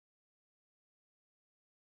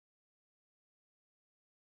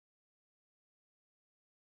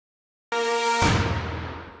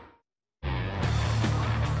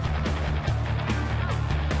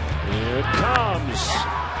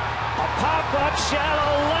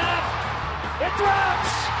shallow left. It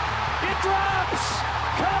drops. It drops.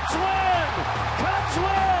 Cubs win. Cubs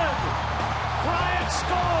win. Bryant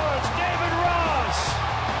scores. David Ross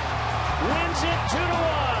wins it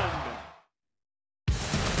 2-1.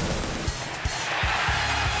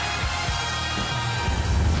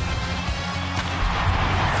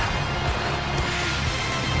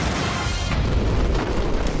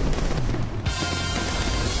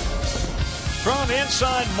 From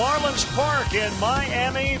inside Marlins Park in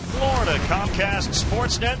Miami, Florida, Comcast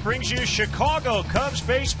Sportsnet brings you Chicago Cubs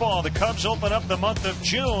baseball. The Cubs open up the month of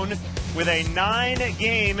June with a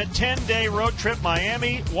 9-game, 10-day road trip: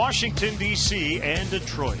 Miami, Washington, D.C., and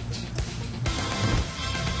Detroit.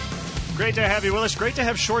 Great to have you with us. Great to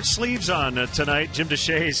have short sleeves on tonight. Jim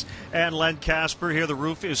DeShays and Len Casper here. The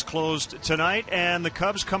roof is closed tonight, and the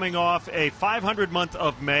Cubs coming off a 500 month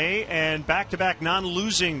of May and back-to-back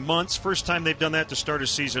non-losing months. First time they've done that to start a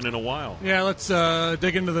season in a while. Yeah, let's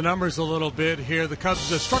dig into the numbers a little bit here. The Cubs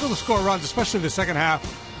struggle to score runs, especially the second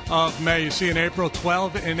half of May. You see in April,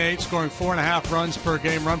 12-8, scoring 4.5 runs per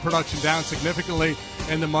game. Run production down significantly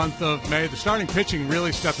in the month of May. The starting pitching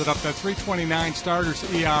really stepped it up. That 3.29 starters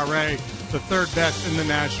ERA, the third best in the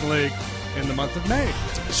National League in the month of May.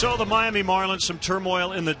 So the Miami Marlins, some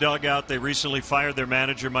turmoil in the dugout. They recently fired their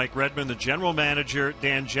manager, Mike Redmond. The general manager,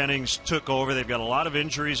 Dan Jennings, took over. They've got a lot of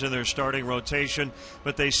injuries in their starting rotation,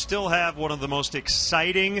 but they still have one of the most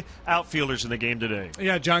exciting outfielders in the game today.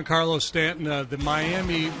 Yeah, Giancarlo Stanton, the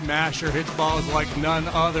Miami masher, hits balls like none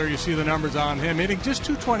other. You see the numbers on him, hitting just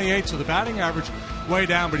 .228, so the batting average way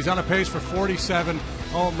down, but he's on a pace for 47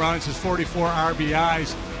 home runs, his 44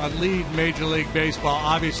 RBIs, lead Major League Baseball.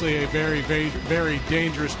 Obviously a very, very, very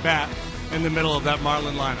dangerous bat in the middle of that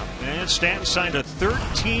Marlin lineup. And Stanton signed a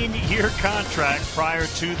 13-year contract prior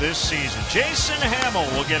to this season. Jason Hamill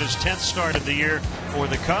will get his 10th start of the year for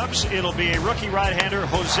the Cubs. It'll be a rookie right-hander,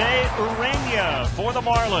 Jose Urena, for the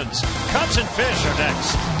Marlins. Cubs and Fish are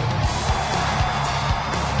next.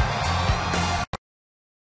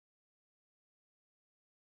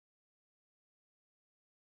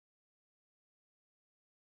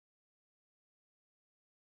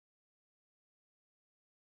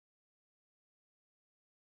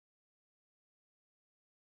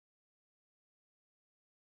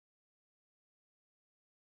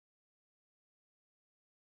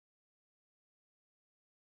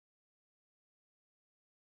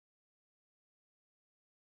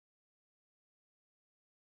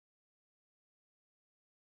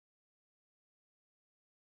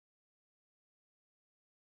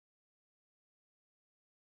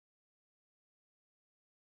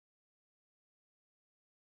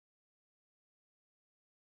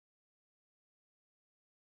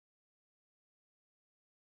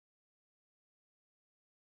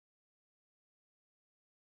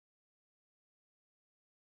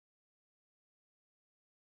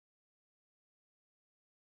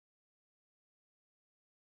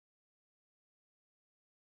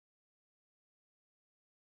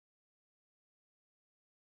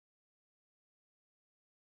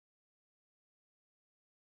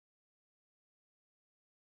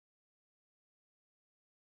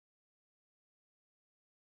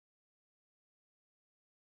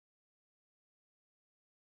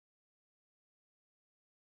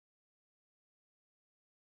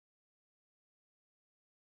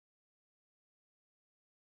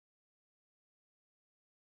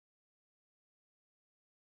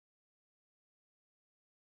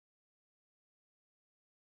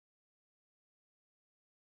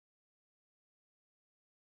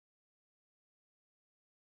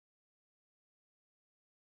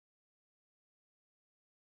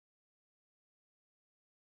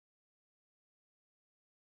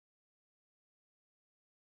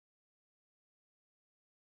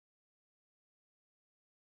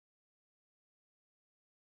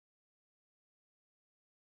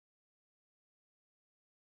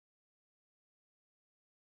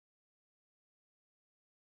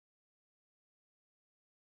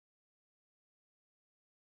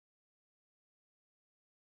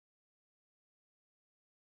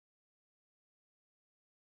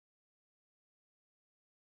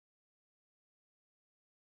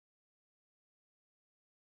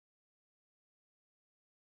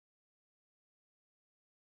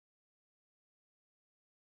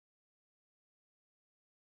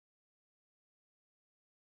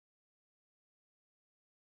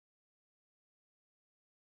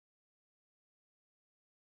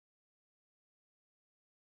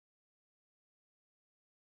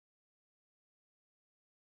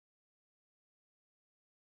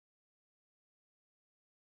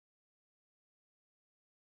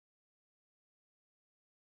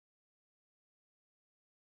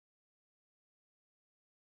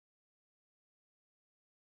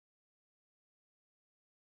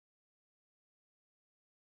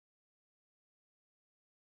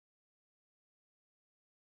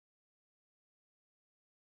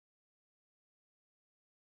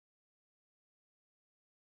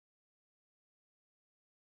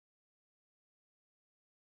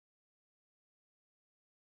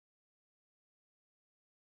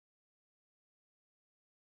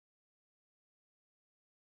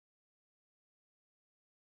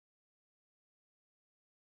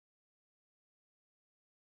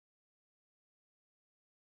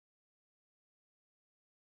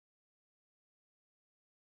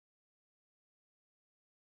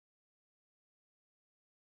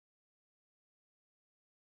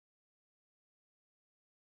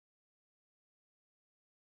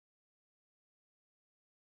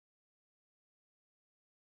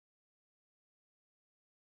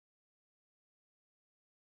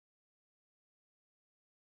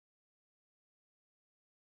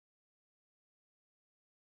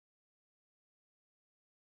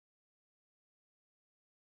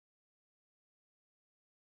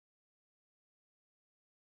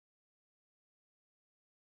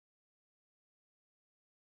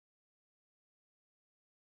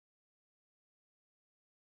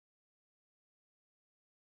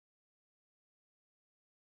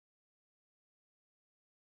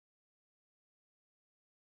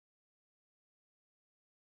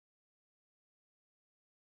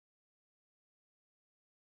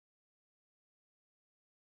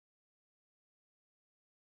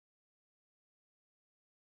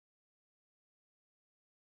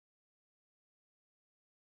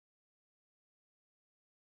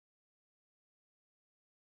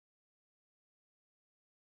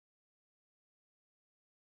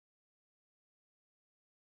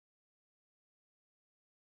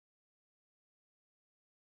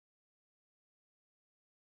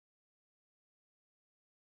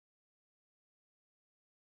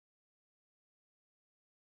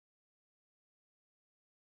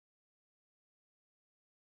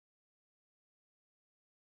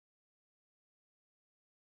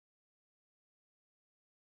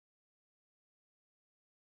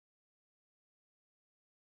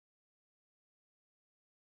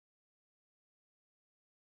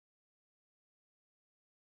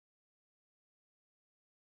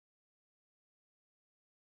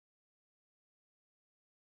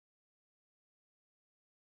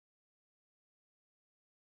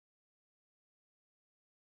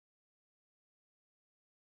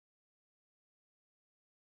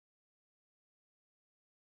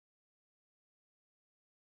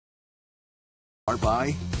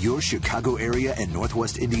 By your Chicago area and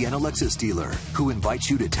Northwest Indiana Lexus dealer, who invites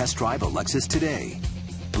you to test drive a Lexus today.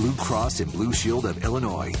 Blue Cross and Blue Shield of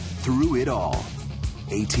Illinois, through it all.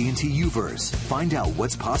 AT&T Uverse. Find out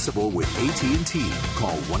what's possible with AT&T.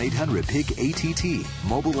 Call 1-800-PIG-ATT,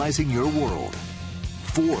 mobilizing your world.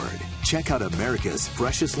 Ford. Check out America's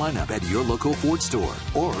freshest lineup at your local Ford store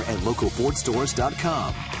or at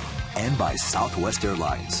localfordstores.com. And by Southwest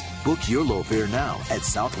Airlines. Book your low fare now at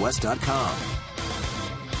southwest.com.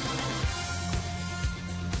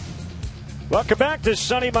 Welcome back to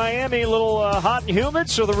sunny Miami. A little hot and humid,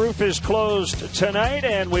 so the roof is closed tonight.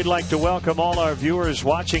 And we'd like to welcome all our viewers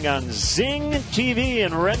watching on Zing TV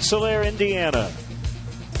in Rensselaer, Indiana.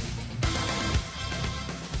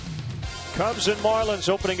 Cubs and Marlins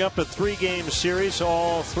opening up a 3-game series.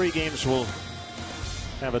 All 3 games will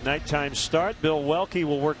have a nighttime start. Bill Welke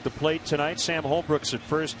will work the plate tonight. Sam Holbrook's at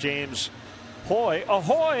first. James Hoy.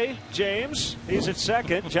 Ahoy, James. He's at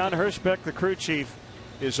second. John Hirschbeck, the crew chief,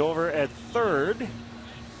 is over at third.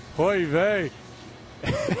 Hoy vey.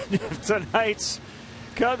 Tonight's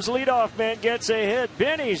Cubs leadoff man gets a hit.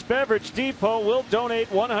 Benny's Beverage Depot will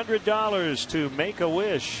donate $100 to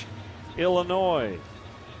Make-A-Wish, Illinois.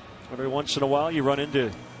 Every once in a while you run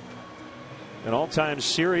into an all-time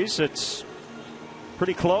series that's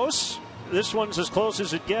pretty close. This one's as close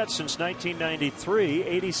as it gets since 1993.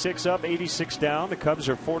 86 up, 86 down. The Cubs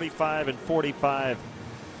are 45-45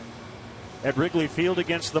 at Wrigley Field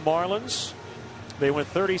against the Marlins. They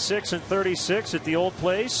went 36-36 at the old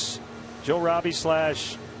place. Joe Robbie /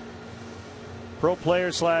 Pro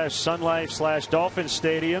Player / Sun Life / Dolphin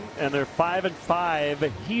Stadium. And they're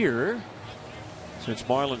 5-5 here since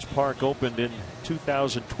Marlins Park opened in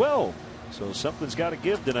 2012. So something's got to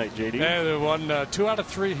give tonight, JD. Yeah, they won 2 out of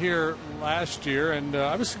 3 here last year. And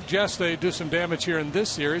I would suggest they do some damage here in this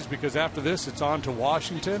series, because after this it's on to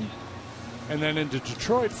Washington and then into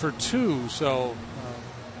Detroit for 2. So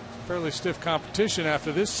fairly stiff competition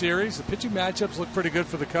after this series. The pitching matchups look pretty good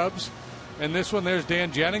for the Cubs. And this one, there's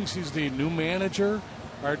Dan Jennings. He's the new manager,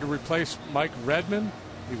 hired to replace Mike Redmond.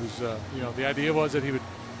 He was, the idea was that he would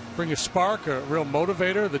bring a spark, a real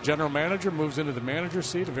motivator. The general manager moves into the manager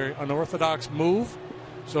seat, a very unorthodox move.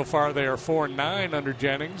 So far they are 4-9 under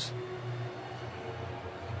Jennings.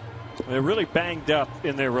 They're really banged up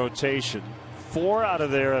in their rotation. 4 out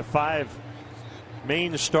of their 5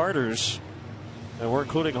 main starters, and we're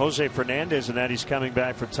including Jose Fernandez in that. He's coming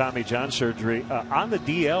back from Tommy John surgery on the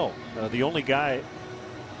DL. The only guy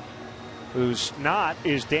who's not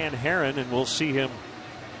is Dan Herron, and we'll see him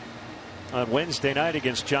on Wednesday night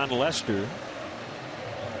against John Lester.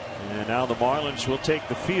 And now the Marlins will take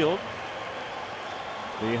the field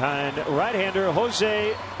behind right-hander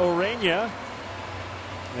Jose Urena,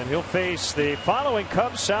 and he'll face the following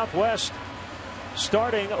Cubs Southwest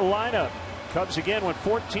starting lineup. Cubs again went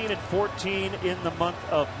 14-14 in the month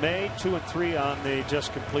of May, 2-3 on the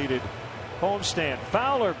just completed homestand.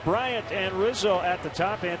 Fowler, Bryant, and Rizzo at the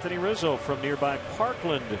top. Anthony Rizzo from nearby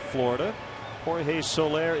Parkland, Florida. Jorge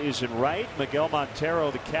Soler is in right. Miguel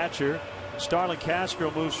Montero, the catcher. Starlin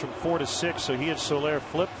Castro moves from 4 to 6, so he and Soler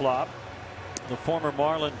flip-flop. The former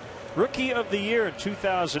Marlin Rookie of the Year in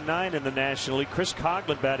 2009 in the National League, Chris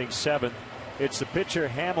Coghlan batting 7th. It's the pitcher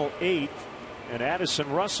Hamill 8th and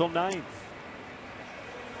Addison Russell 9th.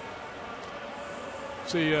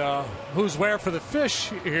 See who's where for the Fish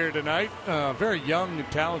here tonight. Very young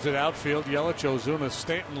and talented outfield. Yelich, Ozuna,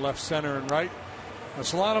 Stanton left, center, and right.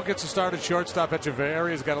 Solano gets a start at shortstop.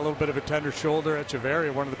 Echeverria has got a little bit of a tender shoulder.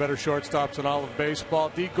 Echeverria, one of the better shortstops in all of baseball.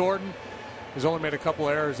 D. Gordon has only made a couple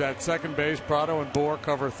errors at second base. Prado and Bohr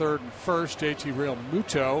cover third and first. JT Real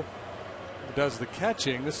Muto does the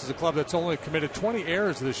catching. This is a club that's only committed 20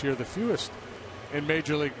 errors this year, the fewest in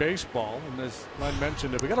Major League Baseball. And as Len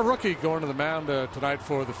mentioned, we got a rookie going to the mound tonight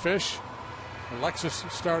for the Fish. Alexis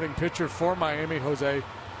starting pitcher for Miami, Jose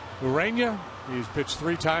Urena. He's pitched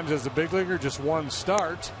 3 times as a big leaguer, just 1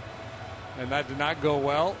 start, and that did not go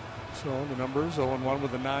well. So the numbers, 0-1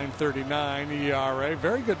 with a 9.39 ERA.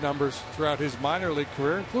 Very good numbers throughout his minor league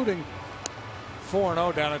career, including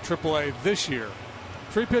 4-0 down at AAA this year.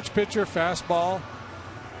 3-pitch pitcher, fastball.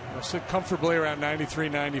 He'll sit comfortably around 93,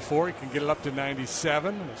 94. He can get it up to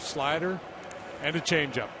 97. A slider and a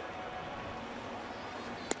changeup.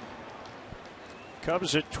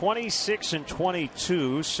 Cubs at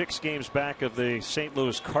 26-22, 6 games back of the St.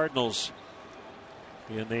 Louis Cardinals.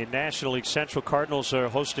 In the National League Central, Cardinals are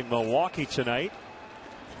hosting Milwaukee tonight.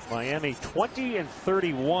 Miami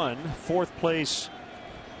 20-31, 4th place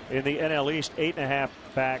in the NL East, 8.5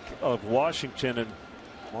 back of Washington, and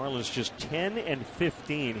Marlins just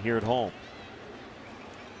 10-15 here at home.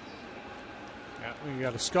 Yeah, you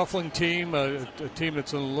got a scuffling team, a team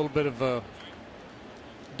that's in a little bit of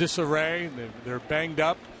disarray. They're banged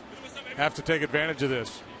up. Have to take advantage of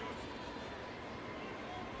this.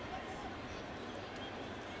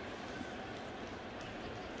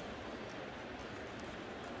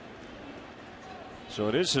 So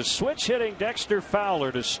it is a switch hitting Dexter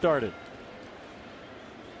Fowler to start it.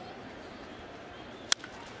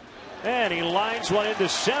 And he lines one into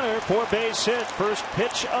center for base hit. First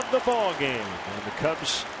pitch of the ball game. And the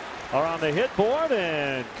Cubs are on the hit board.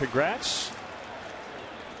 And congrats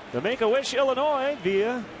to Make-A-Wish Illinois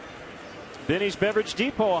via Benny's Beverage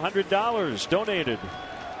Depot. $100 donated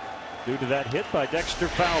due to that hit by Dexter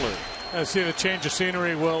Fowler. I see the change of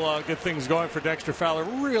scenery will get things going for Dexter Fowler.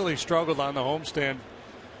 Really struggled on the homestand.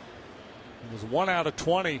 It was 1 out of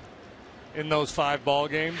 20 in those 5 ball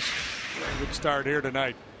games. Good start here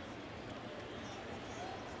tonight.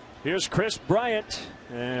 Here's Chris Bryant,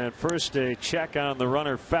 and first a check on the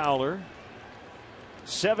runner Fowler.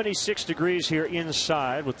 76 degrees here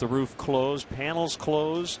inside with the roof closed, panels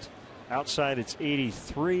closed. Outside it's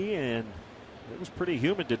 83, and it was pretty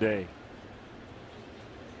humid today.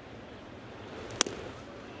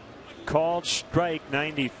 Called strike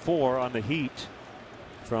 94 on the Heat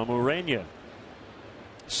from Urania.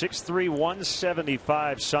 6'3",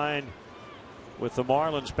 175, signed with the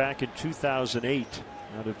Marlins back in 2008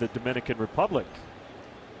 out of the Dominican Republic.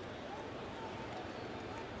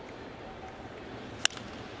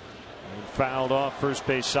 And fouled off first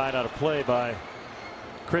base side out of play by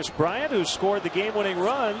Chris Bryant, who scored the game-winning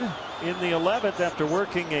run in the 11th after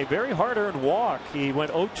working a very hard-earned walk. He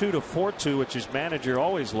went 0-2 to 4-2, which his manager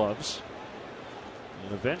always loves,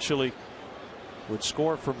 and eventually would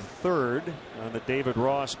score from third on the David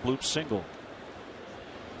Ross bloop single.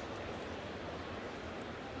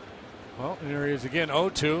 Well, here he is again,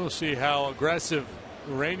 0-2. We'll see how aggressive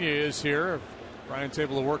Urania is here. Bryant's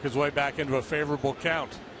able to work his way back into a favorable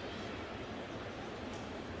count.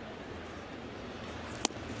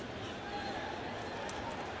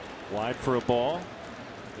 Wide for a ball.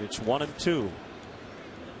 It's 1-2.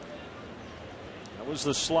 That was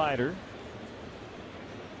the slider.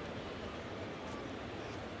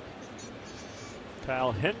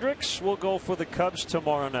 Kyle Hendricks will go for the Cubs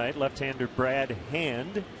tomorrow night. Left-hander Brad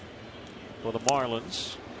Hand for the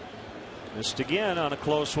Marlins. Missed again on a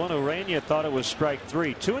close one. Urania thought it was strike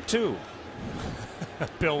 3. 2-2.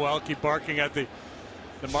 Bill Welke barking at the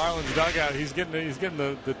Marlins dugout. He's getting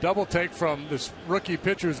the double take from this rookie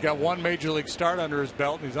pitcher who's got 1 major league start under his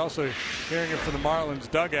belt, and he's also hearing it from the Marlins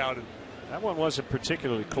dugout. That one wasn't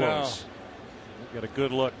particularly close. No. Got a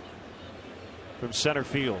good look from center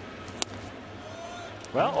field.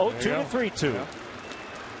 Well, 0-2 to 3-2. Yeah.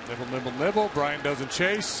 Nibble, nibble, nibble. Bryant doesn't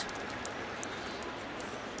chase.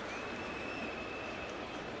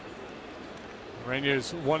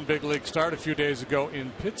 Urania's 1 big league start a few days ago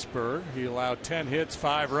in Pittsburgh. He allowed 10 hits,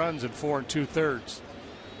 5 runs, and 4 2/3.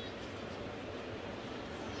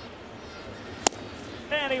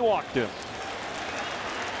 And he walked him.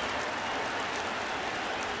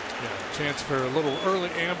 Yeah, chance for a little early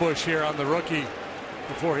ambush here on the rookie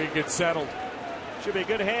before he gets settled. Should be a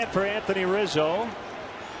good hand for Anthony Rizzo.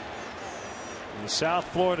 The South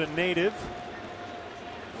Florida native.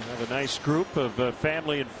 We have a nice group of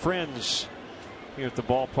family and friends here at the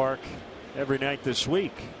ballpark every night this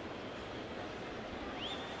week.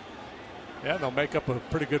 Yeah, they'll make up a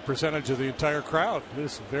pretty good percentage of the entire crowd.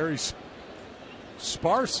 This is very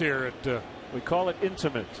sparse here at. We call it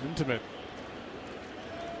intimate. Intimate.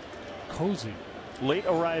 Cozy. Late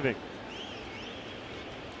arriving.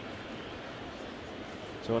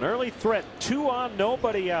 So an early threat, 2 on,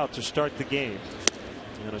 nobody out to start the game.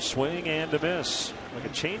 And a swing and a miss. Like a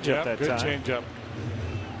changeup that good time. Good changeup.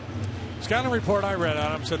 Scouting report I read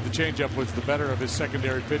on him said the changeup was the better of his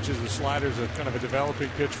secondary pitches. The slider's a kind of a developing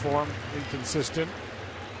pitch for him, inconsistent.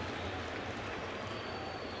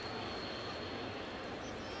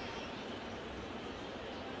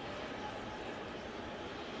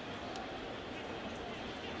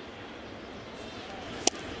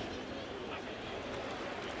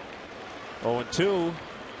 Oh, and 2.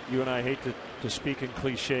 You and I hate to speak in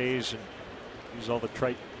cliches and use all the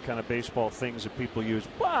trite kind of baseball things that people use,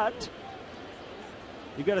 but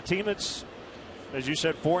you've got a team that's, as you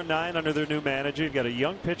said, 4-9 under their new manager. You've got a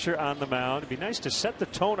young pitcher on the mound. It'd be nice to set the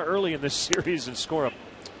tone early in this series and score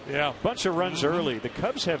a bunch of runs early. The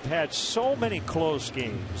Cubs have had so many close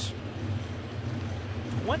games.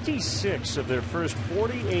 26 of their first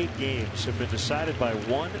 48 games have been decided by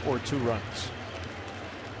 1 or 2 runs.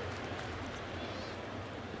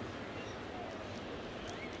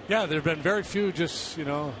 Yeah, there have been very few just,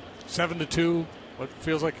 7-2 What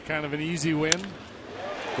feels like kind of an easy win.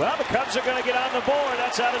 Well, the Cubs are going to get on the board.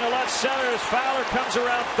 That's out in the left center as Fowler comes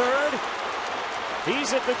around third.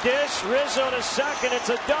 He's at the dish. Rizzo to second. It's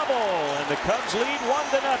a double, and the Cubs lead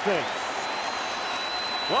 1-0.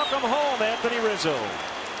 Welcome home, Anthony Rizzo.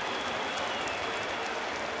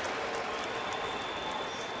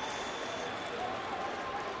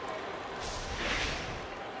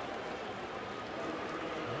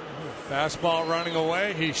 Fastball running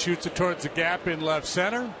away. He shoots it towards the gap in left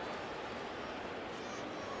center.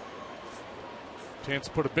 Chance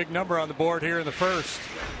to put a big number on the board here in the first.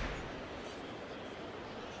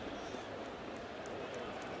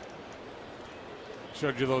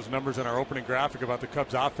 Showed you those numbers in our opening graphic about the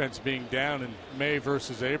Cubs offense being down in May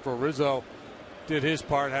versus April. Rizzo did his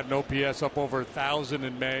part, had an OPS up over 1,000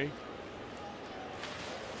 in May.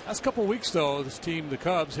 Last couple weeks though, this team, the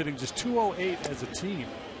Cubs, hitting just .208 as a team.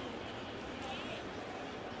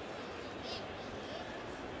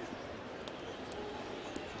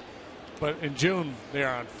 But in June, they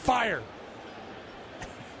are on fire.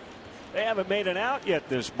 They haven't made an out yet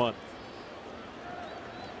this month.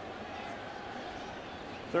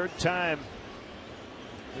 Third time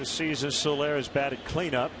this season Soler has batted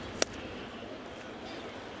cleanup.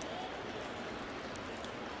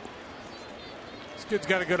 This kid's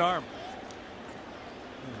got a good arm.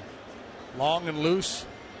 Long and loose.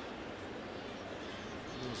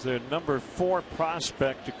 He's their number 4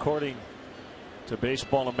 prospect according to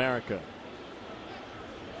Baseball America.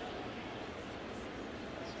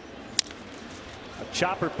 A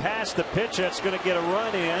chopper past the pitch. That's going to get a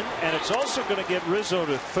run in, and it's also going to get Rizzo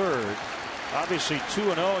to third. Obviously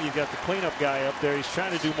 2-0. You've got the cleanup guy up there. He's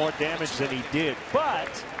trying to do more damage than he did,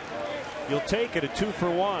 but you'll take it, a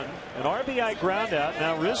 2-for-1. An RBI ground out.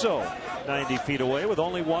 Now Rizzo 90 feet away with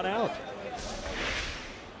only 1 out.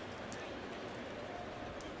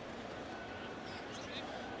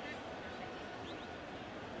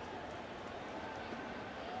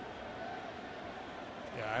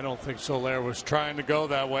 I don't think Soler was trying to go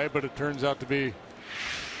that way, but it turns out to be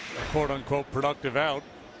a quote-unquote productive out.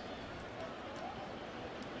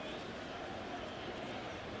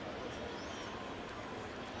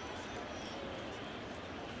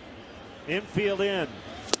 Infield in.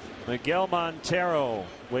 Miguel Montero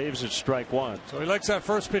waves at strike 1. So he likes that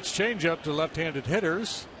first pitch changeup to left-handed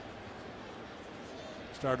hitters.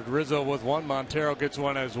 Started Rizzo with one. Montero gets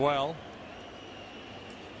one as well.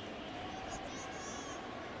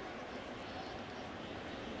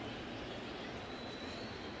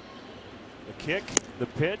 The kick, the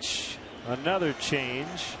pitch, another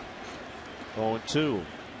change. 0-2.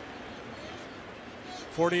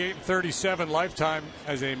 48-37 lifetime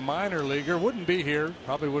as a minor leaguer. Wouldn't be here.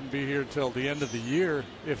 Probably wouldn't be here until the end of the year,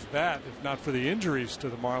 if that, if not for the injuries to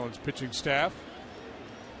the Marlins pitching staff.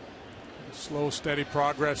 Slow, steady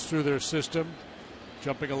progress through their system,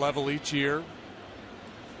 jumping a level each year.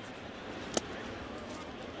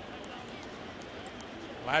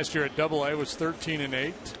 Last year at AA was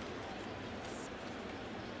 13-8.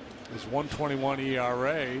 His 1.21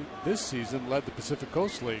 ERA this season led the Pacific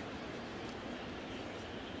Coast League.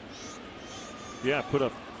 Yeah, put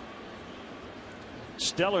up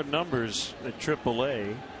stellar numbers at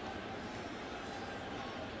AAA. It's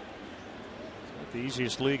not the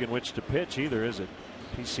easiest league in which to pitch either, is it?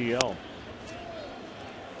 PCL.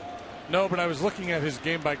 No, but I was looking at his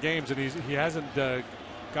game by games, and he hasn't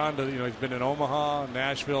gone to, he's been in Omaha,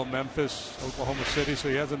 Nashville, Memphis, Oklahoma City, so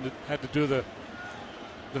he hasn't had to do the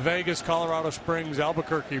Vegas, Colorado Springs,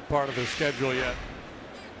 Albuquerque part of his schedule yet.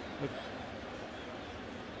 But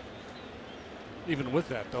even with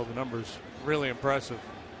that, though, the numbers really impressive.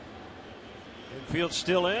 Infield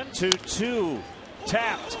still in. 2-2.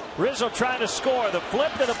 Tapped. Rizzo trying to score. The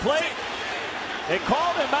flip to the plate. They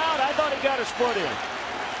called him out. I thought he got his foot in.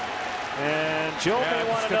 And Joe may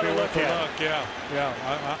want another look at it.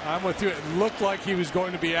 Yeah. I'm with you. It looked like he was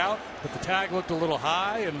going to be out, but the tag looked a little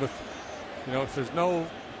high, and with if there's no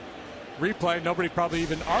replay, nobody probably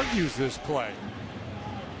even argues this play.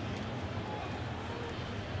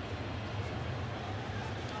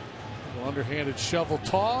 Underhanded shovel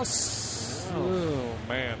toss. Oh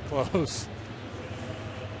man, close.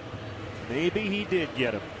 Maybe he did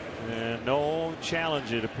get him, and no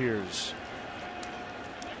challenge, it appears.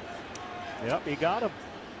 Yep, he got him.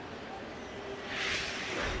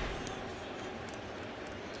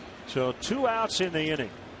 So 2 outs in the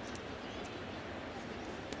inning.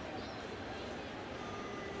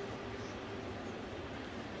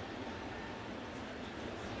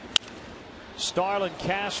 Starlin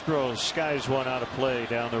Castro skies one out of play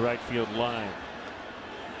down the right field line.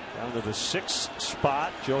 Down to the 6th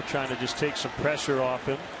spot. Joe trying to just take some pressure off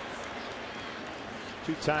him.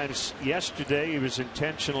 2 times yesterday. He was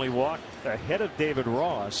intentionally walked ahead of David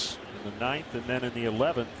Ross in the 9th and then in the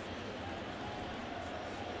 11th.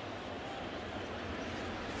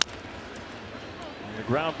 And the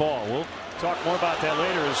ground ball. We'll talk more about that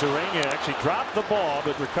later as Urena actually dropped the ball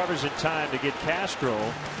but recovers in time to get Castro.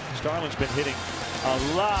 Starlin's been hitting a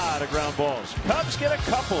lot of ground balls. Cubs get a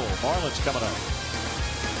couple. Marlins coming up.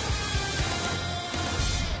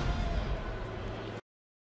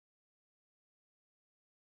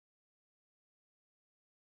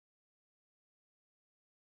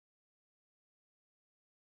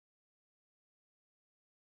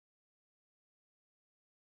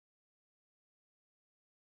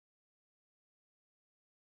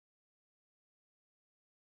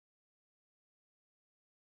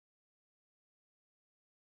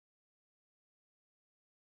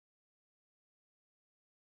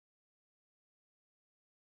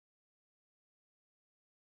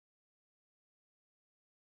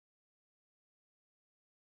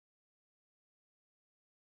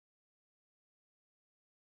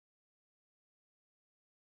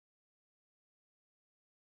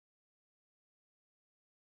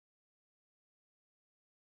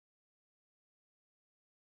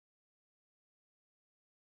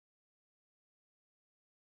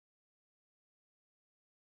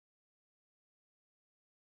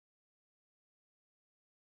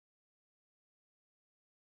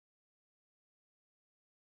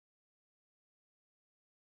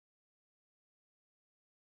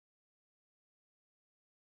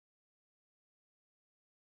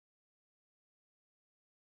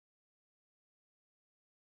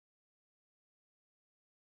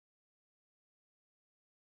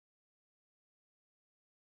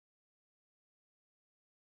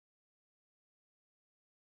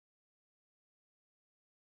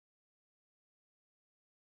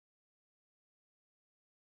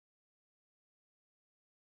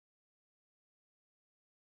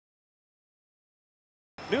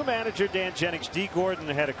 New manager Dan Jennings. D. Gordon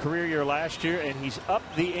had a career year last year, and he's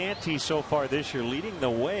upped the ante so far this year, leading the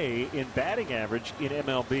way in batting average in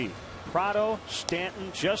MLB. Prado, Stanton,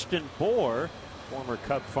 Justin Bour, former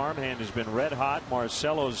Cub farmhand, has been red hot.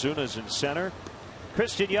 Marcelo Zuna's in center.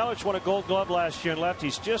 Christian Yelich won a Gold Glove last year and left.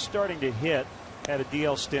 He's just starting to hit. Had a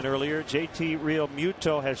DL stint earlier. JT Real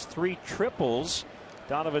Muto has 3 triples.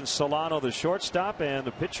 Donovan Solano, the shortstop, and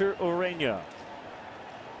the pitcher Urena.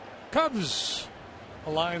 Cubs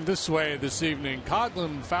aligned this way this evening.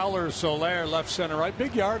 Coghlan, Fowler, Soler, left, center, right.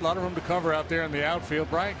 Big yard, a lot of room to cover out there in the outfield.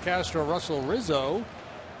 Bryant, Castro, Russell, Rizzo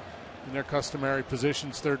in their customary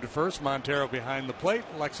positions, third to first. Montero behind the plate.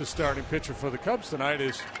 Alexis starting pitcher for the Cubs tonight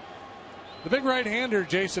is the big right-hander,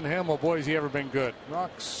 Jason Hamill. Boy, has he ever been good. Rock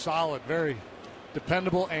solid, very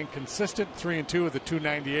dependable and consistent. 3-2 with a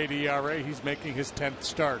 2.98 ERA. He's making his 10th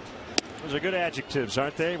start. Those are good adjectives,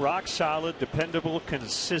 aren't they? Rock solid, dependable,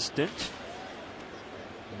 consistent.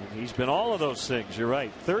 And he's been all of those things. You're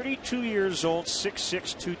right. 32 years old,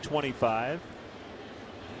 6'6", 225.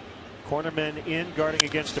 Cornerman in, guarding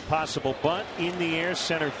against a possible bunt. In the air,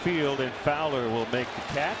 center field, and Fowler will make the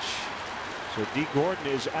catch. So D. Gordon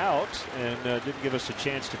is out, and didn't give us a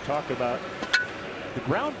chance to talk about the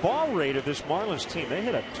ground ball rate of this Marlins team. They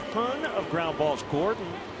hit a ton of ground balls. Gordon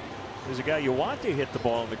is a guy you want to hit the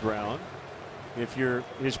ball on the ground if you're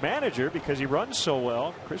his manager, because he runs so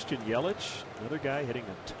well. Christian Yelich, another guy hitting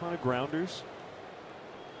a ton of grounders.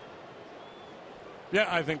 Yeah,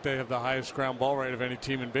 I think they have the highest ground ball rate of any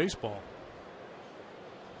team in baseball.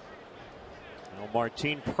 Now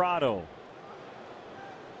Martin Prado.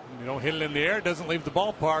 You don't hit it in the air, it doesn't leave the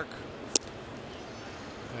ballpark.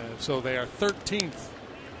 So they are 13th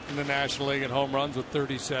in the National League in home runs with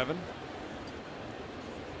 37.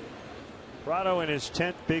 Prado in his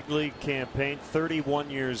 10th big league campaign, 31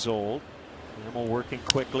 years old. Hamill working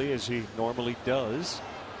quickly as he normally does.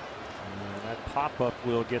 And that pop-up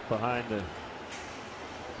will get behind the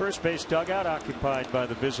first base dugout, occupied by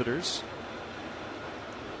the visitors.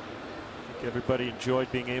 I think everybody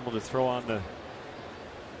enjoyed being able to throw on the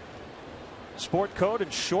sport coat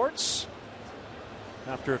and shorts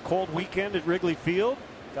after a cold weekend at Wrigley Field.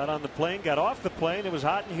 Got on the plane, got off the plane. It was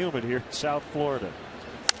hot and humid here in South Florida.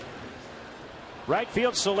 Right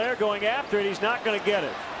field, Soler going after it. He's not going to get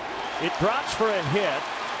it. It drops for a hit.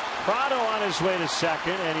 Prado on his way to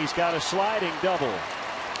second, and he's got a sliding double.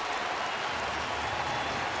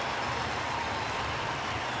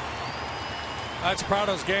 That's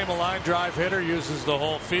Prado's game. A line drive hitter, uses the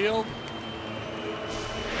whole field.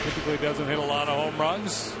 Typically doesn't hit a lot of home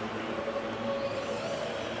runs.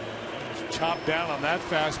 Just chopped down on that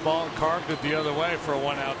fastball and carved it the other way for a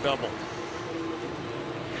 1-out double.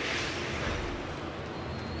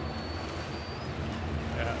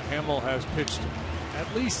 Hamill has pitched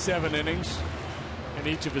at least 7 innings in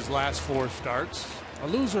each of his last 4 starts. A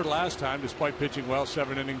loser last time, despite pitching well.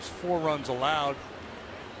 7 innings, 4 runs allowed.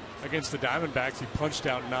 Against the Diamondbacks, he punched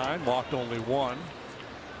out 9, walked only 1.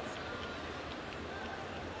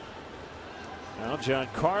 Now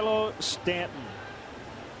Giancarlo Stanton.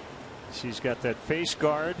 He's got that face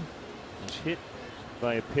guard. He's hit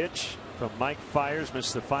by a pitch from Mike Fiers.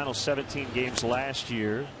 Missed the final 17 games last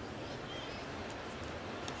year.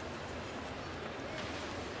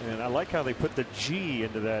 And I like how they put the G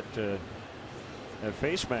into that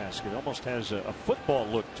face mask. It almost has a football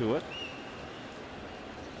look to it.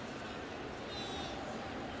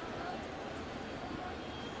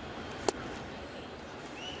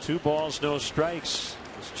 Two balls, no strikes.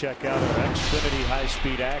 Let's check out our Xfinity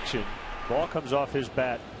high-speed action. Ball comes off his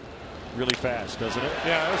bat really fast, doesn't it?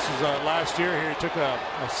 Yeah, this is last year here. He took a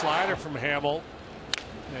slider from Hamill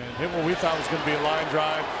and hit what we thought was going to be a line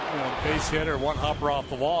drive, base hit or one hopper off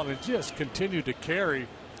the wall, and it just continued to carry.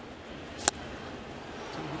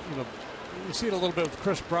 You see it a little bit with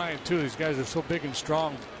Chris Bryant too. These guys are so big and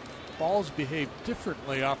strong. Balls behave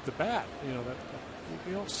differently off the bat.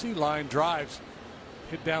 You don't see line drives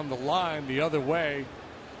hit down the line the other way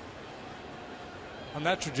on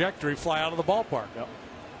that trajectory, fly out of the ballpark. Yep.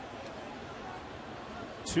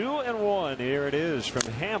 2-1. Here it is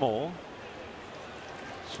from Hamill.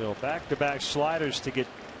 So back-to-back sliders to get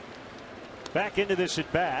back into this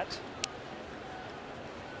at bat.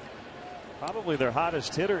 Probably their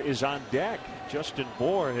hottest hitter is on deck. Justin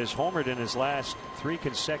Bour has homered in his last 3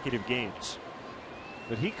 consecutive games,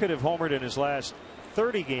 but he could have homered in his last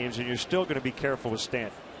 30 games, and you're still going to be careful with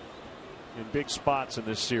Stanton in big spots in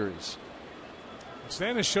this series.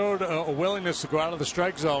 Stanton showed a willingness to go out of the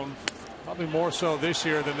strike zone, probably more so this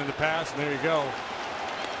year than in the past. And there you go.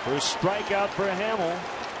 First strikeout for Hamill.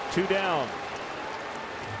 2 down.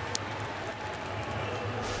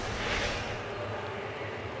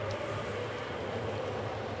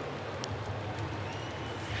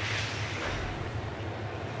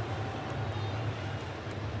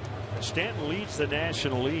 Stanton leads the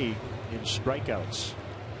National League in strikeouts.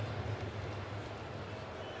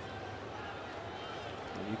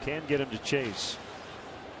 You can get him to chase.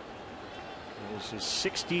 This is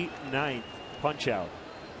his 69th punch out.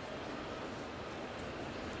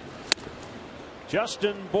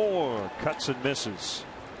 Justin Bour cuts and misses.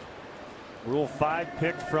 Rule 5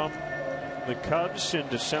 pick from the Cubs in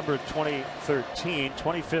December 2013.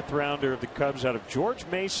 25th rounder of the Cubs out of George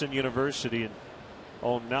Mason University in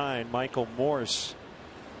 09. Michael Morse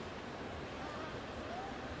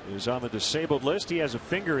is on the disabled list. He has a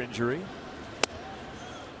finger injury.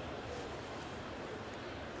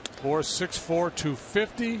 Bour 6'4",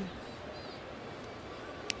 250.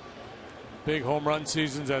 Big home run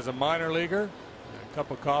seasons as a minor leaguer. A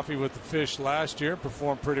cup of coffee with the Fish last year.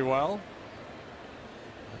 Performed pretty well.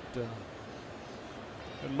 But,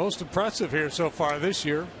 and most impressive here so far this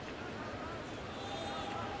year.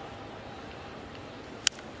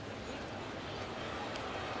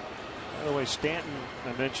 By the way, Stanton,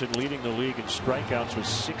 I mentioned, leading the league in strikeouts with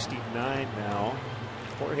 69 now.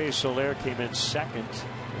 Jorge Soler came in second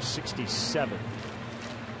with 67.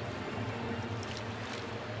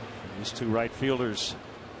 These two right fielders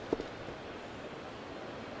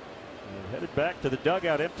headed back to the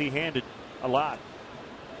dugout empty-handed a lot.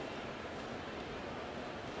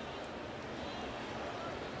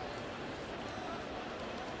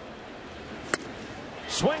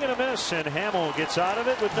 Swing and a miss, and Hamill gets out of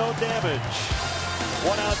it with no damage.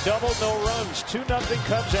 1 out double, no runs. 2-0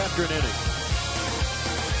 Cubs after an inning.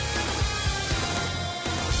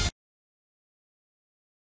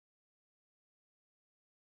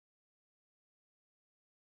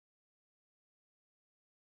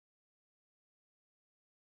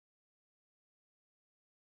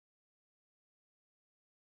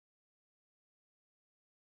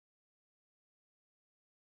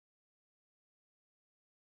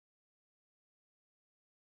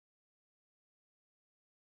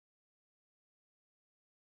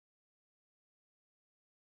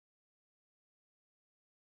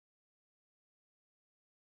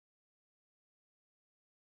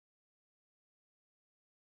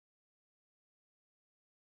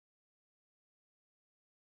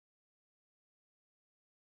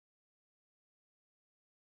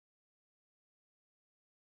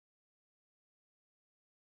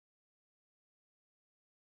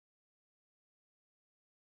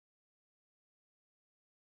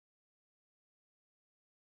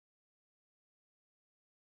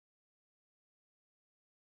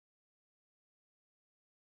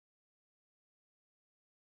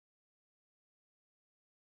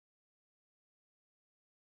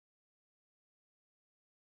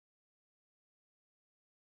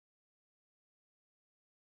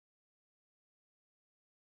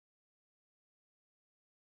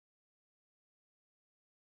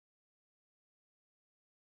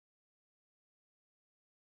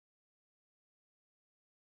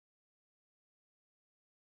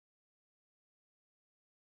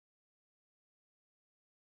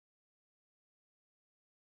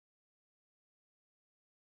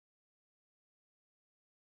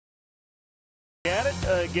 At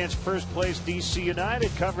it against first place DC United.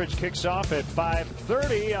 Coverage kicks off at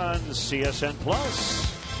 5:30 on CSN Plus.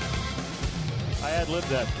 I ad-libbed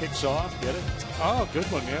that. Kicks off. Get it? Oh, good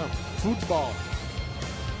one, yeah. Football.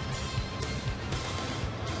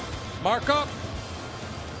 Mark up.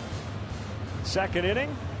 Second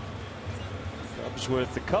inning. Cubs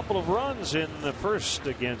with a couple of runs in the first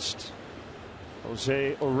against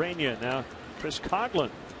Jose Urena. Now Chris Coghlan,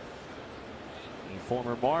 the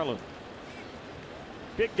former Marlin.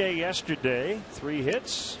 Big day yesterday. 3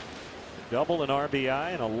 hits, a double, an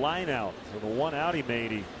RBI, and a line out. For the 1 out he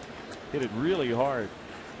made, he hit it really hard.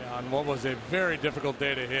 Yeah, on what was a very difficult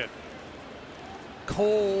day to hit.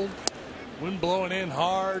 Cold, wind blowing in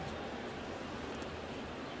hard.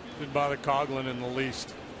 Didn't bother Coghlan in the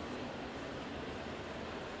least.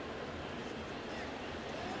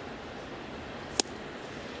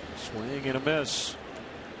 Swing and a miss.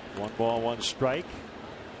 1 ball, 1 strike.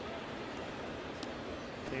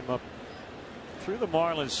 Came up through the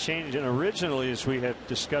Marlins change, and originally, as we had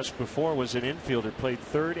discussed before, was an infielder, played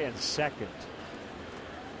third and second.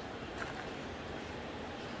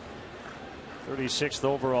 36th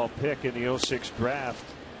overall pick in the 06 draft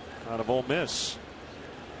out of Ole Miss.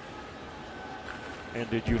 And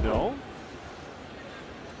did you know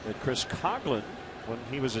that Chris Coghlan, when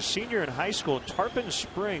he was a senior in high school in Tarpon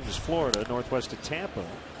Springs, Florida, northwest of Tampa,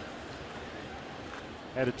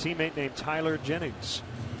 had a teammate named Tyler Jennings,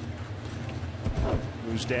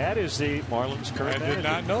 whose dad is the Marlins' current manager. I did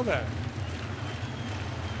not know that.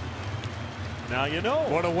 Now you know.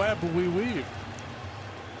 What a web we weave.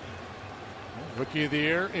 Rookie of the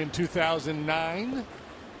Year in 2009.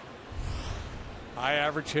 High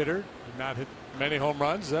average hitter. Did not hit many home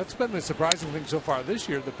runs. That's been the surprising thing so far this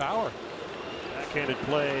year, the power. Backhanded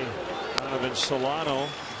play out of Solano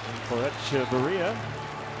for Echeverria.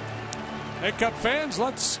 Hey, Cub fans,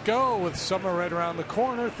 let's go with summer right around the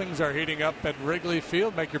corner. Things are heating up at Wrigley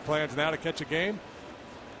Field. Make your plans now to catch a game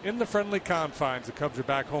in the friendly confines. The Cubs are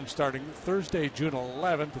back home starting Thursday, June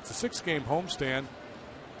 11th. It's a 6-game homestand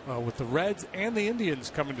with the Reds and the Indians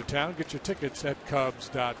coming to town. Get your tickets at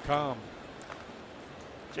Cubs.com.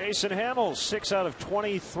 Jason Hamels, 6 out of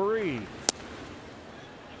 23.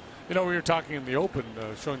 You know, we were talking in the open,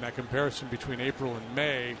 showing that comparison between April and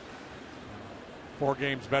May. 4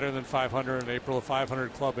 games better than 500 in April, a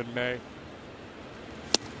 500 club in May.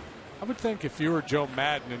 I would think if you were Joe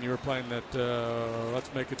Madden and you were playing that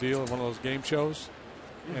Let's Make a Deal in one of those game shows,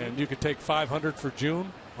 and you could take 500 for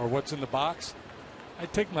June or what's in the box,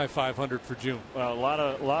 I'd take my 500 for June. Well, a lot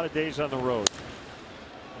of days on the road.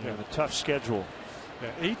 Yeah, a tough schedule.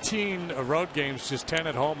 Yeah, 18 road games, just 10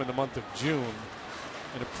 at home in the month of June.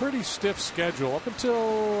 And a pretty stiff schedule up until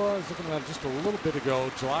I was looking at just a little bit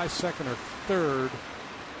ago, July 2nd or 3rd.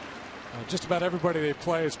 Just about everybody they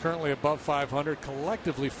play is currently above 500.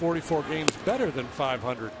 Collectively, 44 games better than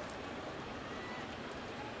 500.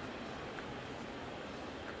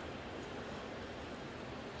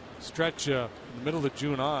 Stretch in the middle of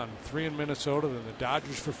June on. 3 in Minnesota, then the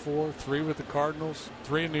Dodgers for 4, 3 with the Cardinals,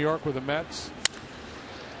 3 in New York with the Mets.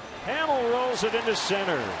 Hamill rolls it into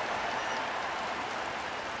center.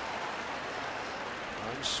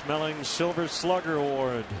 I'm smelling Silver Slugger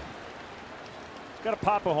Award. Got to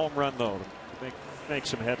pop a home run though to make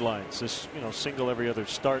some headlines. This single every other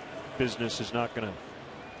start business is not going to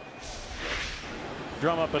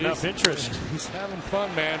drum up enough interest. He's having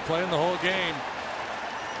fun, man, playing the whole game.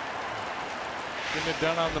 Getting it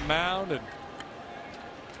done on the mound and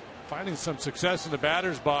finding some success in the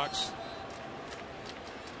batter's box.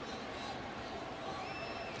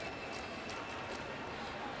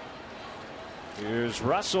 Here's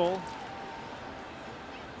Russell.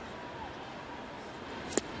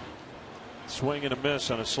 Swing and a miss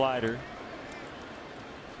on a slider.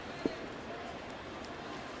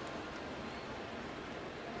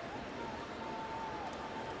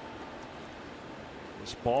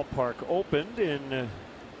 This ballpark opened in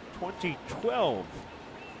 2012,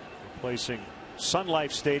 replacing Sun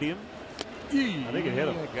Life Stadium. I think it hit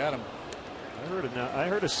him. Got him. I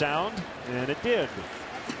heard a sound, and it did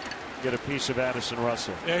get a piece of Addison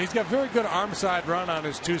Russell. Yeah, he's got very good arm side run on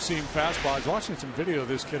his 2-seam fastball. I was watching some video of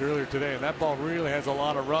this kid earlier today, and that ball really has a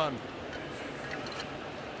lot of run.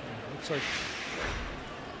 Looks like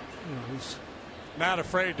he's not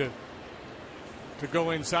afraid to go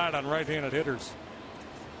inside on right-handed hitters.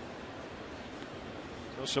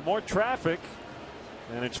 So some more traffic,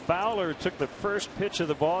 and it's Fowler took the first pitch of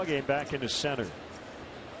the ball game back into center.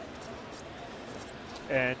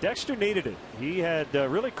 And Dexter needed it. He had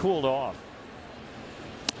really cooled off.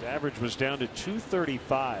 His average was down to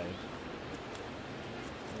 235.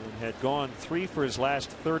 And had gone 3 for his last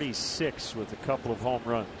 36 with a couple of home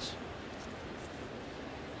runs.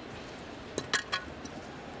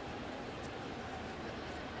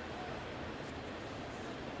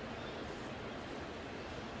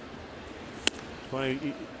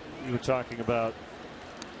 Funny, you were talking about,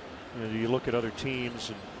 you look at other teams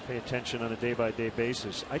and pay attention on a day-by-day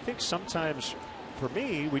basis. I think sometimes, for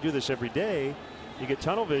me, we do this every day. You get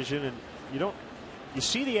tunnel vision and you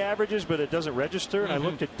see the averages, but it doesn't register. And I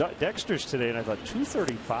looked at Dexter's today and I thought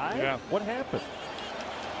 235. Yeah. What happened?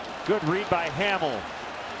 Good read by Hamill.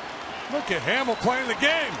 Look at Hamill playing the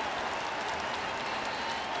game.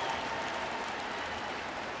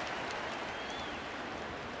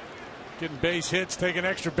 Getting base hits, taking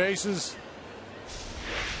extra bases.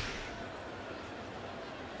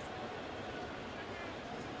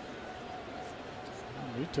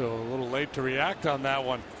 Muto a little late to react on that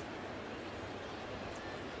one.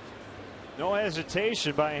 No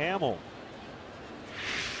hesitation by Hamill.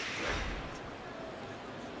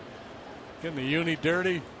 Getting the uni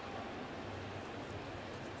dirty.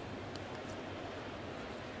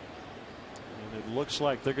 And it looks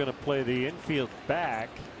like they're going to play the infield back,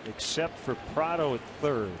 except for Prado at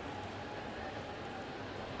third.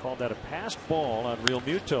 Called that a passed ball on Real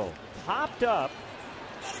Muto. Popped up.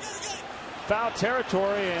 Foul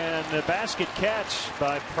territory and a basket catch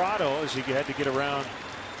by Prado as he had to get around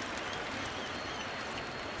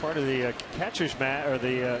part of the catcher's mat, or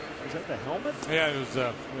the is that the helmet? Yeah, it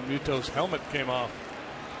was Muto's helmet came off.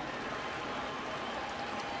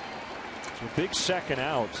 So big second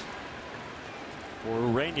out for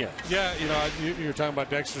Urania. Yeah, you're talking about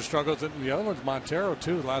Dexter's struggles, and the other one's Montero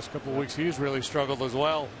too. The last couple of weeks he's really struggled as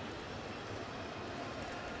well.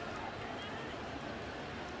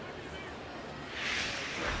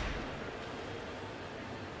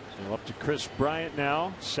 So up to Chris Bryant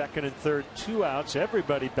now, second and third, 2 outs,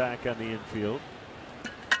 everybody back on the infield.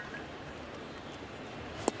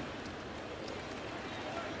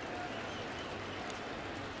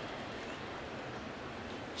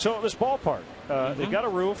 So this ballpark, they got a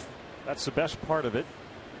roof. That's the best part of it.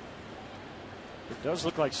 It does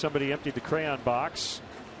look like somebody emptied the crayon box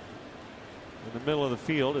in the middle of the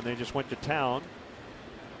field and they just went to town.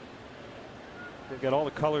 They've got all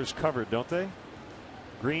the colors covered, don't they?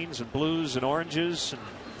 Greens and blues and oranges and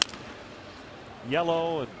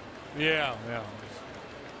yellow and yeah.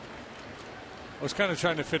 I was kind of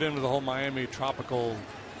trying to fit into the whole Miami tropical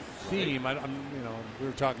theme. We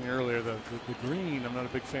were talking earlier, the green. I'm not a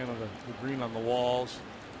big fan of the green on the walls.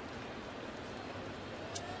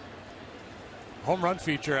 Home run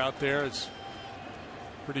feature out there is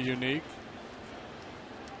pretty unique.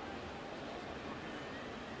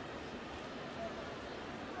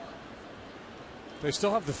 They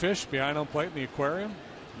still have the fish behind home plate in the aquarium?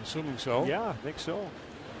 I'm assuming so. Yeah, I think so.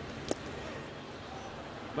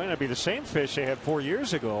 Might not be the same fish they had 4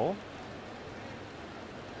 years ago.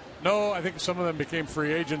 No, I think some of them became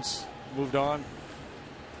free agents, moved on.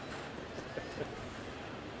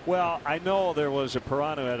 Well, I know there was a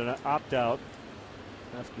piranha who had an opt-out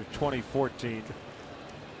after 2014.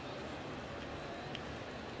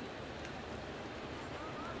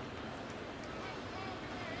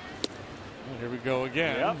 Here we go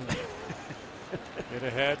again. Yep. Get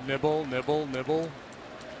ahead, nibble, nibble, nibble.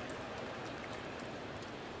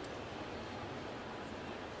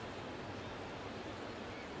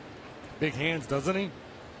 Big hands, doesn't he?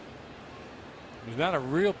 He's not a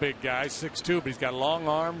real big guy, 6'2", but he's got long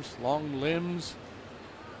arms, long limbs.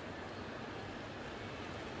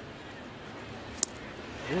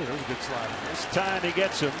 Ooh, there's a good slide. This time he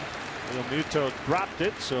gets him. Muto dropped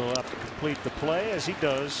it, so he'll have to complete the play, as he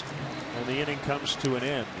does, and the inning comes to an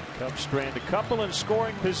end. Cubs strand a couple in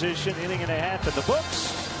scoring position, inning and a half in the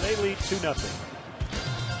books. They lead 2-0.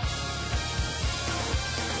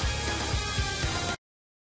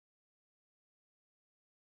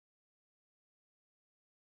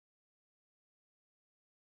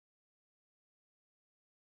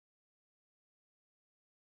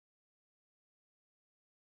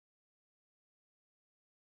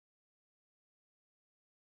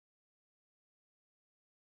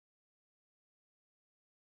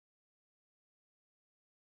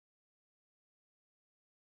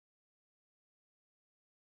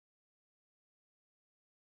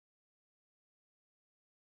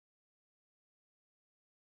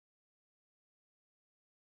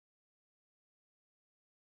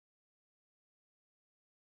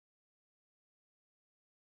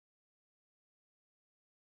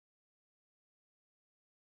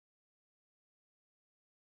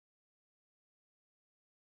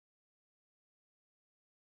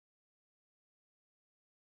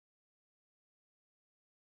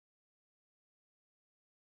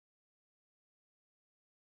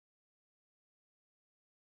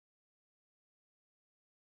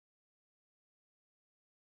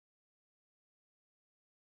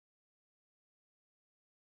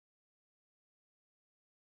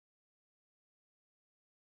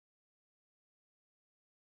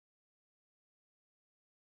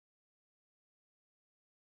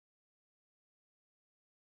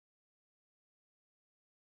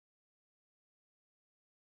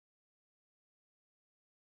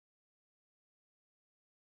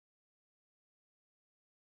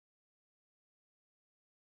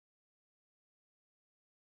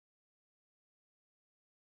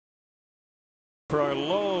 For our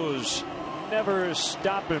lows, never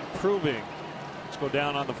stop improving. Let's go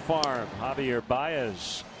down on the farm. Javier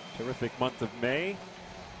Baez, terrific month of May.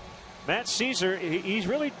 Matt Caesar, he's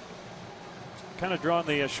really kind of drawn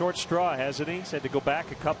the short straw, hasn't he? He's had to go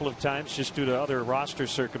back a couple of times just due to other roster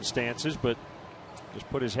circumstances, but just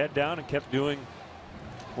put his head down and kept doing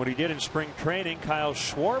what he did in spring training. Kyle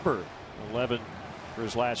Schwarber, 11 for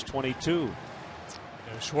his last 22.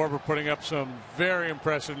 Schwarber putting up some very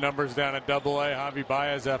impressive numbers down at Double-A. Javi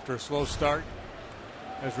Baez, after a slow start,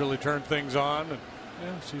 has really turned things on.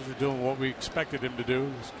 And Caesar doing what we expected him to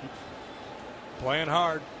do. Just keeps playing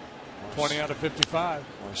hard. 20 out of 55.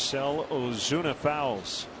 Marcell Ozuna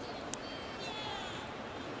fouls.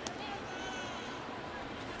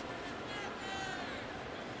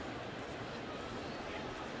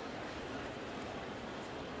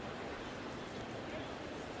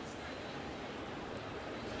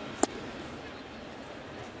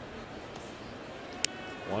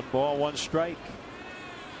 One ball, one strike.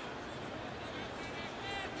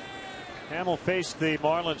 Hamill faced the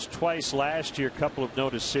Marlins twice last year, couple of no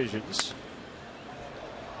decisions.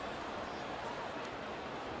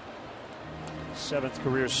 7th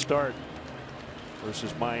career start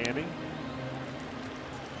versus Miami.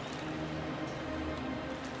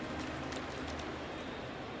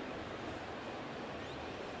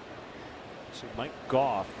 See, Mike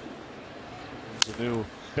Goff is the new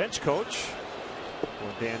bench coach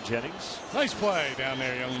for Dan Jennings. Nice play down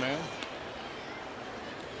there, young man.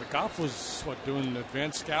 Goff was doing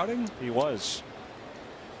advanced scouting? He was.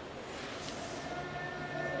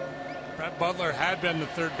 Brett Butler had been the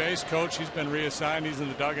third base coach. He's been reassigned. He's in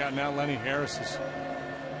the dugout now. Lenny Harris is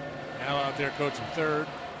now out there coaching third.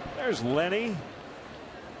 There's Lenny.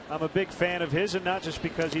 I'm a big fan of his, and not just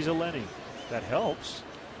because he's a Lenny. That helps.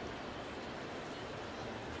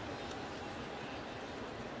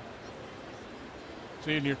 So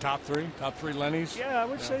in your top three Lennys? Yeah, I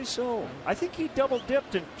would say so. I think he double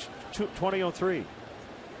dipped in 2003.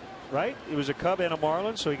 Right? He was a Cub and a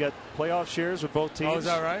Marlin, so he got playoff shares with both teams. Oh, is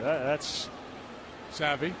that right? That's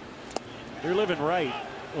savvy. You're living right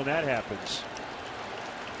when that happens.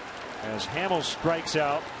 As Hamill strikes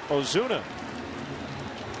out Ozuna.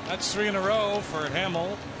 That's 3 in a row for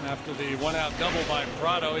Hamill. After the 1-out double by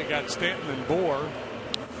Prado, he got Stanton and Bohr.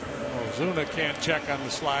 Ozuna can't check on the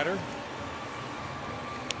slider.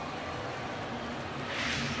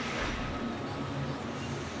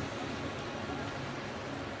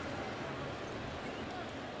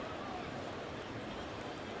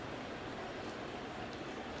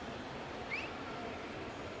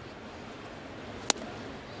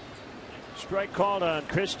 Strike called on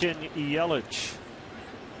Christian Yelich.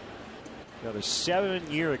 Got a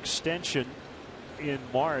 7-year extension in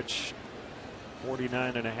March.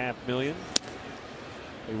 $49.5 million.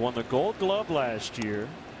 He won the Gold Glove last year.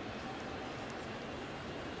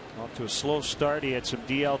 Off to a slow start. He had some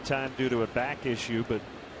DL time due to a back issue, but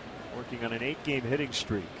working on an 8-game hitting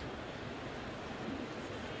streak.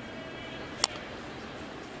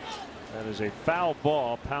 That is a foul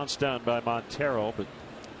ball, pounced down by Montero, but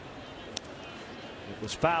it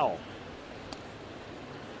was foul.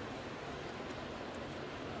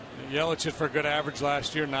 Yelich hit for a good average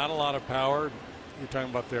last year. Not a lot of power. You're talking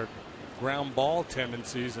about their ground ball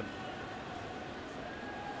tendencies, and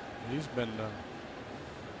he's been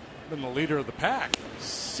the leader of the pack.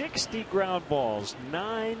 60 ground balls,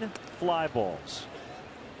 9 fly balls.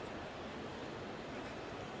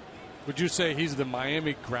 Would you say he's the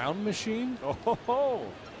Miami ground machine? Oh.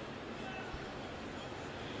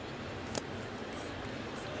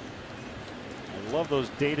 I love those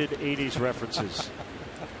dated 80s references.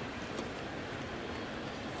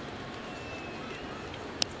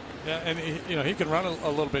 Yeah, and he can run a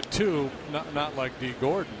little bit too, not like D.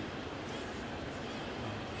 Gordon.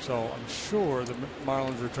 So I'm sure the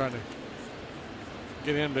Marlins are trying to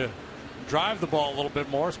get him to drive the ball a little bit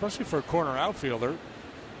more, especially for a corner outfielder.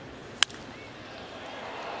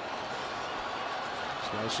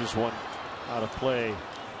 Slices one out of play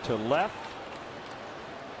to left.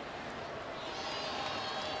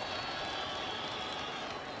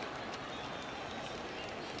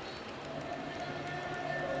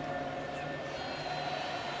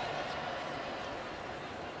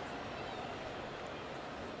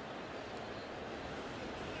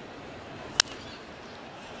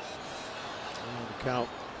 Count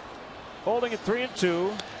holding it 3-2.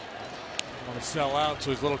 Want to sell out,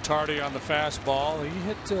 so he's a little tardy on the fastball. He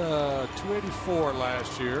hit 284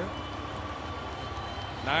 last year.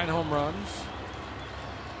 9 home runs,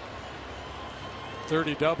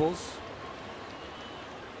 30 doubles.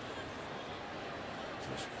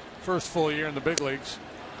 First full year in the big leagues.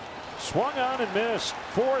 Swung on and missed.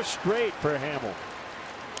 4 straight for Hamill.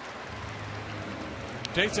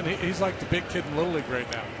 Jason, he's like the big kid in Little League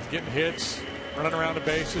right now. He's getting hits, running around the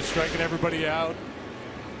bases, striking everybody out.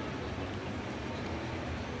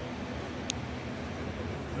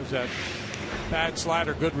 There's that bad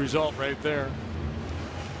slider, good result right there.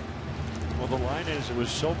 Well, the line is it was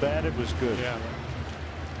so bad it was good. Yeah.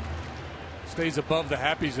 Stays above the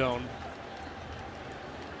happy zone.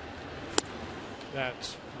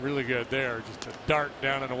 That's really good there. Just a dart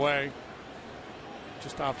down and away.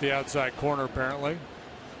 Just off the outside corner, apparently.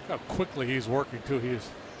 Look how quickly he's working, too. He's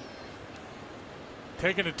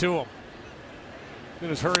taking it to him in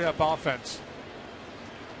his hurry-up offense.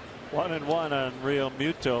 1-1 on Real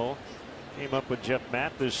Muto. Came up with Jeff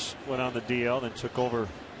Mathis, went on the DL, then took over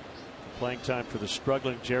playing time for the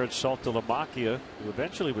struggling Jared Saltalamacchia, who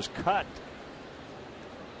eventually was cut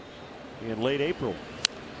in late April.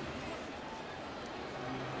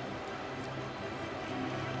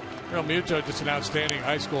 Real Muto, just an outstanding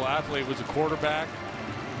high school athlete, was a quarterback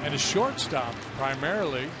and a shortstop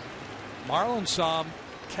primarily. Marlins saw him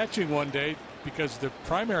catching one day because the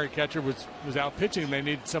primary catcher was out pitching. They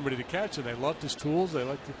needed somebody to catch, and they loved his tools. They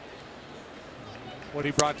liked what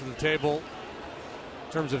he brought to the table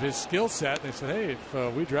in terms of his skill set. They said, hey,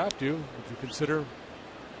 if we draft you, would you consider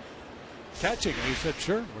catching? And he said,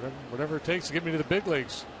 sure, whatever it takes to get me to the big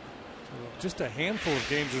leagues. So just a handful of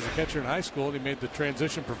games as a catcher in high school, and he made the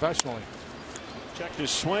transition professionally. Checked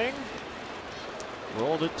his swing.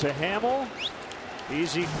 Rolled it to Hamill.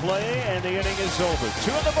 Easy play, and the inning is over.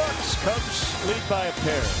 2 in the books. Cubs lead by a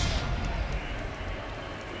pair.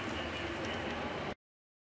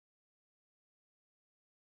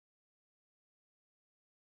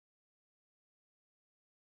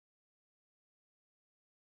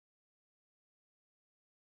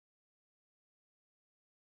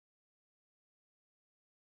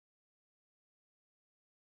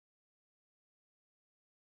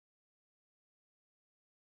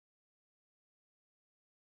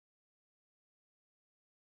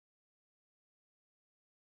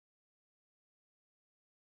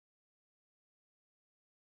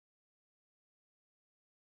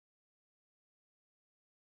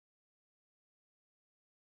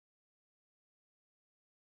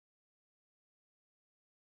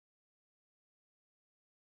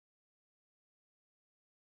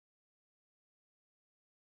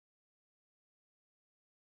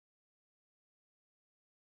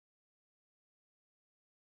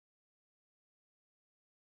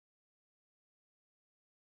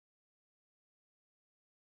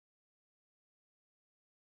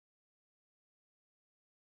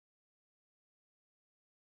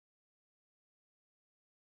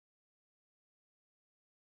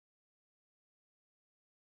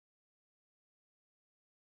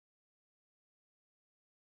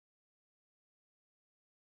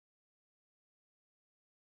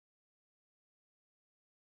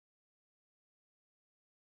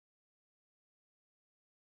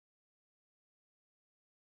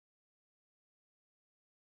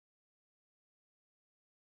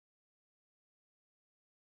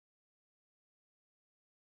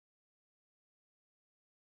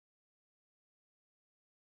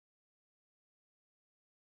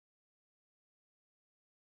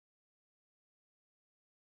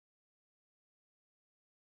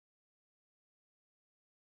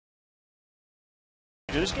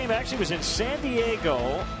 This game actually was in San Diego,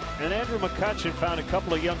 and Andrew McCutchen found a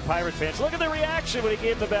couple of young Pirate fans. Look at the reaction when he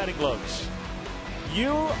gave the batting gloves.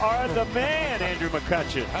 You are the man, Andrew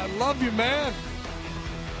McCutchen. I love you, man.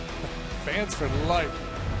 Fans for life.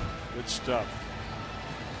 Good stuff.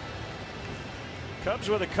 Cubs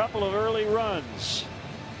with a couple of early runs.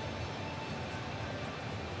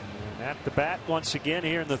 And at the bat once again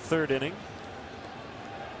here in the 3rd inning.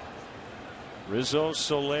 Rizzo,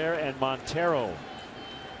 Soler, and Montero.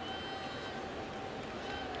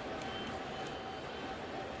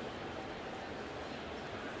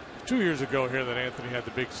 Two years ago here that Anthony had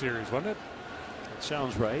the big series, wasn't it? That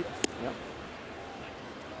sounds right. Yep.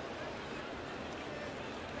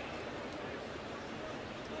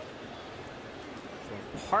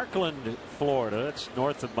 From Parkland, Florida, it's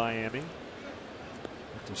north of Miami,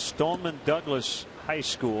 to Stoneman Douglas High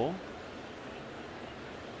School.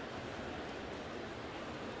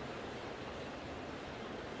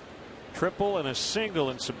 Triple and a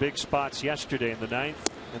single in some big spots yesterday in the 9th,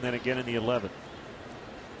 and then again in the 11th.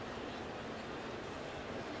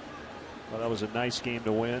 Well, that was a nice game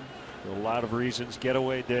to win for a lot of reasons.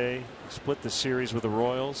 Getaway day, split the series with the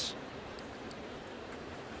Royals.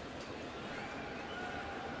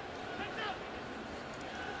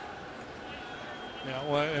 Yeah,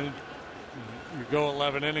 well, and you go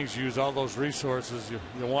 11 innings, use all those resources,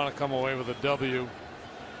 you want to come away with a W.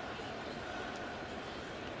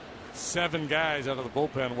 7 guys out of the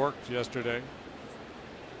bullpen worked yesterday.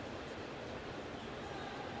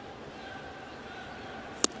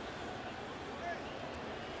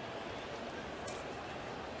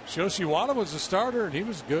 Yoshiwada was the starter, and he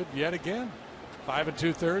was good yet again. 5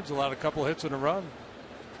 2/3, allowed a couple hits and a run.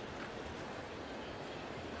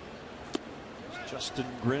 Justin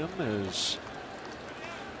Grimm is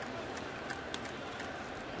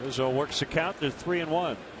Rizzo works the count. They're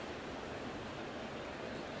 3-1.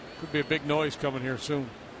 Could be a big noise coming here soon.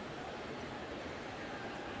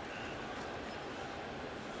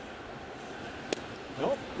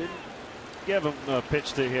 Nope, didn't give him a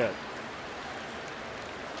pitch to hit.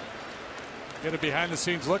 Get a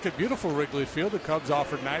behind-the-scenes look at beautiful Wrigley Field. The Cubs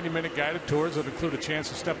offered 90-minute guided tours that include a chance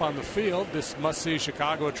to step on the field. This must-see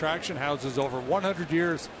Chicago attraction houses over 100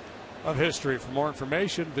 years of history. For more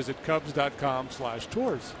information, visit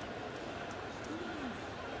Cubs.com/tours.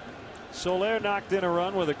 Soler knocked in a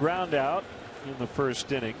run with a ground out in the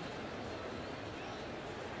first inning.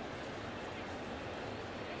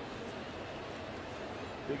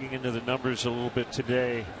 Digging into the numbers a little bit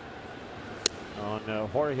today on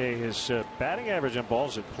Jorge, his batting average on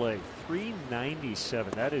balls at play,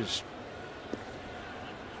 .397. That is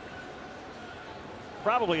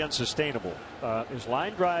probably unsustainable. His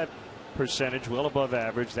line drive percentage well above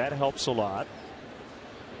average. That helps a lot.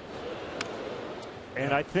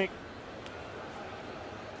 And I think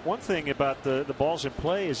one thing about the balls in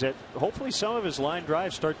play is that hopefully some of his line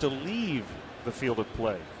drives start to leave the field of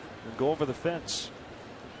play and go over the fence.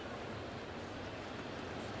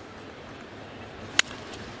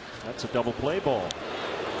 That's a double play ball.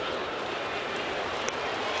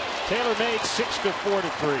 Taylor made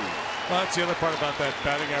 6-4-3. Well, that's the other part about that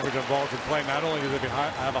batting average on balls in play. Not only does he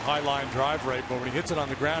have a high line drive rate, but when he hits it on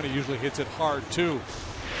the ground, he usually hits it hard too.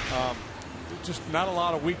 Just not a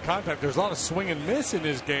lot of weak contact. There's a lot of swing and miss in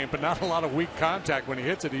his game, but not a lot of weak contact. When he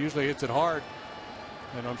hits it, he usually hits it hard.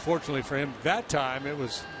 And unfortunately for him, that time it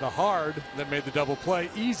was the hard that made the double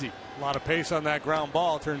play easy. A lot of pace on that ground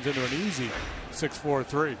ball turns into an easy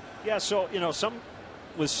 6-4-3. Yeah, so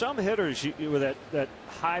with some hitters with that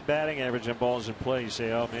high batting average on balls in play, you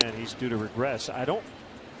say, oh man, he's due to regress. I don't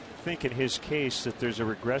think in his case that there's a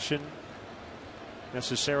regression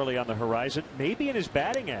necessarily on the horizon. Maybe in his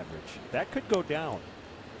batting average that could go down,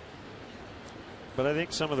 but I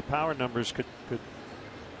think some of the power numbers could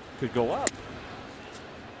go up.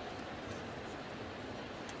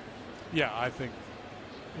 Yeah, I think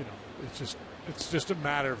it's just a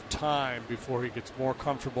matter of time before he gets more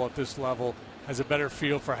comfortable at this level, has a better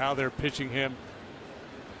feel for how they're pitching him,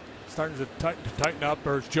 starting to tighten up,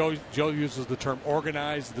 or as Joe uses the term,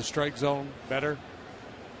 organize the strike zone better.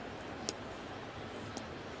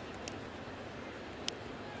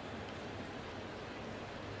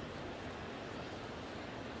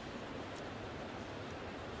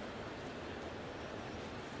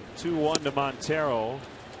 (2-1) to Montero,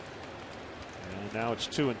 and now it's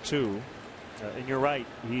 2-2. And you're right,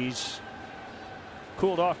 he's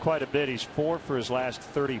cooled off quite a bit. He's 4 for his last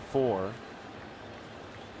 34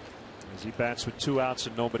 as he bats with 2 outs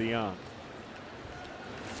and nobody on.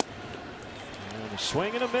 And a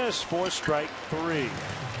swing and a miss for strike 3.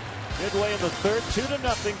 Midway in the third,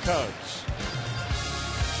 2-0 Cubs.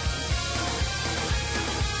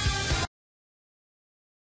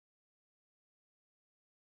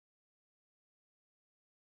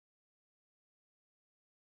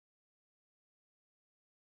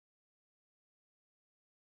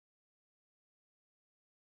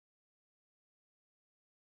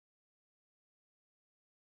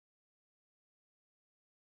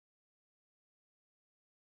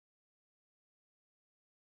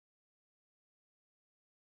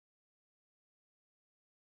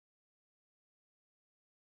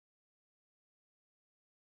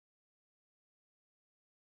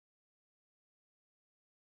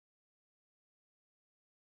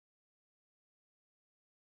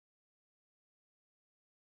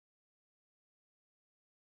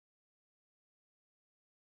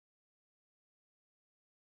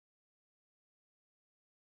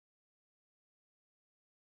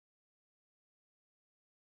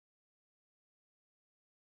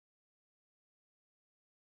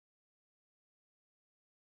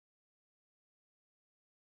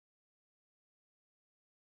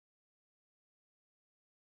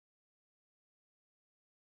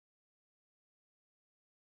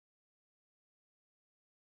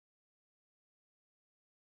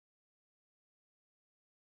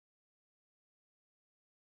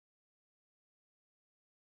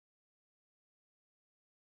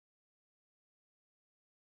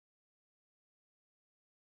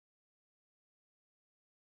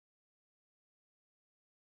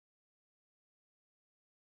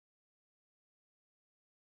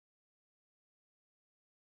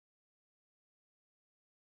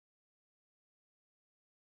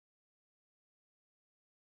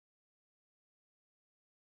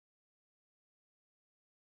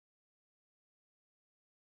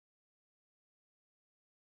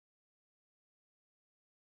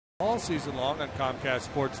 All season long on Comcast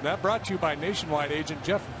Sportsnet. Brought to you by Nationwide agent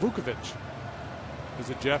Jeff Vukovich.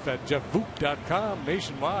 Visit Jeff at jeffvuk.com.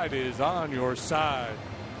 Nationwide is on your side.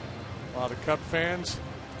 A lot of Cub fans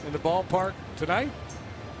in the ballpark tonight.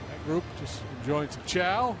 That group just enjoying some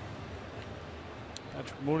chow.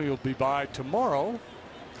 Patrick Mooney will be by tomorrow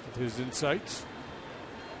with his insights.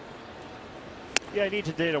 Yeah, I need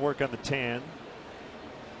today to work on the tan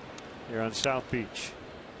here on South Beach.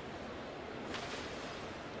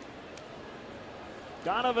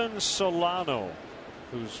 Donovan Solano,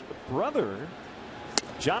 whose brother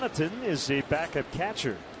Jonathan is a backup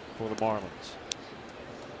catcher for the Marlins.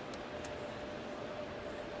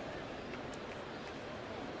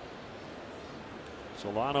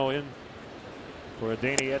 Solano in for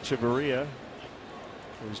Danny Echeverria,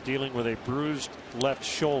 who's dealing with a bruised left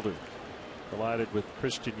shoulder. Collided with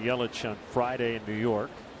Christian Yelich on Friday in New York.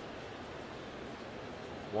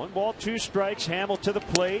 1 ball, 2 strikes. Hamill to the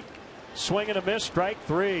plate. Swing and a miss. Strike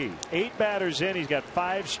 3. 8 batters in. He's got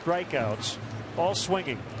 5 strikeouts, all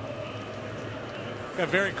swinging. Got a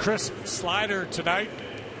very crisp slider tonight.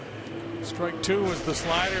 Strike 2 was the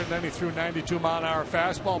slider, and then he threw 92-mile-an-hour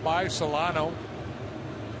fastball by Solano.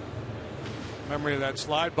 Memory of that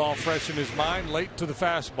slide ball fresh in his mind, late to the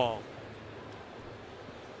fastball.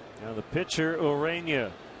 Now the pitcher,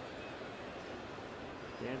 Urena.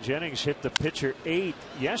 Dan Jennings hit the pitcher 8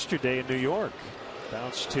 yesterday in New York.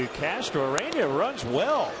 Bounce to Castro. Urena runs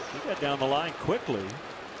well. He got down the line quickly.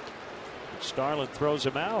 Starlin throws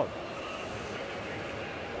him out.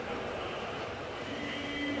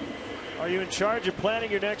 Are you in charge of planning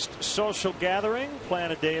your next social gathering?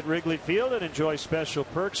 Plan a day at Wrigley Field and enjoy special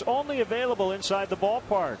perks only available inside the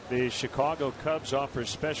ballpark. The Chicago Cubs offer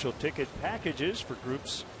special ticket packages for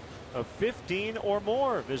groups of 15 or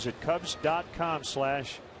more. Visit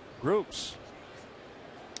Cubs.com/groups.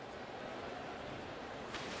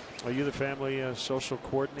 Are you the family social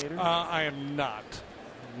coordinator? I am not.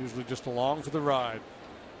 I'm usually just along for the ride.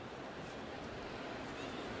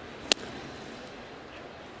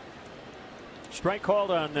 Strike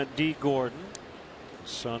called on D. Gordon,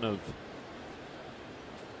 son of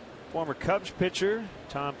former Cubs pitcher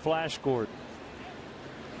Tom Flash Gordon.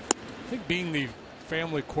 I think being the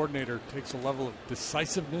family coordinator takes a level of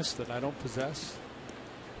decisiveness that I don't possess.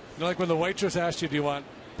 You know, like when the waitress asks you, do you want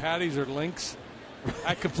patties or links?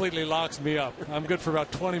 That completely locks me up. I'm good for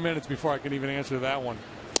about 20 minutes before I can even answer that one.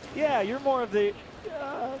 Yeah, you're more of the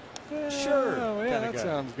sure. Oh, yeah, that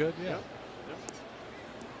sounds good. Yeah. Yep.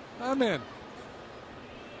 I'm in.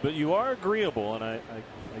 But you are agreeable, and I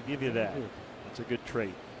give you that. That's a good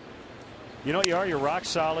trait. You know what you are? You're rock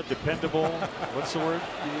solid, dependable. What's the word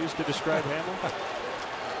you used to describe Hamill?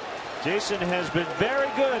 Jason has been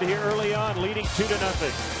very good here early on, leading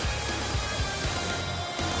 2-0.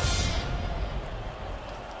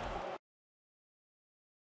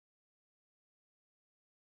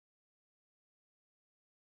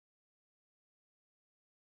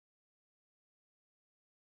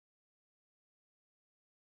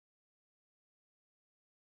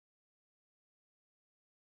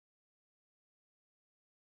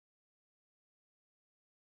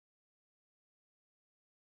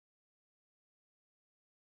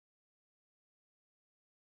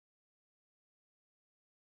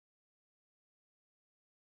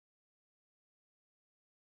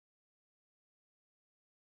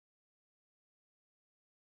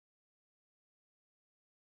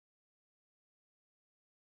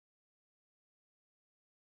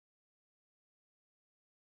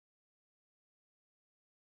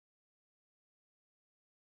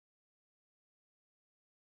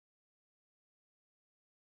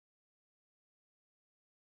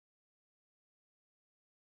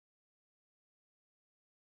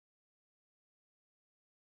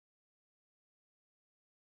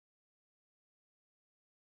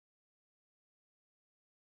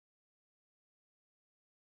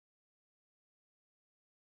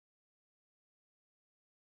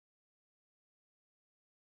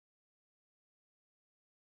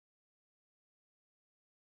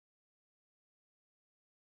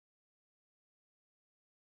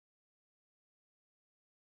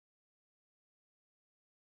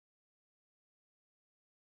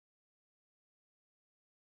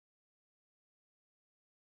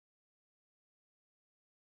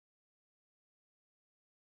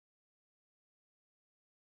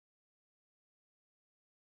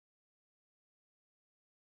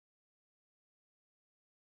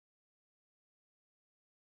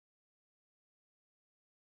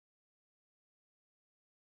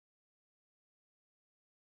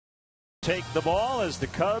 Take the ball as the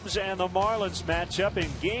Cubs and the Marlins match up in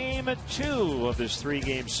Game 2 of this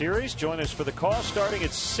 3-game series. Join us for the call starting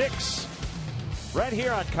at 6 right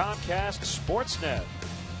here on Comcast Sportsnet.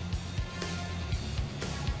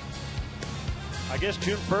 I guess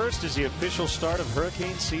June 1st is the official start of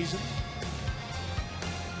hurricane season.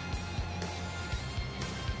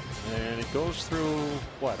 And it goes through,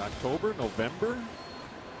 what, October, November?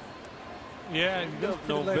 Yeah,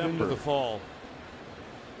 November into the fall.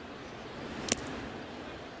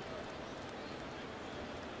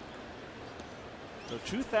 So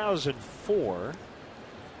 2004,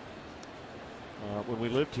 when we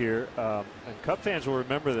lived here, and Cub fans will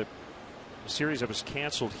remember that the series that was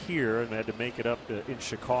canceled here and they had to make it up in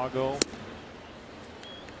Chicago.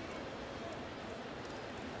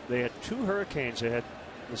 They had 2 hurricanes that had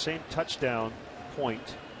the same touchdown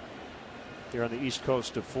point here on the east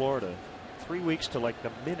coast of Florida. 3 weeks to like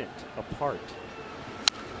the minute apart.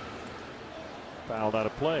 Fouled out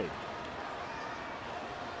of play.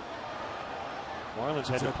 Marlins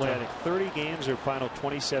had to play, I think, 30 games their final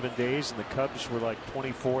 27 days, and the Cubs were like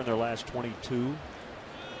 24 in their last 22.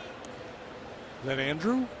 Is that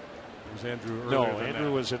Andrew? Or was Andrew earlier? No, than Andrew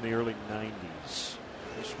that? was in the early 90s.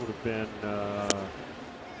 This would have been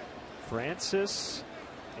Francis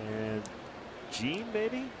and Gene,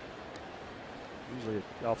 maybe? Usually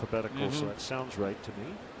alphabetical, so that sounds right to me.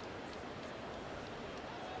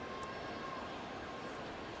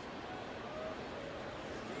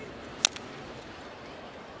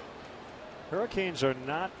 Hurricanes are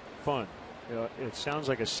not fun. It sounds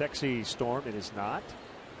like a sexy storm. It is not.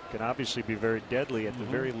 It can obviously be very deadly. At the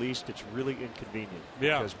very least, it's really inconvenient.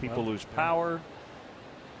 Yeah. Because people lose power.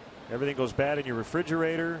 Everything goes bad in your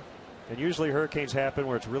refrigerator. And usually hurricanes happen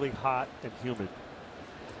where it's really hot and humid.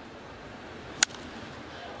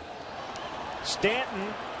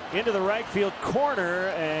 Stanton into the right field corner,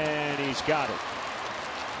 and he's got it.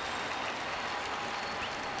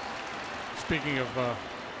 Speaking of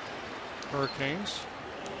hurricanes,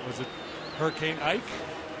 was it Hurricane Ike?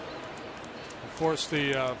 Forced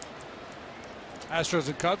the Astros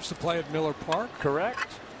and Cubs to play at Miller Park. Correct.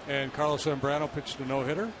 And Carlos Zambrano pitched a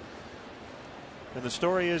no-hitter. And the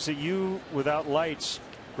story is that you, without lights,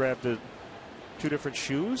 grabbed 2 different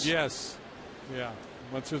shoes? Yes. Yeah.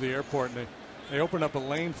 Went through the airport, and they opened up a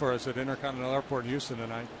lane for us at Intercontinental Airport in Houston,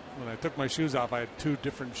 and when I took my shoes off, I had 2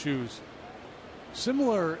 different shoes.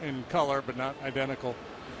 Similar in color, but not identical.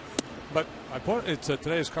 But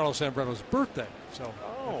today is Carlos Zambrano's birthday, so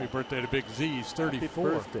happy birthday to Big Z. He's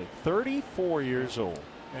 34. Happy birthday. 34 years old.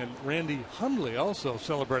 And Randy Hundley also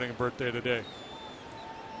celebrating a birthday today.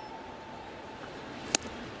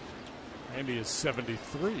 Randy is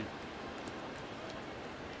 73.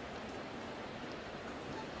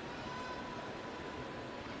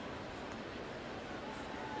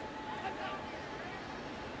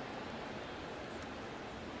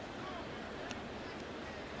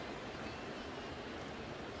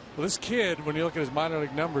 Well, this kid, when you look at his minor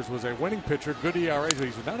league numbers, was a winning pitcher, good ERA.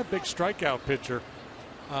 He's not a big strikeout pitcher.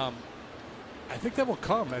 I think that will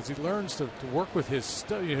come as he learns to work with his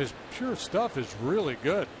stuff. His pure stuff is really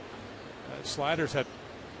good. Sliders had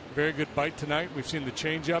very good bite tonight. We've seen the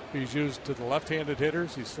changeup he's used to the left-handed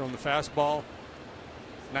hitters. He's thrown the fastball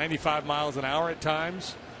 95 miles an hour at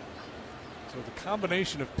times. So the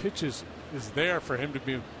combination of pitches is there for him to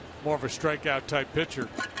be more of a strikeout type pitcher.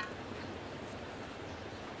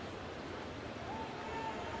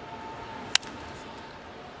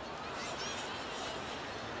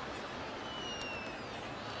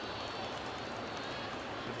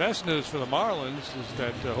 Best news for the Marlins is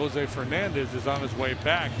that Jose Fernandez is on his way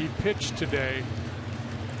back. He pitched today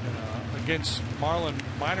against Marlin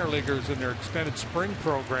minor leaguers in their extended spring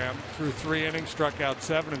program. Through 3 innings, struck out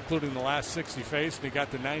 7, including the last 6 he faced, and he got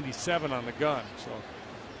to 97 on the gun. So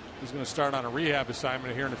he's going to start on a rehab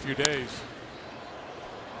assignment here in a few days.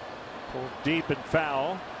 Pulled deep and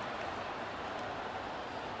foul.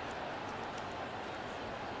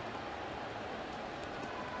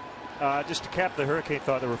 Just to cap the hurricane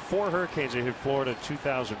thought, there were 4 hurricanes that hit Florida in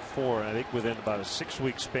 2004, and I think within about a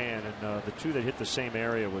 6-week span. And the 2 that hit the same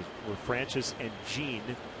area were Francis and Gene,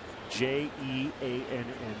 Jeanne.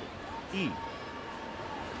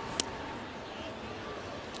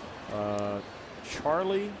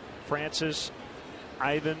 Charlie, Francis,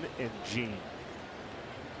 Ivan, and Gene.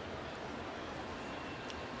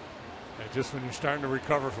 And just when you're starting to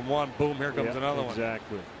recover from one, boom, here comes another one.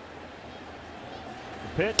 Exactly.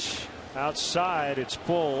 The pitch outside, it's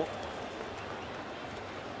full.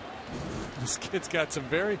 This kid's got some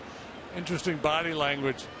very interesting body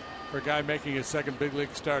language for a guy making his second big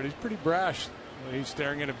league start. He's pretty brash. He's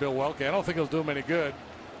staring into Bill Welke. I don't think he'll do him any good.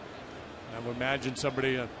 I would imagine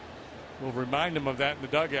somebody will remind him of that in the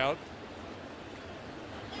dugout.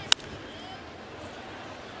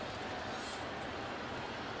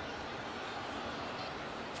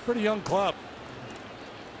 It's a pretty young club.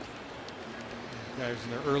 Guys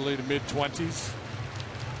in their early to mid 20s.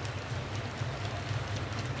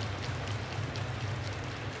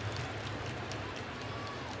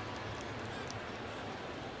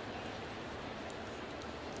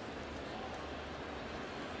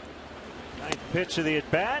 Pitch of the at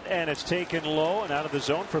bat, and it's taken low and out of the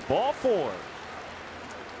zone for ball 4.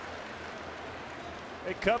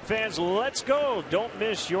 Hey, Cub fans, let's go. Don't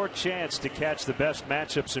miss your chance to catch the best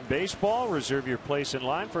matchups in baseball. Reserve your place in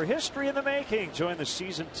line for history in the making. Join the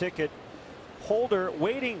season ticket holder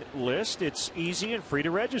waiting list. It's easy and free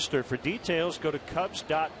to register. For details, go to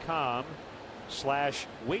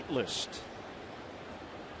Cubs.com/waitlist.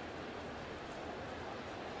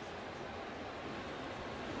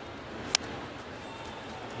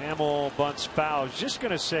 Hamill bunts foul. Just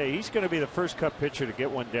going to say he's going to be the first Cub pitcher to get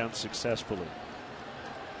one down successfully.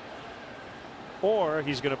 Or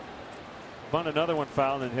he's going to bunt another one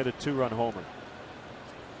foul and then hit a 2-run homer.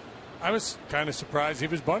 I was kind of surprised he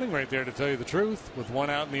was bunting right there, to tell you the truth. With one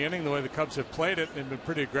out in the inning, the way the Cubs have played it, they've been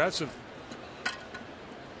pretty aggressive.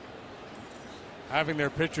 Having their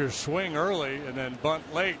pitchers swing early and then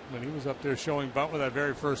bunt late, when he was up there showing bunt with that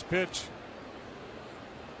very first pitch.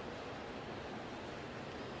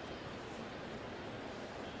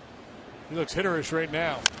 He looks hitterish right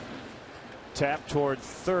now. Tap toward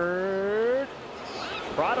third.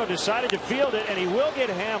 Prado decided to field it, and he will get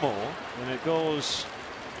Hamill. And it goes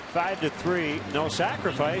 5-3. No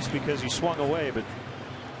sacrifice because he swung away, but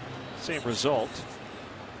same result.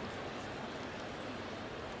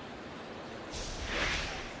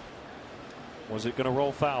 Was it going to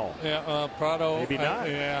roll foul? Yeah, Prado. Maybe not.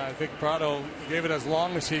 I think Prado gave it as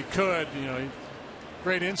long as he could.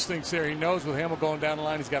 Great instincts there. He knows with Hamill going down the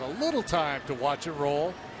line, he's got a little time to watch it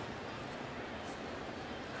roll.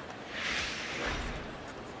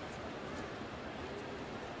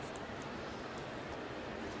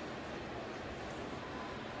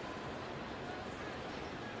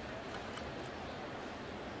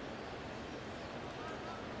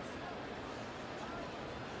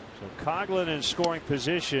 So Coughlin in scoring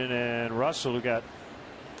position, and Russell, who got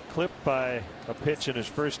clipped by a pitch in his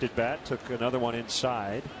first at bat, took another one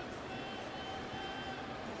inside.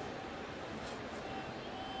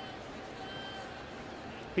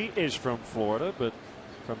 He is from Florida, but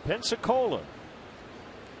from Pensacola,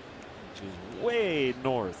 which is way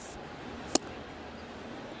north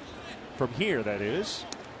from here, that is.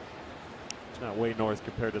 It's not way north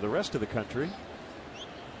compared to the rest of the country.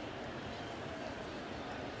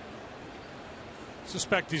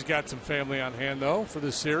 Suspect he's got some family on hand, though, for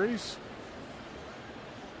this series.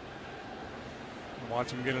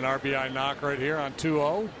 Watch him get an RBI knock right here on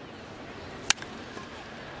 2-0.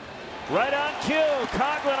 Right on cue.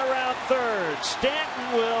 Coughlin around third.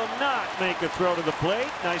 Stanton will not make a throw to the plate.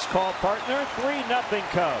 Nice call, partner. 3-0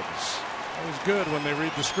 Cubs. That was good when they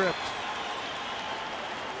read the script.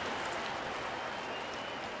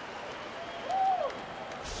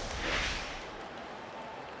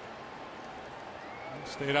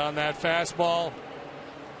 Stayed on that fastball.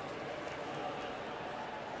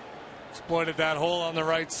 Exploited that hole on the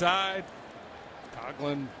right side.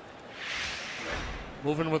 Coughlin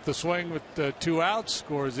moving with the swing with the 2 outs.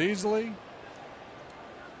 Scores easily.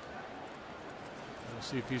 We'll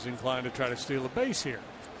see if he's inclined to try to steal a base here.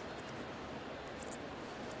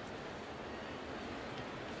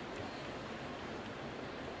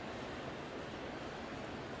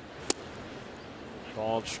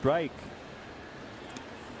 Called strike.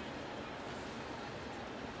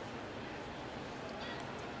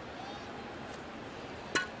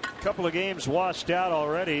 Couple of games washed out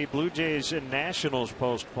already. Blue Jays and Nationals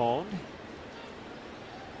postponed.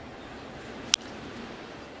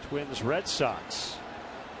 Twins Red Sox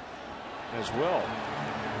as well.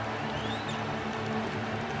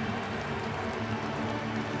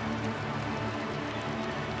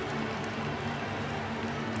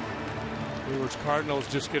 Brewers Cardinals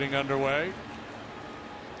just getting underway.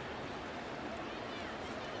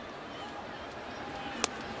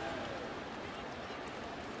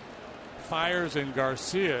 Fires and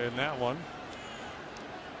Garcia in that one.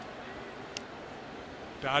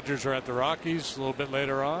 Dodgers are at the Rockies a little bit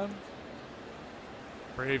later on.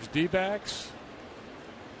 Braves D-backs.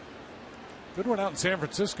 Good one out in San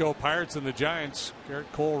Francisco. Pirates and the Giants. Garrett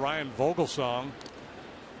Cole, Ryan Vogelsong.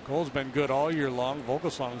 Cole's been good all year long.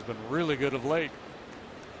 Vogelsong's been really good of late.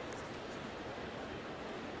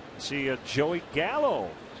 See Joey Gallo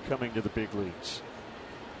coming to the big leagues.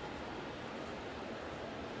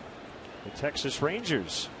 the Texas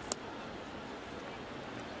Rangers.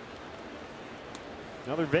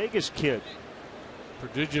 Another Vegas kid.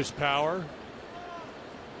 Prodigious power.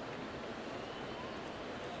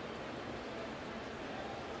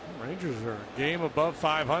 Rangers are a game above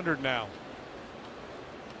 500 now.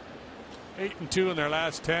 8-2 in their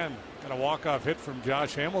last 10. Got a walk-off hit from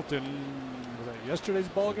Josh Hamilton. Was that yesterday's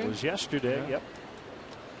ball game? It was yesterday. Yeah. Yep.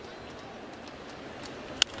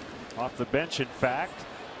 Off the bench, in fact.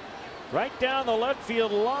 Right down the left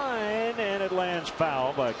field line, and it lands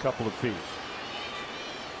foul by a couple of feet.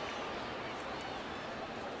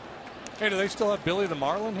 Hey, do they still have Billy the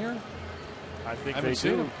Marlin here? I think I they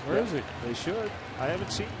seen do. him. Where is he? They should. I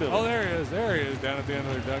haven't seen Billy. Oh, there he is. There he is, down at the end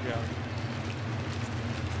of their dugout.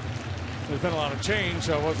 There's been a lot of change,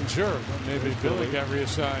 so I wasn't sure. But maybe Billy got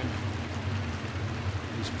reassigned.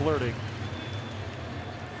 He's flirting.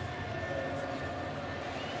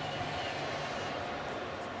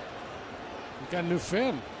 He got a new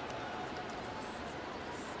fin.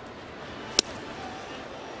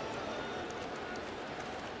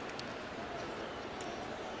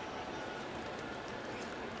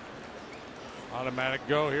 Automatic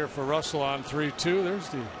go here for Russell on 3-2. There's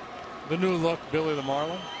the new look, Billy the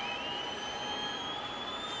Marlin.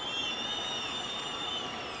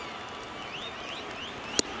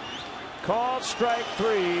 Called strike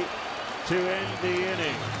 3 to end the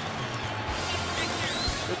inning.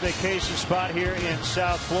 Good vacation spot here in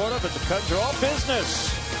South Florida, but the Cubs are all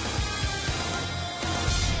business.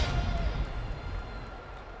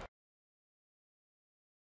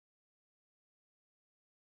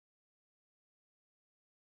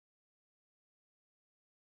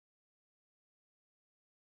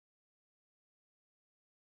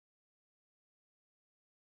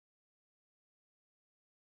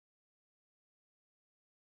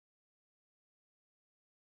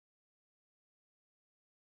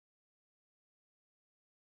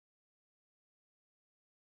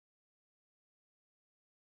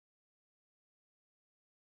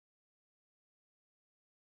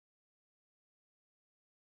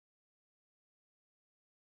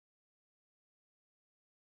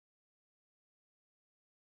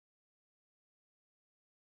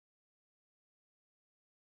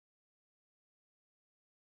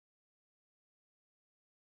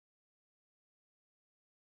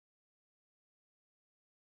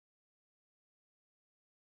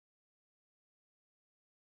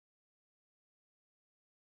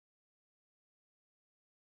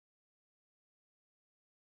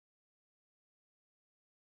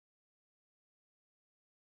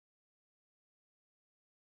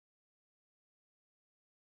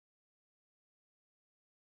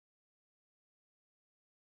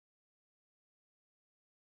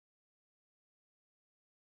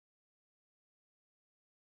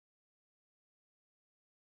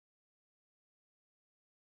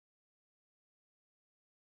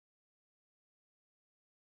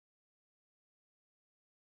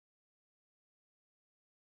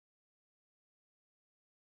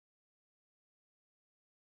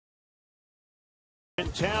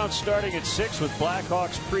 In town starting at 6 with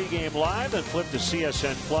Blackhawks pregame live, and flip to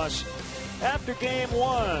CSN Plus after game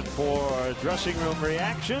 1 for dressing room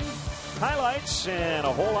reaction, highlights, and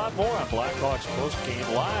a whole lot more on Blackhawks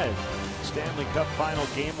postgame live. Stanley Cup final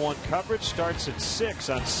game 1 coverage starts at 6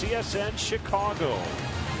 on CSN Chicago.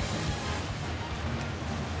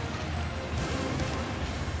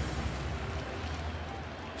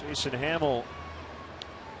 Jason Hamill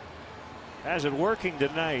has it working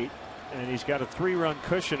tonight, and he's got a 3-run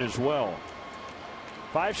cushion as well.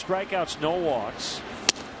 5 strikeouts, no walks.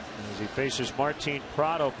 As he faces Martin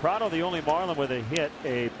Prado. Prado, the only Marlin with a hit,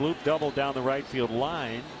 a bloop double down the right field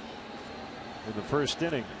line in the first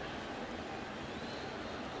inning.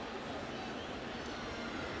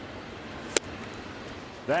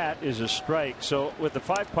 That is a strike. So with the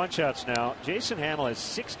 5 punch-outs now, Jason Hamill has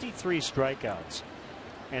 63 strikeouts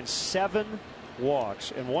and 7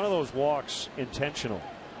 walks, and one of those walks intentional.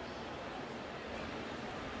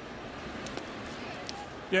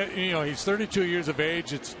 Yeah, you know, he's 32 years of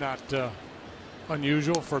age. It's not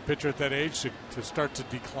unusual for a pitcher at that age to start to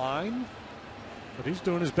decline, but he's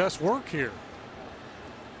doing his best work here.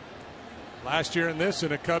 Last year in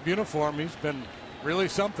a Cub uniform, he's been really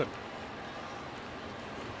something.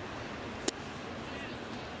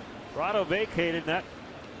 Prado vacated. That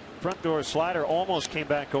front door slider almost came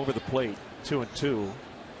back over the plate. 2-2.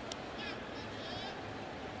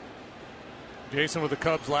 Jason with the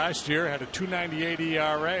Cubs last year had a 2.98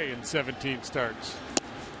 ERA in 17 starts.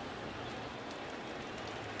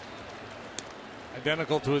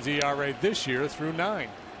 Identical to his ERA this year through 9.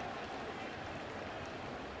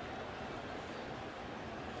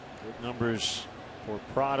 Good numbers for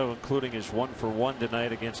Prado, including his 1-for-1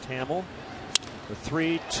 tonight against Hamill. The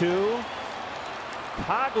 3-2.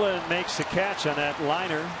 Coughlin makes the catch on that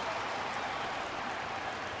liner.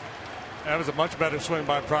 That was a much better swing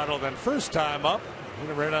by Prado than first time up. Hit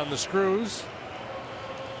it right on the screws.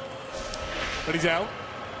 But he's out.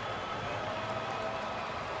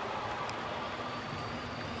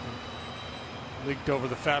 Leaked over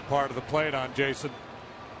the fat part of the plate on Jason.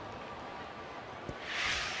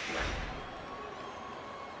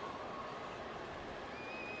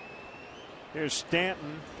 Here's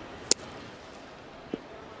Stanton.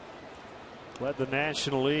 Led the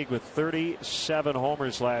National League with 37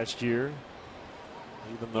 homers last year.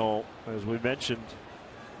 Even though, as we mentioned,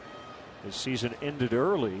 his season ended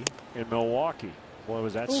early in Milwaukee. Boy,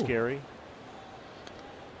 was that scary.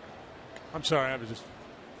 I'm sorry, I was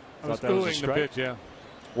that was booing the pitch, yeah.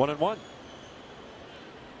 1-1.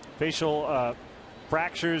 Facial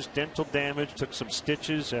fractures, dental damage, took some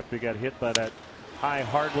stitches after he got hit by that high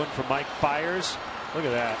hard one from Mike Fiers. Look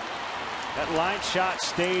at that. That line shot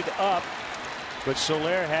stayed up, but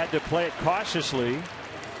Soler had to play it cautiously.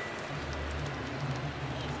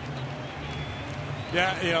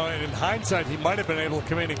 Yeah, you know, in hindsight, he might have been able to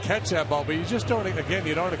come in and catch that ball, but you just don't, again,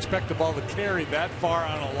 you don't expect the ball to carry that far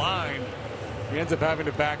on a line. He ends up having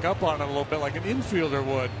to back up on it a little bit like an infielder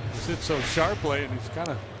would. He sits so sharply, and he's kind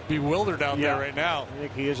of bewildered out there right now. I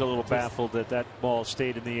think he is a little baffled that that ball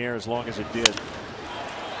stayed in the air as long as it did.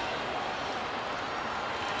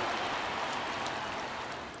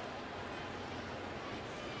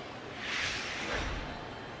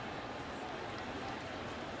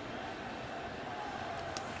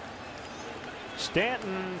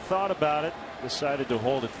 Stanton thought about it, decided to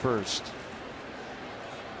hold it first.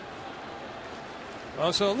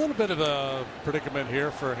 So a little bit of a predicament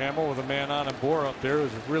here for Hamill with a man on and Bohr up there,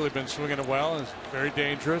 who's really been swinging it well. Is very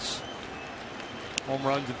dangerous. Home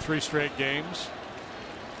runs in 3 straight games.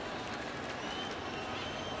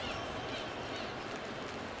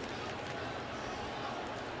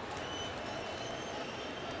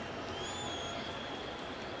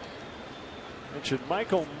 Mentioned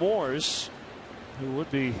Michael Morse, who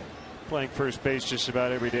would be playing first base just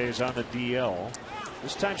about every day, is on the DL.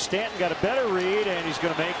 This time Stanton got a better read, and he's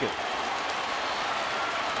going to make it.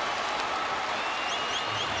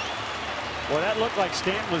 Well, that looked like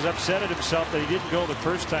Stanton was upset at himself that he didn't go the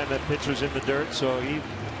first time that pitch was in the dirt, so he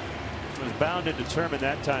was bound and determined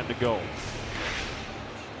that time to go.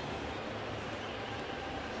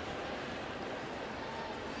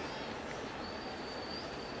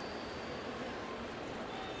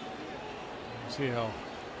 See how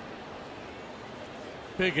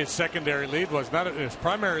big his secondary lead was. Not his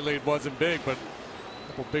primary lead wasn't big, but a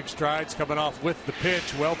couple big strides coming off with the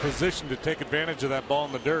pitch, well positioned to take advantage of that ball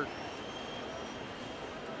in the dirt.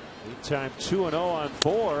 Meantime, 2-0 on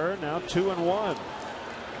Bohr, now 2-1.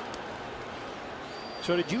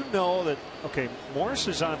 So did you know that, okay, Morse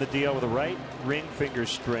is on the DL with a right ring finger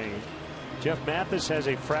strain. Jeff Mathis has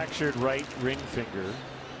a fractured right ring finger.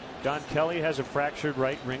 Don Kelly has a fractured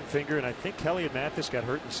right ring finger, and I think Kelly and Mathis got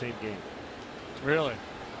hurt in the same game. Really?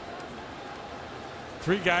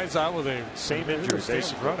 3 guys out with a same injury,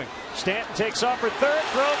 basically. Running. Stanton takes off for third.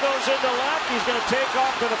 Throw goes into left. He's going to take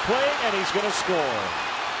off to the plate, and he's going to score.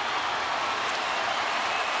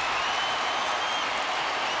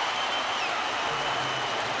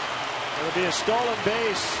 It'll be a stolen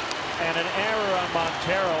base and an error on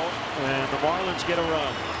Montero, and the Marlins get a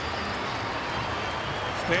run.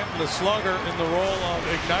 Stanton, the slugger, in the role of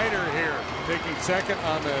igniter here, taking second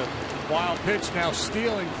on the wild pitch, now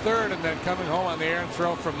stealing third, and then coming home on the errant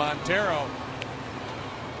throw from Montero.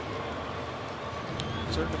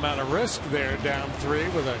 Certain amount of risk there, down 3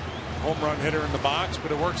 with a home run hitter in the box,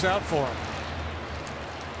 but it works out for him.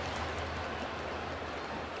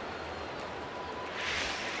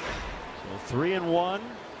 So 3-1.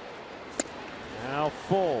 Now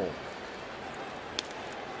full.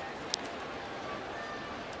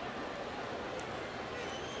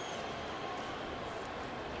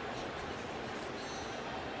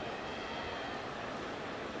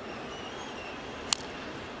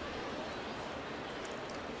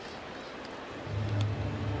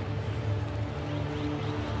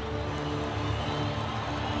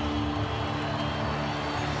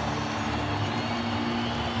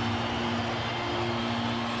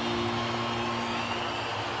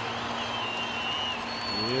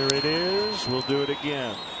 Here it is. We'll do it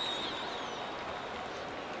again.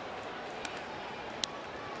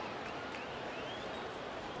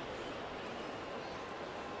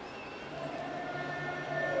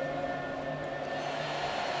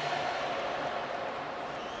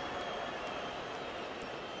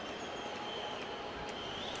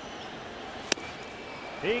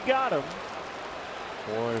 He got him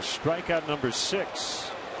for strikeout number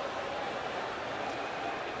 6.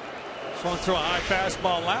 Swung through a high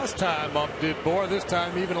fastball last time up, did Bohr. This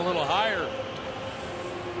time even a little higher.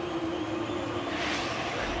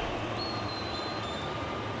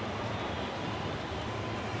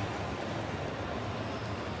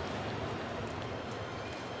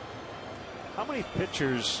 How many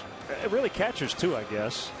pitchers, really catchers too, I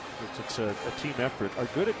guess, it's a team effort, are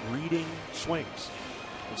good at reading swings?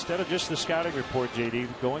 Instead of just the scouting report, JD,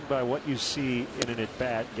 going by what you see in an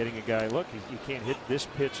at-bat, getting a guy, look, you can't hit this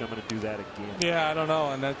pitch, I'm going to do that again. Yeah, I don't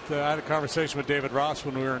know. And that I had a conversation with David Ross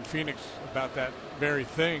when we were in Phoenix about that very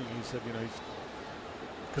thing. He said, you know,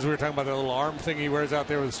 because we were talking about that little arm thing he wears out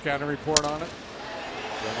there with a scouting report on it.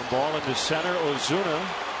 Ground ball into center. Ozuna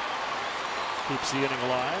keeps the inning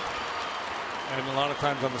alive. And a lot of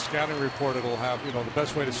times on the scouting report, it'll have, you know, the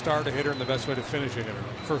best way to start a hitter and the best way to finish a hitter.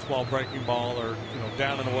 First ball breaking ball, or, you know,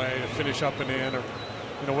 down and away to finish up and in, or,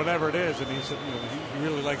 you know, whatever it is. And he said, you know, he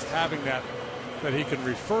really likes having that he can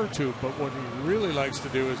refer to. But what he really likes to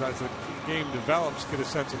do is, as the game develops, get a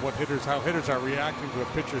sense of how hitters are reacting to a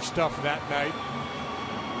pitcher's stuff that night.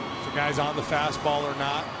 If the guy's on the fastball or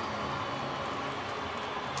not.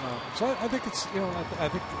 So I think it's, you know, I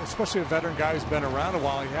think especially a veteran guy who's been around a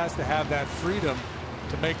while, he has to have that freedom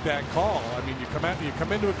to make that call. I mean, you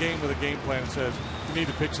come into a game with a game plan that says you need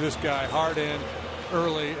to pitch this guy hard in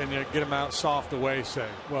early and you get him out soft away, say.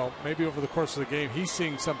 Well, maybe over the course of the game he's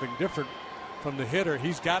seeing something different from the hitter.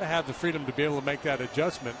 He's got to have the freedom to be able to make that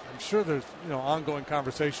adjustment. I'm sure there's, you know, ongoing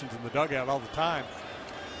conversations in the dugout all the time.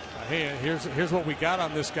 Hey, here's what we got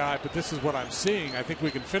on this guy, but this is what I'm seeing. I think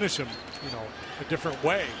we can finish him, you know, a different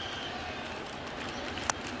way.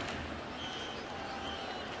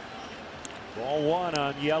 Ball 1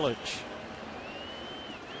 on Yelich.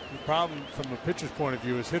 The problem from a pitcher's point of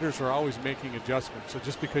view is hitters are always making adjustments. So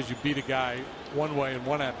just because you beat a guy one way in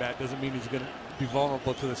one at bat doesn't mean he's going to be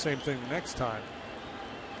vulnerable to the same thing the next time.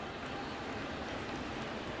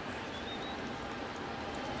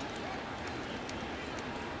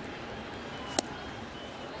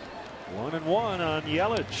 One and one on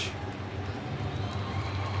Yelich.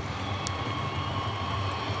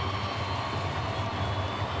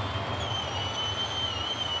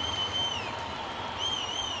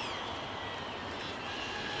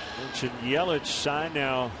 Mentioned Yelich signed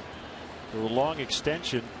now for a long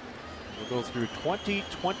extension. We'll go through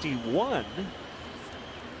 2021.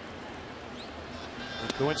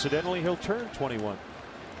 And coincidentally, he'll turn 21.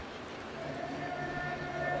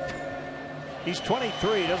 He's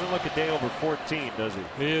 23. He doesn't look a day over 14, does he?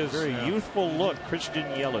 He is. Very youthful look, Christian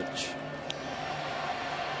Yelich.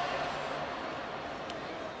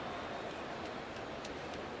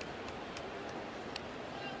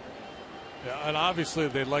 Yeah, and obviously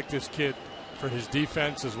they like this kid for his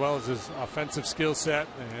defense as well as his offensive skill set,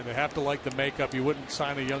 and they have to like the makeup. You wouldn't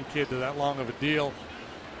sign a young kid to that long of a deal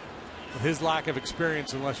with his lack of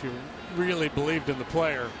experience unless you really believed in the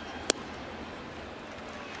player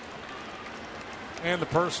and the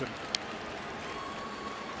person.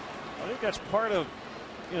 I think that's part of,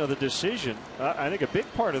 you know, the decision. I think a big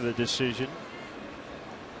part of the decision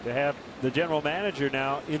to have the general manager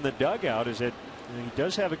now in the dugout is that he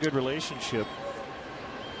does have a good relationship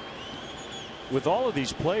with all of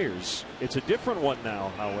these players. It's a different one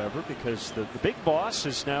now, however, because the big boss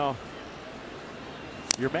is now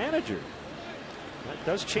your manager. That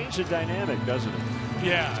does change the dynamic, doesn't it?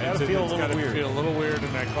 Yeah, it's got to feel a little weird. Feel a little weird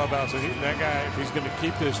in that clubhouse. And that guy, if he's going to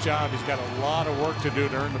keep this job, he's got a lot of work to do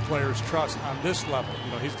to earn the players' trust on this level.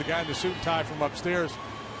 You know, he's the guy in the suit and tie from upstairs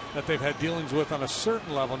that they've had dealings with on a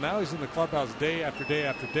certain level. Now he's in the clubhouse day after day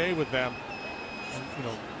after day with them, and, you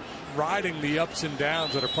know, riding the ups and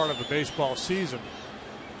downs that are part of a baseball season.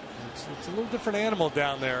 It's a little different animal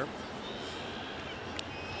down there.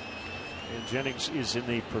 And Jennings is in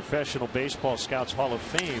the Professional Baseball Scouts Hall of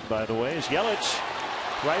Fame, by the way, as Yelich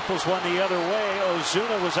rifles one the other way.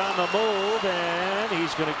 Ozuna was on the move, and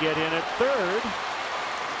he's going to get in at third.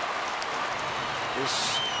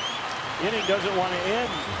 This inning doesn't want to end.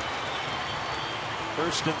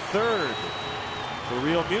 First and third. The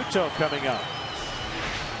Real Muto coming up.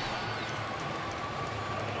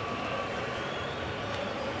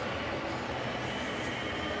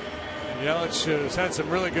 Yelich has had some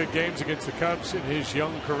really good games against the Cubs in his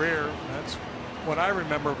young career. That's what I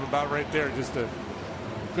remember about right there. Just a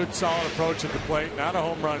good, solid approach at the plate. Not a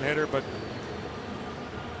home run hitter, but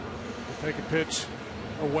take a pitch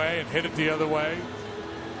away and hit it the other way.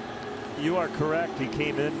 You are correct. He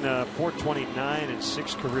came in .429 in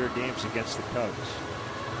 6 career games against the Cubs.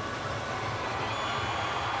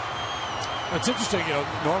 It's interesting,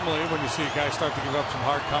 normally when you see a guy start to give up some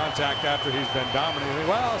hard contact after he's been dominating,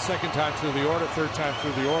 well, second time through the order, third time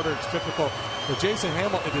through the order, it's typical. But Jason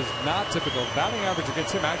Hamill, it is not typical. The batting average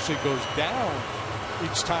against him actually goes down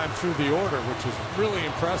each time through the order, which is really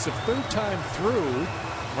impressive. Third time through,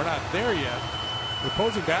 we're not there yet. The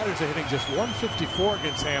opposing batters are hitting just 154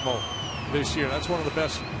 against Hamill this year. That's one of the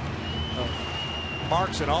best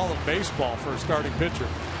marks in all of baseball for a starting pitcher.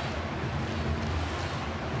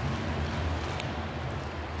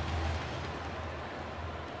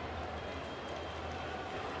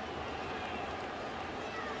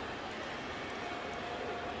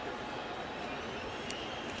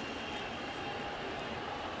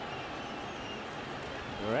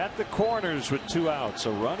 We're at the corners with 2 outs.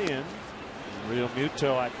 A run in. Real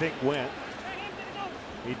Muto, I think, went.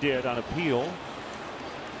 He did on appeal.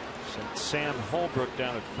 Sent Sam Holbrook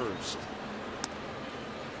down at first.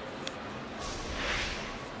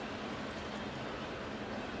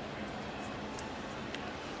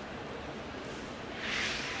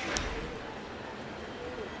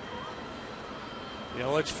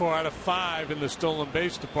 Yelich 4 out of 5 in the stolen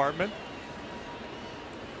base department.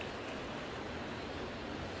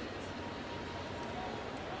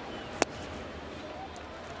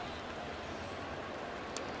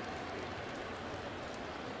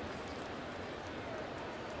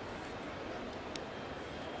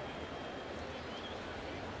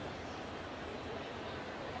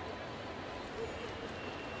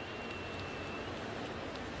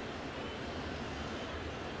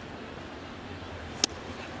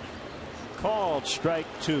 Called strike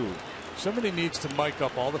 2. Somebody needs to mic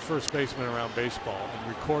up all the first basemen around baseball and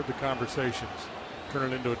record the conversations.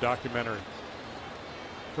 Turn it into a documentary.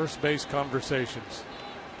 First base conversations.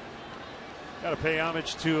 Got to pay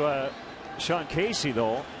homage to Sean Casey,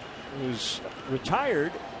 though, who's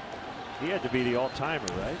retired. He had to be the all-timer,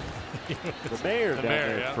 right? The mayor down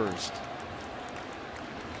there at first.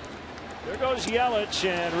 There goes Yelich,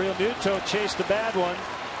 and Real Muto chased a bad one,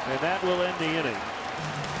 and that will end the inning.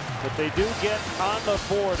 But they do get on the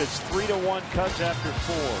board. It's 3-1 Cubs after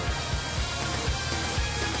 4.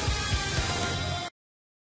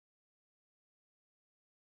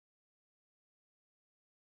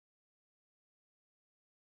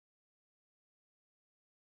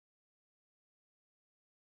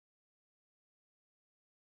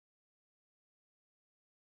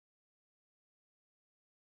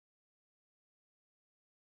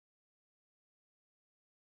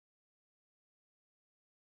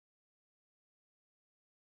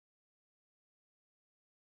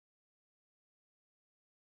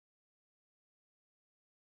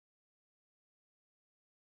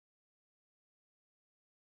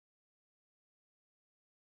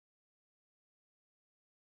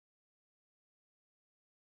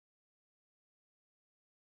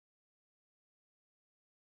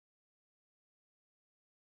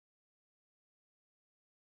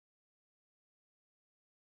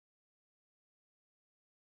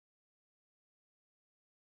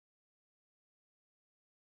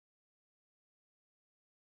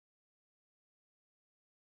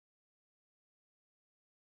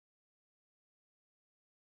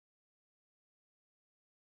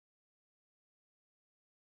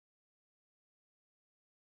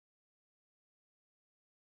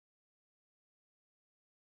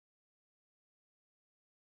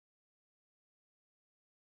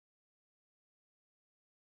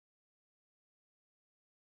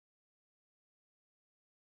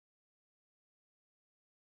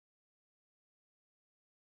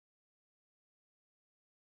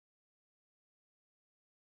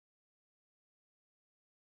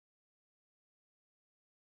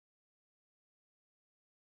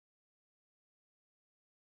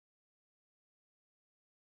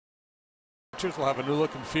 Will have a new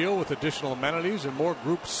look and feel with additional amenities and more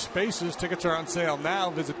group spaces. Tickets are on sale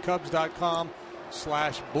now. Visit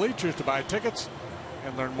Cubs.com/bleachers to buy tickets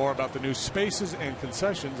and learn more about the new spaces and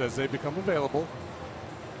concessions as they become available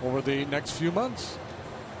over the next few months.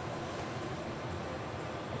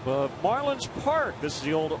 Marlins Park. This is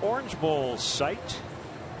the old Orange Bowl site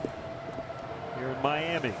here in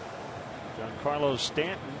Miami. Giancarlo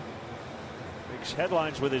Stanton makes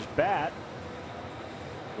headlines with his bat.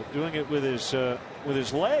 But doing it with his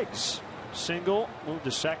legs. Single, moved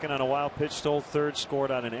to second on a wild pitch, stole third, scored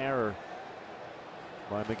on an error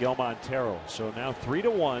by Miguel Montero. So now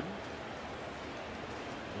 3-1. And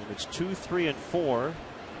it's 2, 3, and 4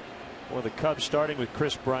 for the Cubs, starting with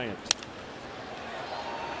Chris Bryant.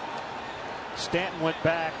 Stanton went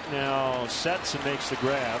back, now sets and makes the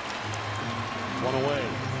grab. One away.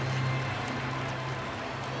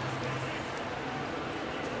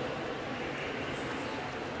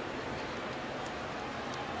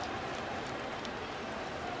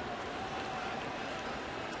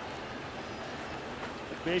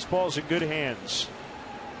 baseball's in good hands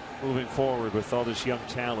moving forward with all this young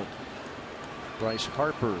talent. Bryce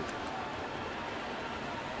Harper,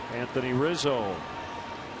 Anthony Rizzo,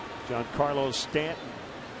 Giancarlo Stanton,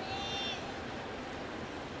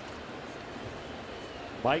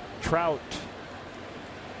 Mike Trout,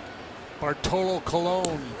 Bartolo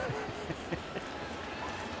Colon.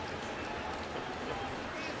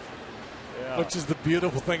 Yeah. Which is the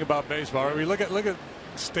beautiful thing about baseball. I mean, look at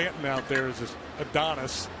Stanton out there as this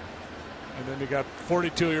Adonis, and then you got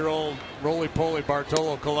 42-year-old roly-poly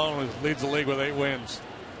Bartolo Colon, who leads the league with 8 wins.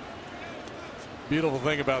 Beautiful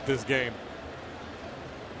thing about this game.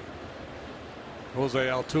 Jose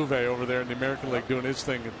Altuve over there in the American League doing his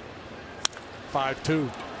thing at 5-2.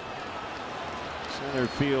 Center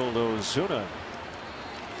field, Ozuna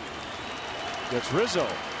gets Rizzo.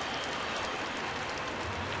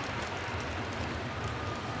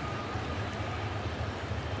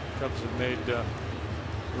 Cubs have made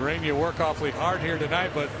Urania work awfully hard here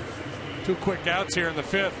tonight, but 2 quick outs here in the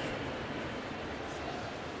 5th.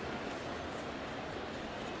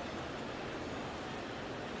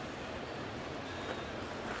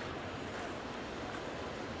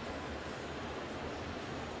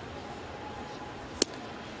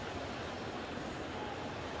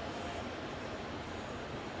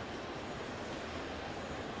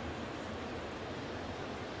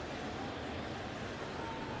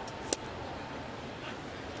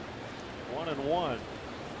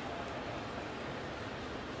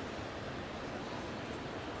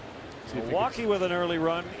 Milwaukee with an early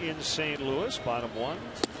run in St. Louis, bottom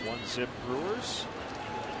 1-zip Brewers.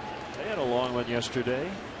 They had a long one yesterday.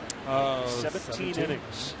 17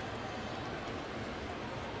 innings.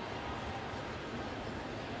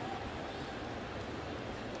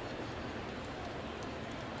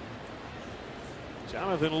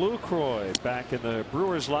 Jonathan Lucroy back in the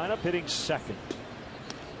Brewers lineup, hitting second.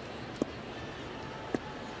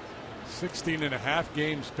 16.5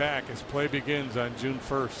 games back as play begins on June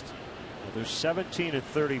 1st. Well, they're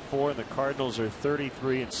 17-34, and the Cardinals are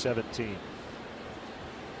 33-17.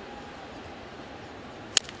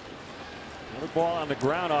 Another ball on the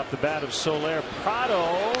ground off the bat of Soler.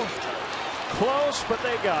 Prado, close, but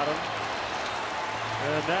they got him.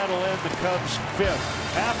 And that'll end the Cubs'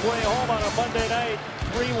 5th. Halfway home on a Monday night,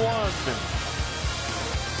 3-1.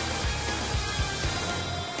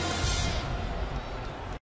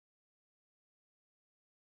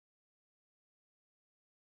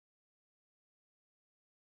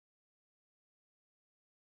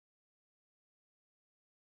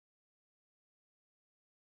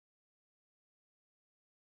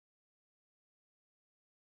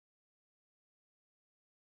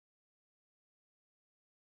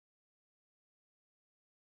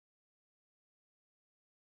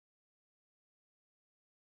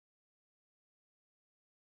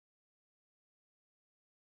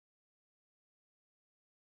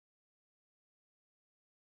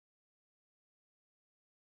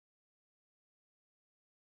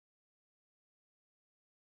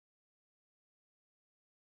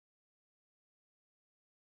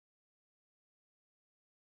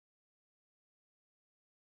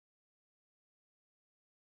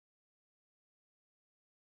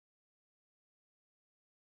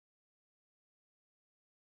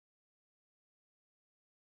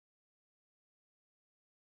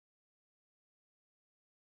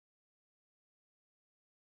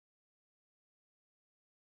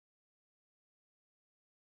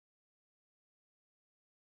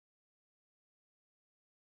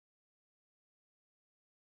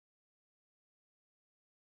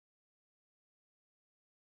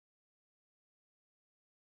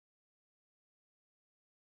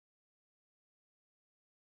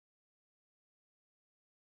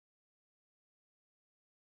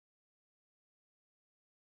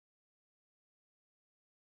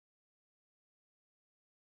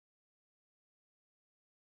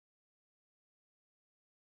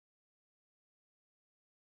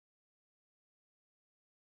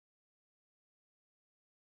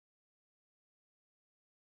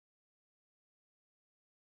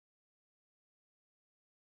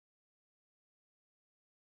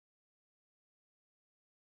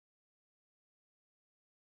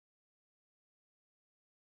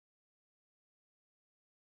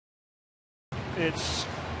 It's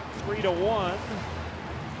 3-1.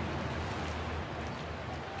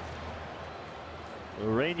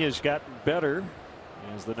 Ureña's gotten better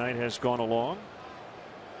as the night has gone along.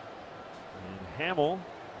 And Hamill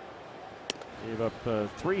gave up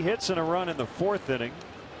 3 hits and a run in the 4th inning.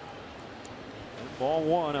 And ball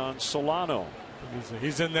 1 on Solano.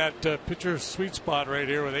 He's in that pitcher's sweet spot right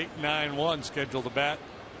here with 8-9-1 scheduled to bat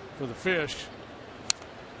for the Fish.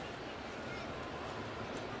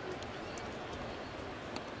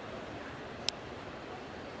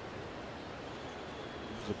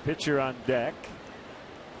 There's a pitcher on deck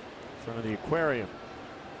in front of the aquarium.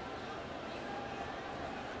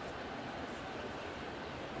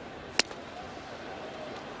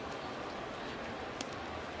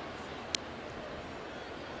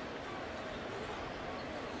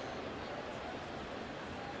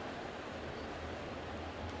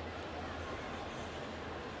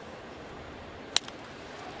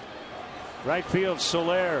 Right field,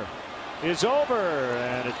 Soler is over,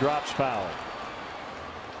 and it drops foul.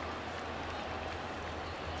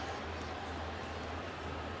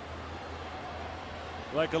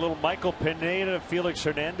 Like a little Michael Pineda, Felix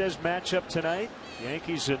Hernandez matchup tonight.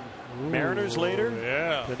 Yankees and Mariners later.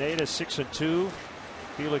 Yeah. Pineda 6-2.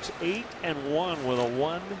 Felix 8-1 with a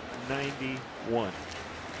 191.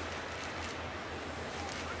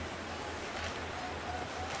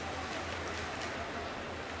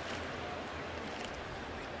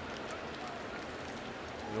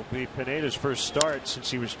 It'll be Pineda's first start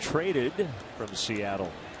since he was traded from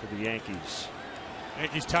Seattle to the Yankees.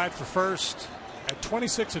 Yankees tied for first at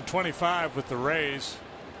 26-25 with the Rays.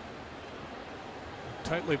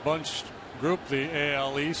 Tightly bunched group, the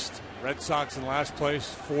AL East. Red Sox in last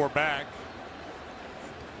place, 4 back.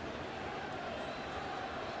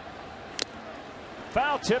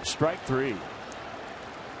 Foul tip, strike 3.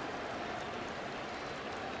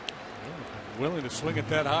 Willing to swing at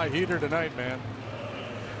that high heater tonight, man.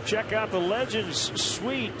 Check out the Legends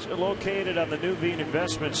Suite located on the Nuveen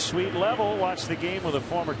Investment Suite level. Watch the game with a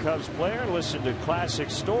former Cubs player and listen to classic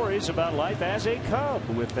stories about life as a Cub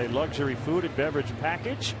with a luxury food and beverage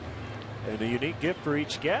package and a unique gift for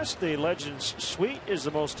each guest. The Legends Suite is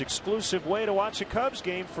the most exclusive way to watch a Cubs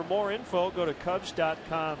game. For more info, go to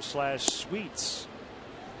Cubs.com/suites.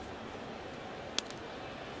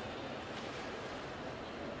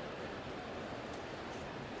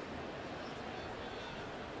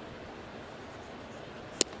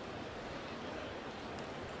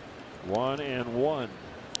 One and one.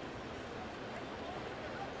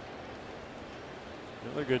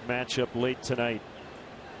 Another good matchup late tonight.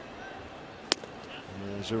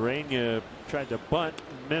 Zarania tried to bunt,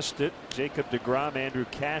 missed it. Jacob deGrom, Andrew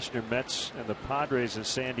Cashner, Mets, and the Padres in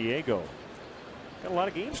San Diego. Got a lot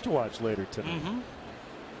of games to watch later tonight.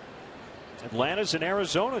 Atlanta's in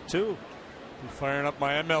Arizona too. I'm firing up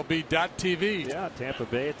my MLB.TV. Yeah, Tampa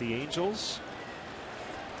Bay at the Angels.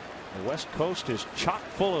 The West Coast is chock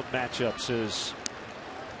full of matchups as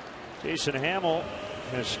Jason Hamill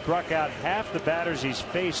has struck out half the batters he's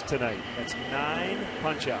faced tonight. That's 9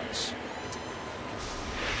 punch-outs.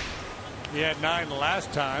 He had 9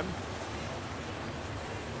 last time.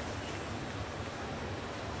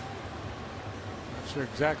 Not sure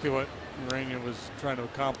exactly what Urania was trying to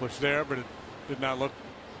accomplish there, but it did not look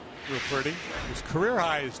real pretty. His career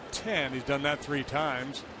high is 10. He's done that 3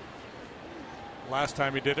 times. Last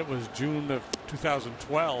time he did it was June of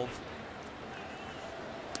 2012.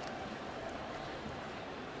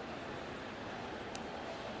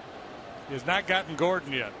 He has not gotten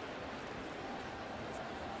Gordon yet.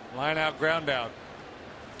 Line out, ground out.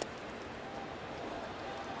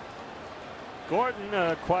 Gordon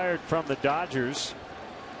acquired from the Dodgers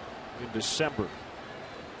in December.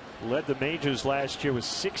 Led the majors last year with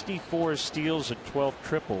 64 steals and 12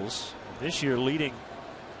 triples. This year leading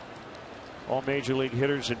all major league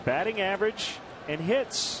hitters in batting average and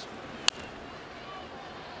hits.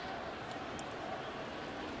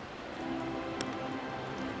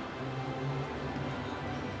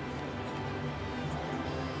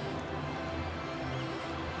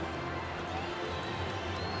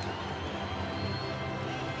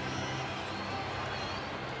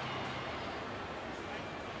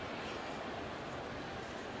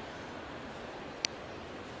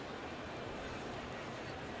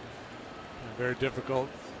 Very difficult.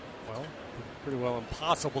 Well, pretty well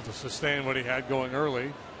impossible to sustain what he had going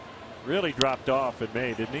early. Really dropped off in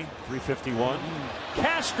May, didn't he? 351.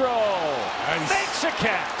 Castro makes a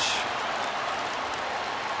catch.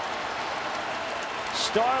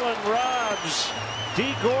 Starlin robs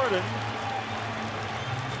D. Gordon.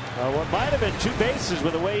 What might have been 2 bases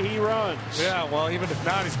with the way he runs. Yeah, well, even if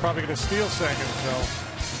not, he's probably going to steal second. So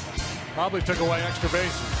probably took away extra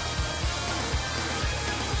bases.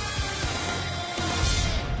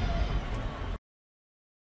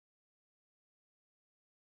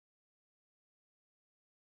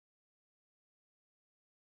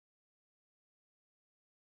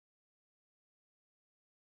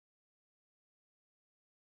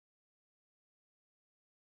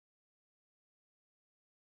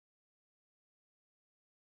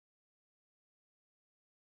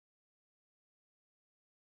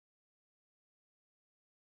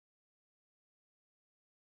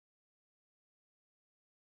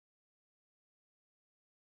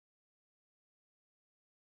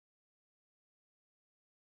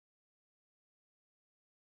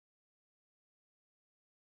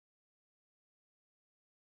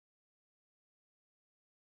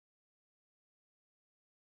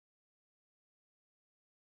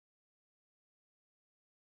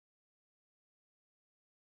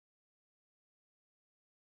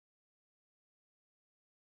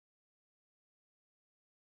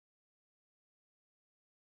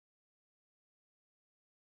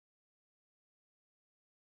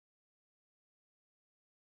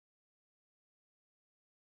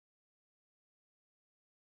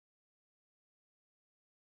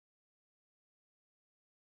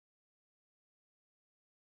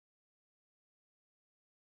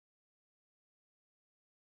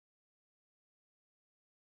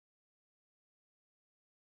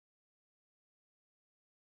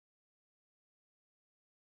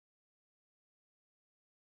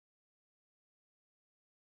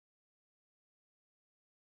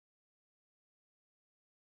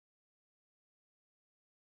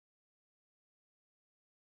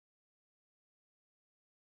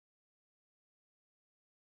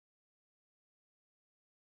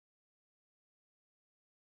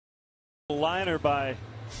 Liner by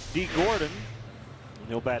D. Gordon.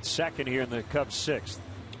 He'll bat second here in the Cubs' sixth.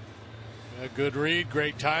 A good read,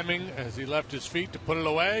 great timing as he left his feet to put it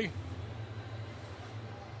away.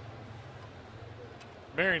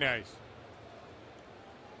 Very nice.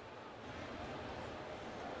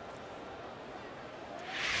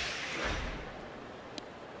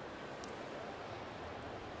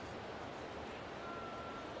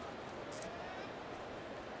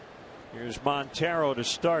 Here's Montero to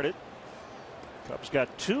start it. Cubs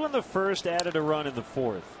got 2 in the first, added a run in the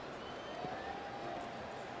fourth.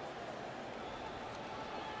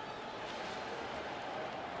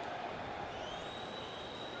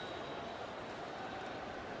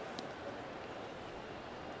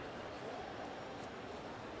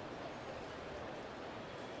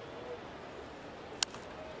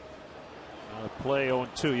 Play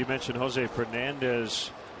 0-2. You mentioned Jose Fernandez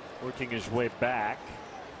working his way back.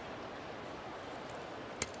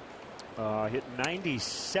 Hit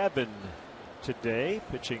 97 today,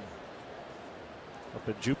 pitching up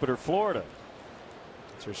in Jupiter, Florida.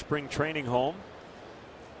 It's their spring training home.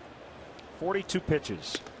 42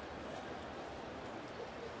 pitches.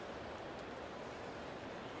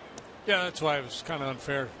 Yeah, that's why it was kind of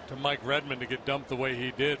unfair to Mike Redmond to get dumped the way he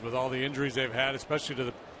did with all the injuries they've had, especially to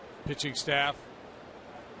the pitching staff.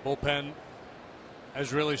 Bullpen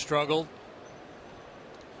has really struggled.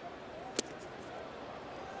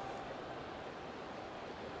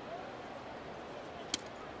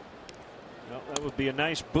 Well, that would be a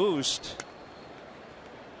nice boost.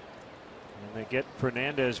 And they get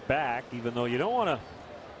Fernandez back, even though you don't want to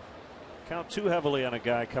count too heavily on a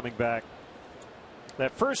guy coming back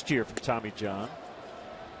that first year from Tommy John.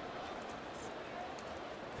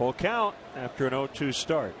 Full count after an 0-2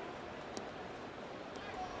 start.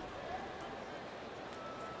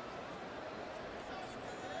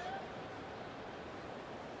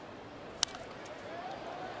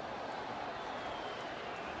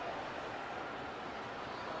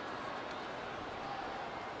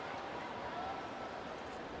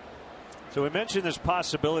 So we mentioned this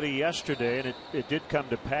possibility yesterday, and it did come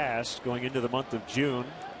to pass going into the month of June.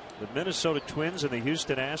 The Minnesota Twins and the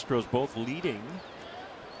Houston Astros both leading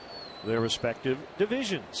their respective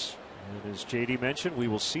divisions. And as JD mentioned, we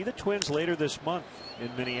will see the Twins later this month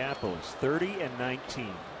in Minneapolis, 30-19.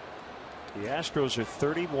 The Astros are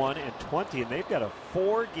 31-20, and they've got a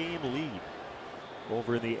 4-game lead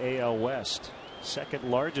over in the AL West. Second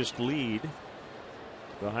largest lead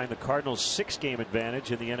behind the Cardinals' 6-game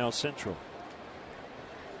advantage in the NL Central.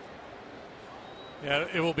 Yeah,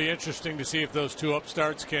 it will be interesting to see if those two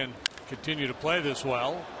upstarts can continue to play this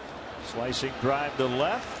well. Slicing drive to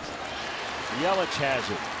left. Yelich has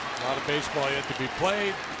it. A lot of baseball yet to be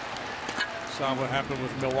played. Saw what happened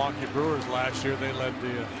with Milwaukee Brewers last year. They led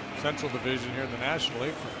the Central Division here in the National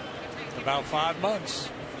League for about 5 months.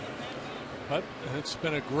 But it's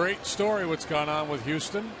been a great story what's gone on with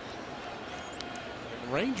Houston.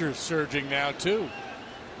 Rangers surging now too.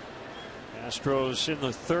 Astros in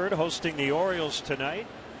the third, hosting the Orioles tonight,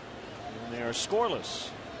 and they are scoreless.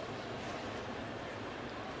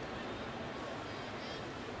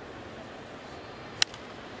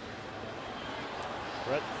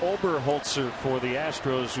 Brett Oberholzer for the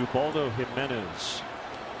Astros, Ubaldo Jimenez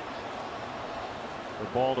for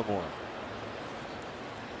Baltimore.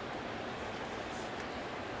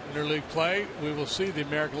 Interleague play, we will see the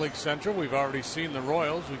American League Central. We've already seen the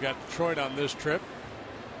Royals. We got Detroit on this trip.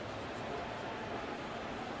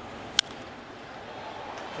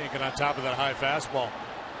 Can't get on top of that high fastball.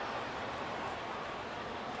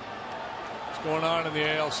 What's going on in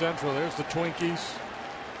the AL Central? There's the Twinkies.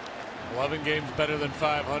 11 games better than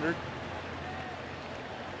 500.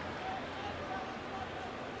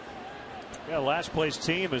 Yeah, last place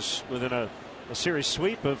team is within a series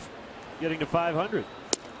sweep of getting to 500.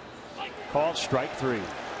 Called strike 3.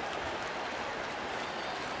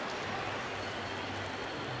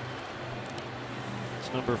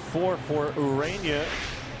 It's number 4 for Urania,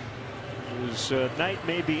 whose night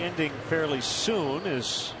may be ending fairly soon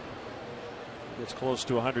as gets close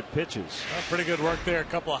to 100 pitches. Well, pretty good work there. A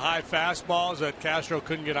couple of high fastballs that Castro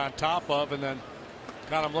couldn't get on top of, and then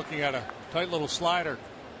got him looking at a tight little slider.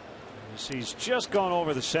 He's just gone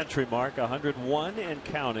over the century mark, 101 and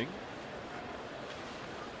counting.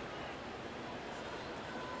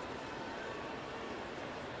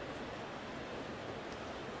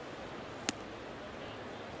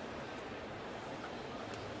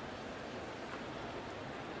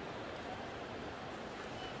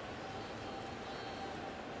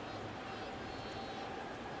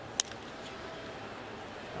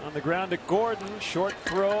 On the ground to Gordon, short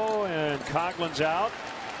throw, and Coughlin's out.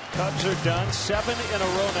 Cubs are done. 7 in a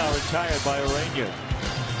row now retired by Urania.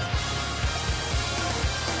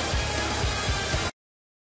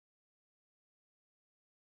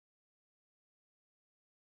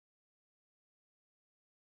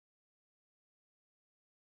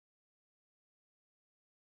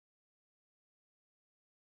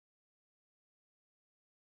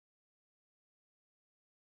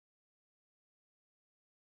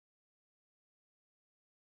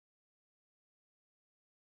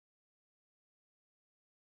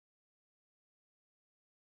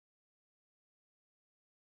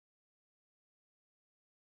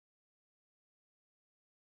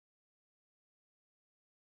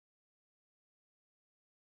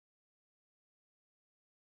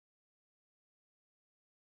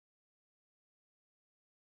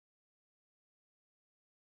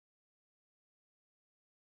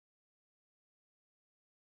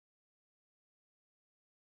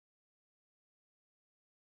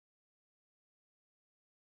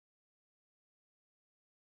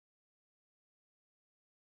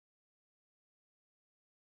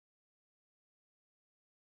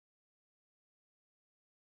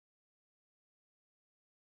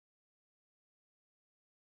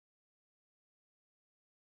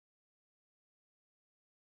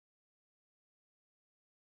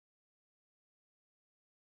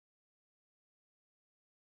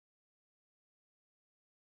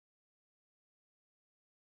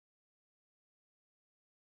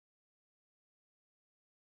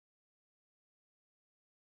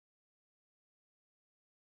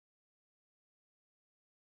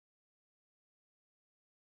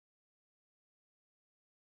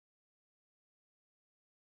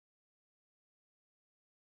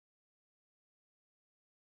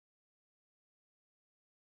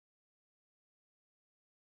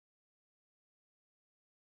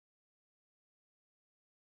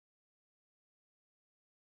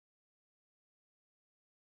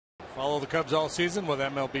 Follow the Cubs all season with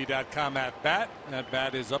MLB.com at bat. At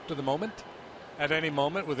bat is up to the moment, at any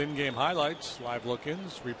moment, with in-game highlights, live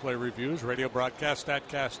look-ins, replay reviews, radio broadcast,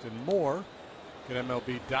 statcast, and more. Get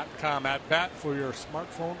MLB.com at bat for your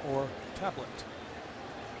smartphone or tablet.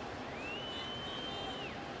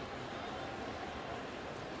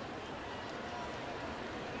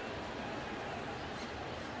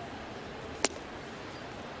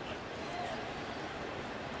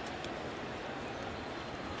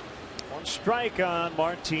 Strike on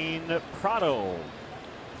Martin Prado.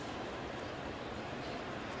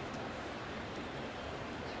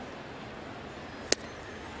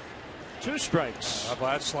 Two strikes.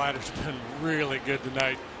 That slider's been really good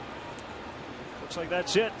tonight. Looks like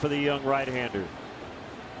that's it for the young right-hander.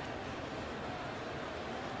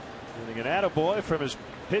 Getting an attaboy from his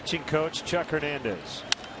pitching coach, Chuck Hernandez.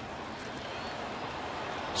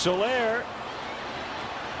 Soler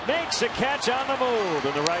makes a catch on the move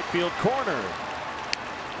in the right field corner.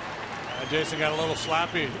 Jason got a little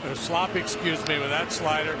sloppy, excuse me, with that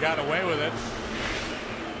slider. Got away with it.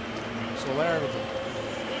 Soler with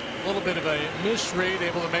a little bit of a misread,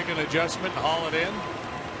 able to make an adjustment and haul it in.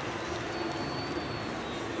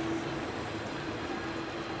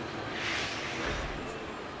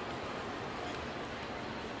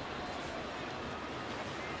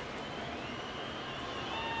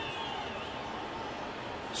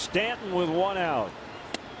 Stanton with one out.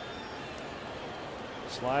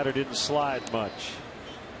 Slider didn't slide much.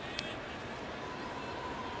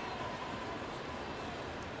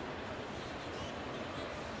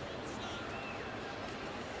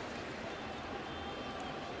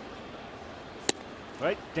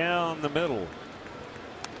 Right down the middle.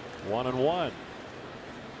 1-1.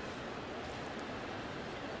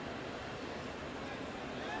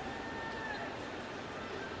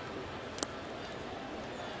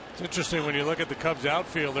 It's interesting when you look at the Cubs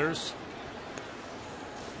outfielders.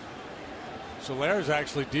 Soler is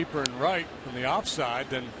actually deeper in right on the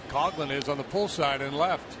offside than Coughlin is on the pull side and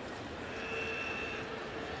left.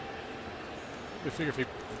 You figure if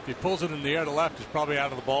he pulls it in the air to left, he's probably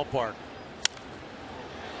out of the ballpark.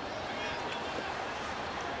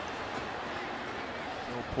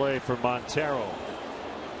 No play for Montero.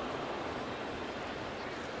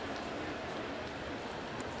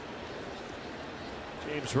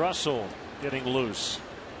 James Russell getting loose.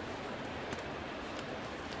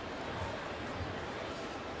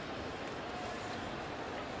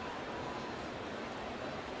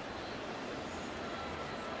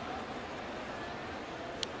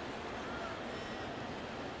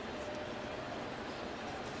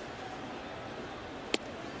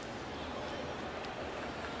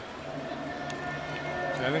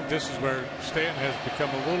 I think this is where Stanton has become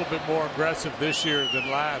a little bit more aggressive this year than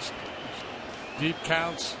last. Deep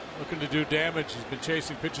counts, looking to do damage. He's been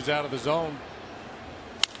chasing pitches out of the zone.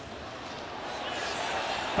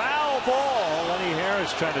 Foul ball. Lenny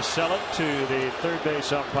Harris trying to sell it to the third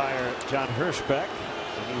base umpire, John Hirschbeck,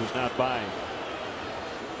 and he was not buying.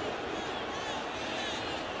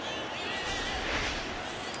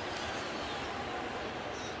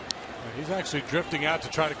 He's actually drifting out to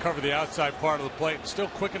try to cover the outside part of the plate. Still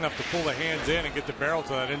quick enough to pull the hands in and get the barrel to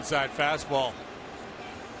that inside fastball.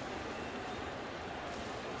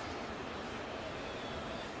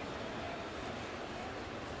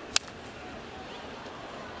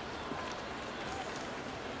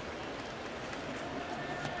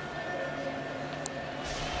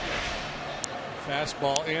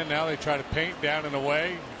 Fastball in. Now they try to paint down and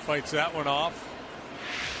away. He fights that one off.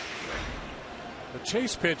 The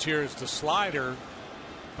chase pitch here is the slider,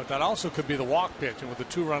 but that also could be the walk pitch. And with the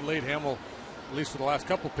 2-run lead, Hamill, at least for the last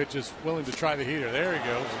couple pitches, willing to try the heater. There he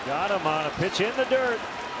goes. Got him on a pitch in the dirt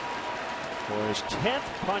for his 10th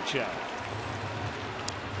punch out.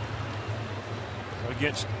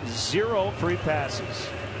 Against 0 free passes.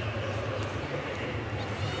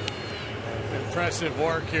 Impressive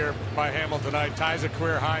work here by Hamill tonight. Ties a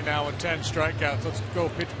career high now with 10 strikeouts. Let's go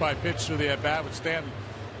pitch by pitch through the at bat with Stanton.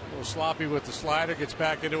 A little sloppy with the slider, gets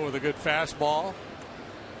back into it with a good fastball.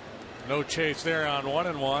 No chase there on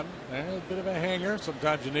 1-1. A bit of a hanger.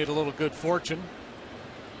 Sometimes you need a little good fortune.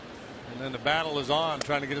 And then the battle is on,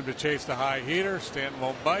 trying to get him to chase the high heater. Stanton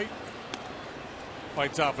won't bite.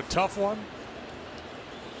 Fights off a tough one.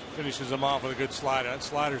 Finishes him off with a good slider. That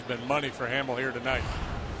slider's been money for Hamill here tonight.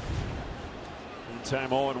 Meantime,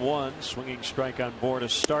 0-1. Swinging strike on board to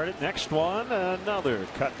start it. Next one, another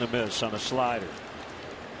cut and a miss on a slider.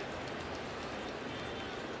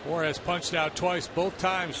 Juarez punched out twice, both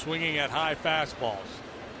times swinging at high fastballs.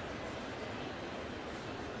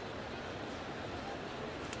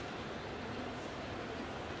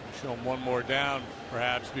 Show him one more down,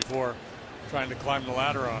 perhaps, before trying to climb the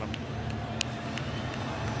ladder on him.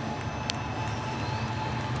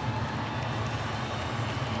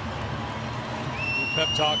 Pep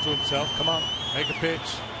talk to himself. Come on, make a pitch.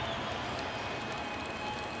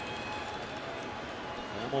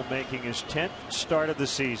 Hamill making his 10th start of the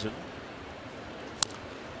season.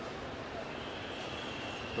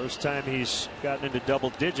 First time he's gotten into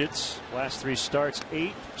double digits. Last 3 starts,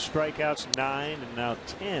 8 strikeouts, 9, and now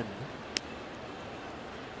 10.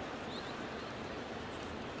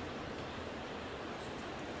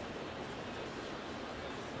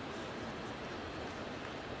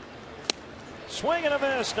 Swing and a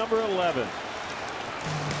miss, number 11.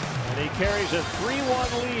 And he carries a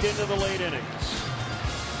 3-1 lead into the late innings.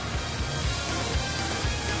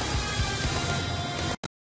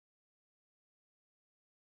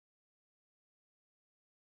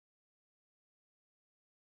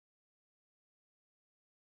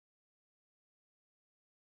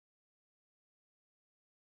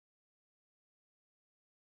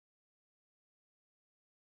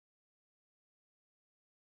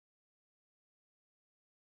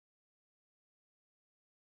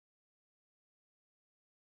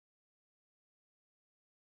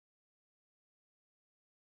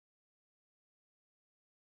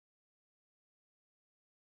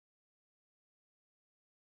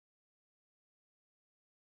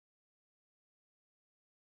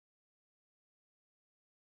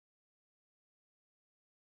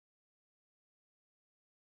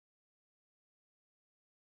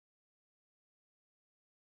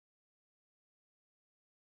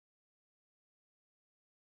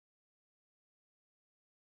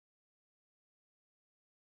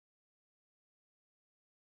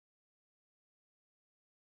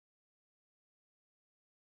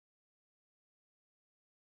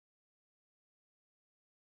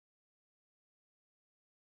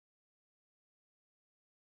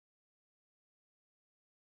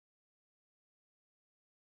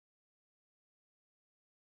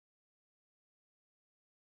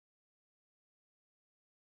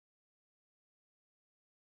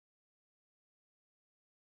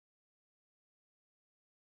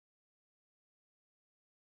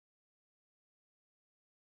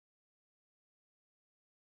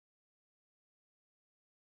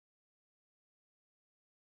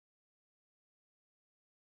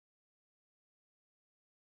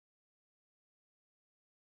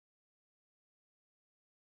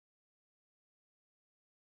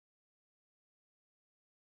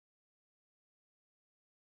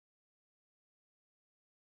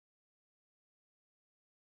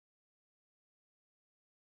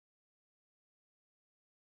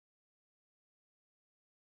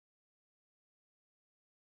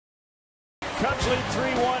 Cubs lead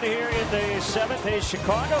 3-1 here in the 7th. A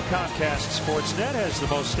Chicago Comcast Sportsnet has the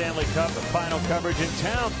most Stanley Cup final coverage in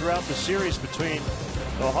town throughout the series between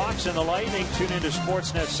the Hawks and the Lightning. Tune into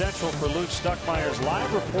Sportsnet Central for Luke Stuckmeyer's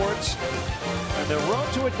live reports and the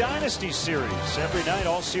road to a dynasty series every night,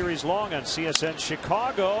 all series long on CSN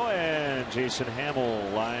Chicago. And Jason Hamill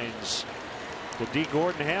lines to D.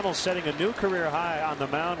 Gordon. Hamill setting a new career high on the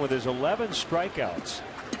mound with his 11 strikeouts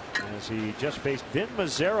as he just faced Vin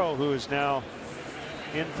Mazzaro, who is now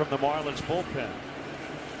in from the Marlins bullpen.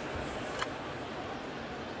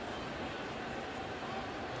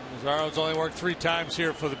 Mazzaro's only worked 3 times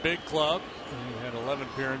here for the big club. He had 11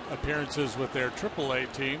 appearances with their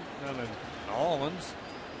AAA team down in New Orleans.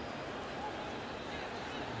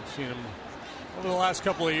 We've seen him over the last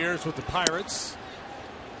couple of years with the Pirates.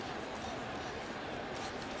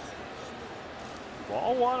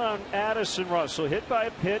 Ball 1 on Addison Russell, hit by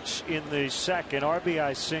a pitch in the 2nd,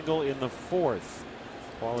 RBI single in the 4th.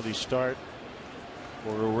 Quality start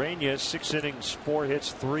for Urania. 6 innings, 4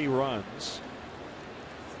 hits, 3 runs.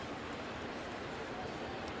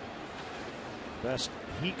 Best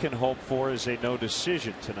he can hope for is a no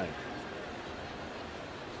decision tonight.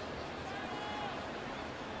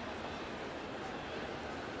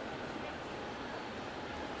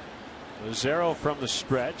 Mazzaro from the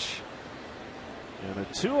stretch. And a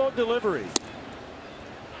 2-0 delivery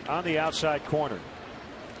on the outside corner.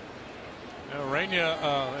 Urania,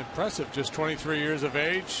 impressive, just 23 years of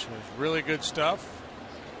age. Has really good stuff.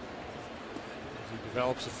 As he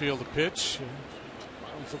develops a feel to pitch.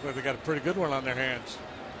 It looks like they got a pretty good one on their hands.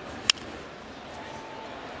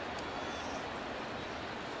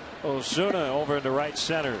 Ozuna over into right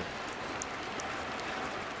center.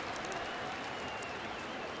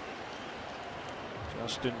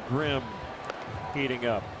 Justin Grimm heating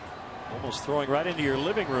up, almost throwing right into your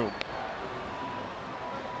living room.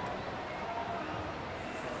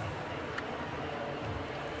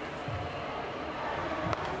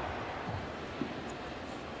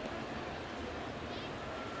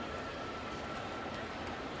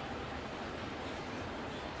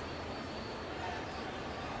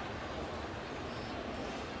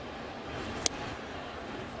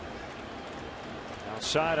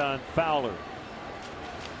 Outside on Fowler.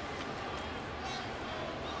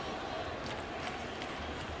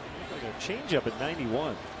 Changeup at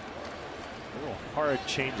 91. A little hard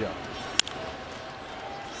changeup.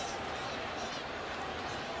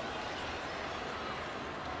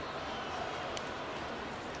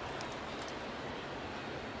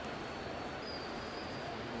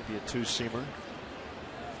 Maybe a 2-seamer.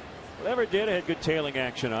 Whatever it did, it had good tailing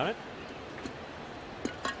action on it.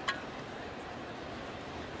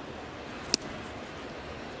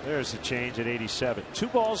 There's the change at 87. 2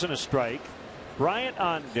 balls and a strike. Bryant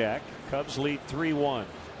on deck. Cubs lead 3-1.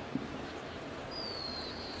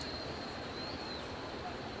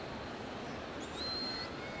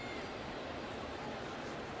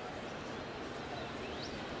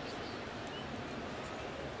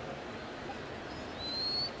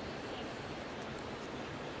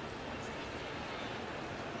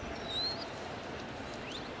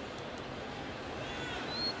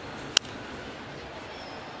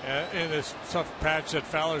 In this tough patch that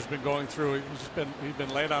Fowler's been going through, he's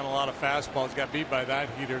been laid on a lot of fastballs. Got beat by that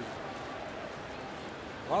heater.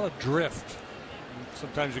 A lot of drift.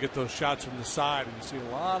 Sometimes you get those shots from the side, and you see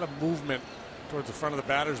a lot of movement towards the front of the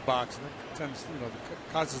batter's box, and that tends,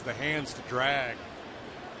 causes the hands to drag.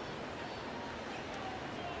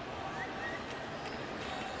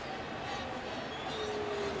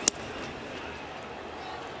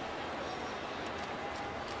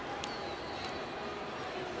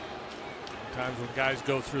 Sometimes when guys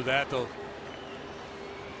go through that, they'll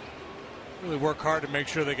really work hard to make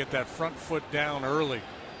sure they get that front foot down early.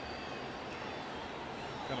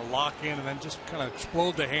 Kind of lock in and then just kind of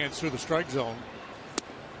explode the hands through the strike zone.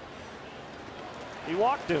 He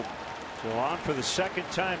walked him. So on for the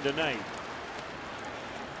 2nd time tonight.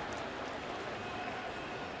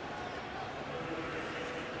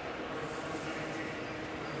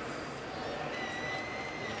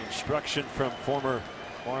 Instruction from former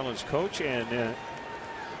Marlins coach and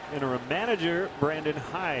interim manager Brandon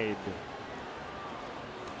Hyde.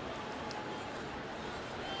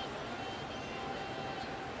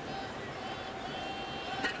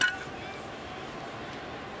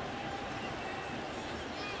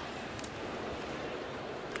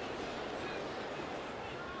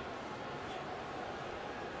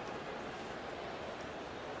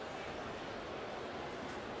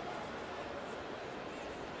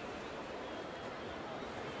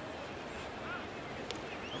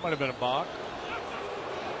 Might have been a balk.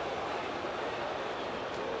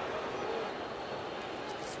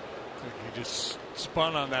 He just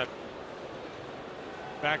spun on that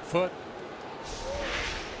back foot.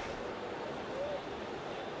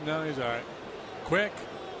 No, he's all right. Quick.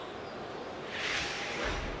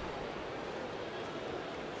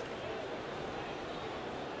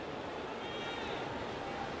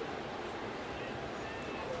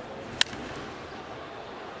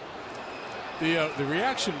 The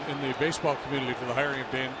reaction in the baseball community to the hiring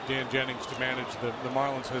of Dan Jennings to manage the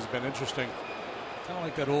Marlins has been interesting. Kind of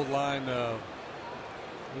like that old line,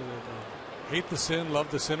 hate the sin,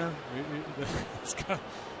 love the sinner. It's kind of,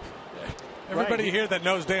 everybody here that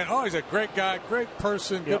knows Dan, oh, he's a great guy, great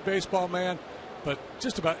person, good baseball man. But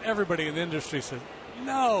just about everybody in the industry says,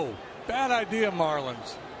 no, bad idea,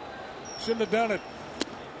 Marlins. Shouldn't have done it.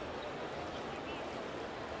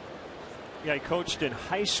 Yeah, he coached in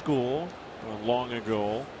high school long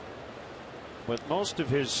ago, but most of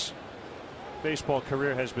his baseball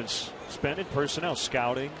career has been spent in personnel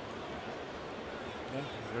scouting. Yeah,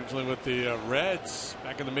 originally with the Reds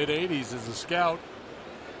back in the mid '80s as a scout.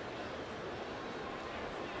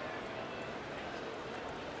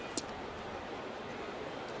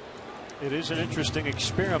 It is an interesting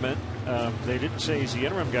experiment. They didn't say he's the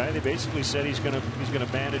interim guy. They basically said he's going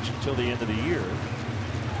to manage until the end of the year.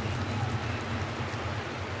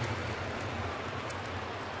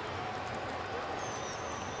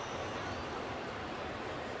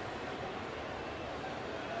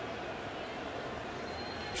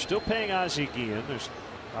 Still paying Ozzie Guillen. There's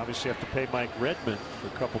obviously have to pay Mike Redmond for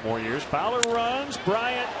a couple more years. Fowler runs.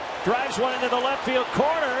 Bryant drives one into the left field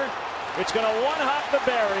corner. It's going to one-hop the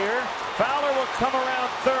barrier. Fowler will come around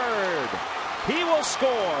third. He will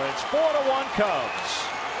score. It's 4-1 Cubs.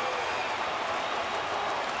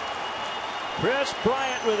 Chris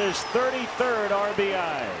Bryant with his 33rd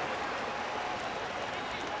RBI.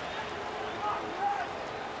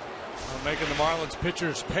 Making the Marlins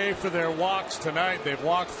pitchers pay for their walks tonight. They've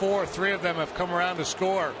walked 4. 3 of them have come around to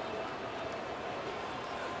score.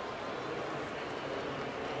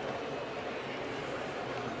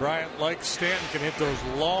 Bryant, like Stanton, can hit those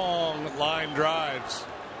long line drives.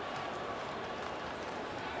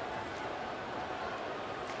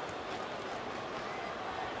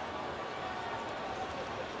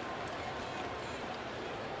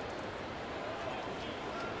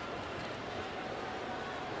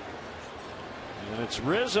 And it's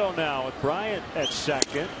Rizzo now with Bryant at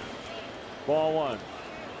second. Ball one.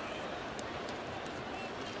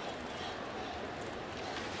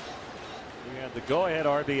 We had the go-ahead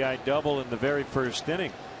RBI double in the very first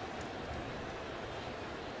inning.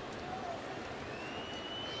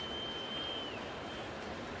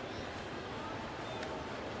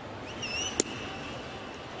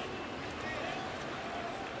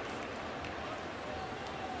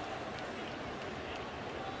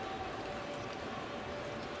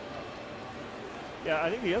 Yeah,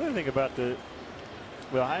 I think the other thing about the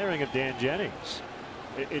hiring of Dan Jennings,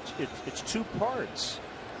 it's two parts.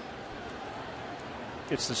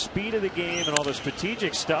 It's the speed of the game and all the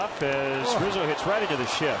strategic stuff as Rizzo hits right into the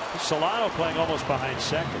shift. Solano playing almost behind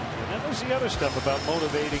second. And then there's the other stuff about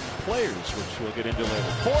motivating players, which we'll get into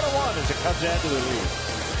later. 4-1 as the Cubs add to the lead.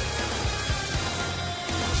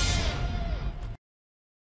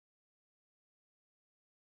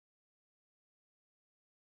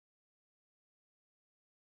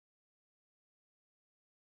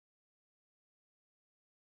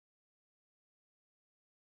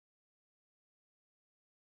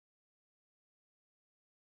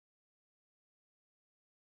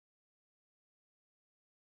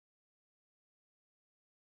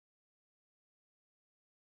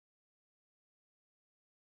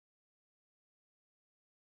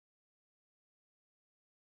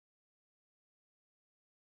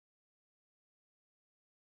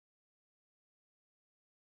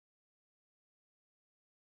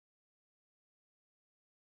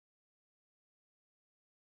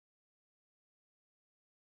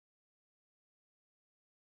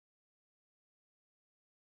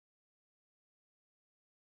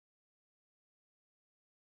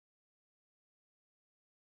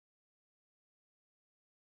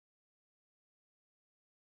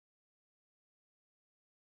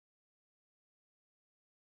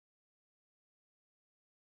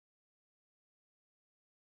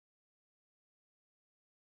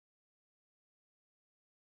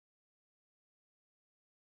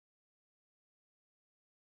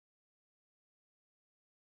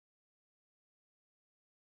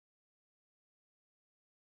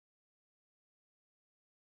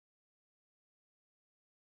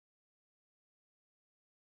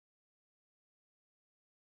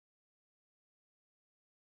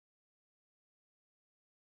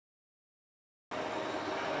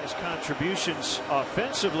 His contributions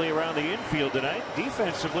offensively around the infield tonight,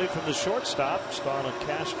 defensively from the shortstop, Starlin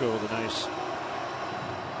Castro, the nice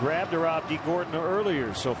grab to Rob D. Gordon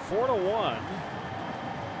earlier. So 4-1.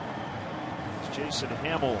 As Jason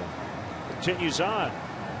Hamill continues on.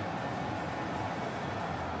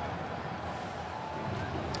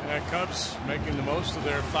 Cubs making the most of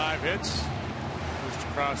their 5 hits. Pushed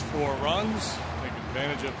across 4 runs, taking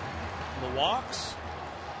advantage of the walks.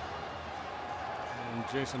 And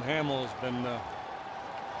Jason Hamill has been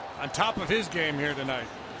on top of his game here tonight.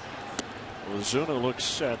 Ozuna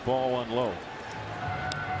looks at ball 1 low.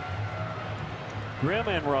 Grimm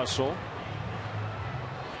and Russell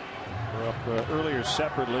were up earlier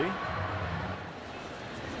separately.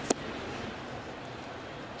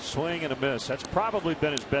 Swing and a miss. That's probably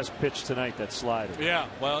been his best pitch tonight, that slider. Yeah,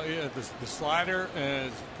 well, yeah, the slider,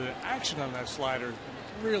 the action on that slider is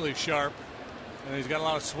really sharp. And he's got a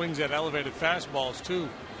lot of swings at elevated fastballs, too.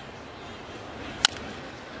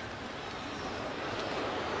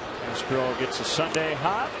 Castro gets a Sunday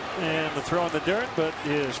hot and the throw in the dirt, but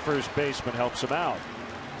his first baseman helps him out.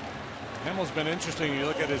 Hamill's been interesting. You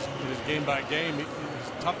look at his game by game. He's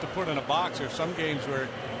tough to put in a box. There are some games where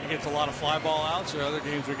he gets a lot of fly ball outs. There are other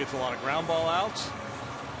games where he gets a lot of ground ball outs.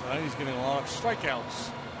 He's getting a lot of strikeouts.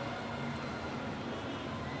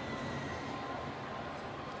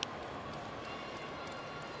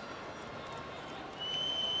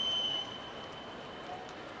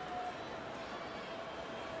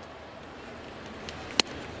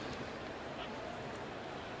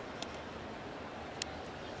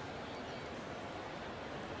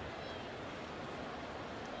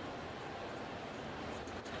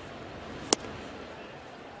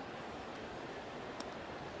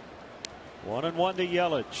 One and one to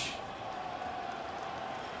Yelich.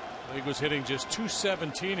 League was hitting just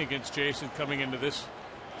 .217 against Jason coming into this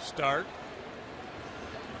start.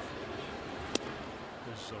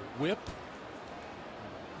 There's a whip.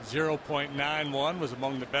 0.91 was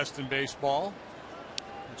among the best in baseball.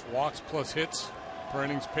 It's walks plus hits per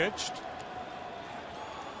innings pitched.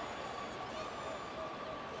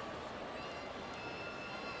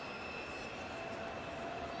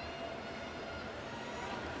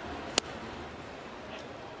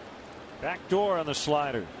 Back door on the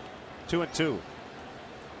slider. 2-2.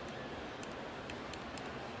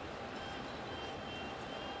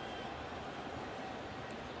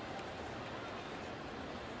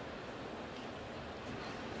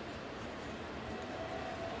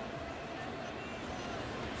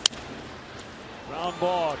 Ground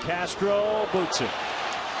ball. Castro boots it.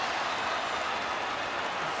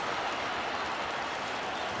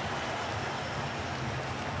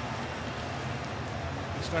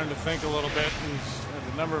 Starting to think a little bit. He's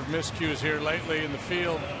had a number of miscues here lately in the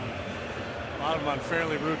field. A lot of them on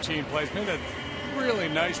fairly routine plays. Made a really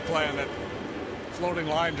nice play on that floating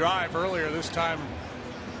line drive earlier. This time,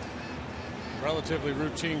 relatively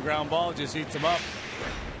routine ground ball just eats him up.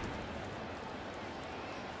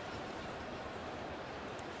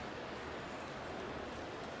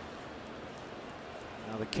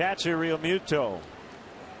 Now the catcher, Real Muto,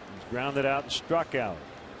 he's grounded out and struck out.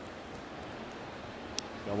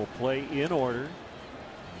 Double play in order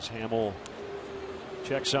as Hamill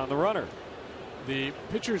checks on the runner. The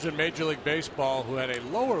pitchers in Major League Baseball who had a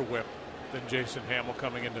lower whip than Jason Hamill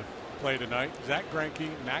coming into play tonight: Zach Greinke,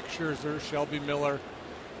 Max Scherzer, Shelby Miller,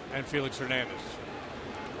 and Felix Hernandez.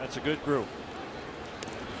 That's a good group.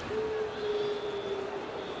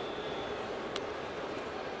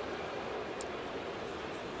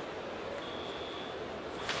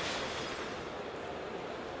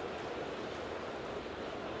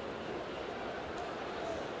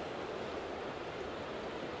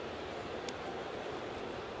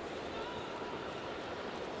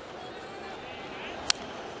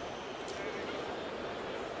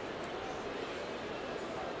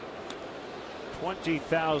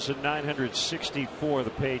 $20,964 the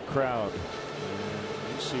paid crowd.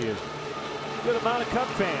 And you see a good amount of Cub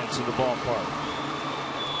fans in the ballpark.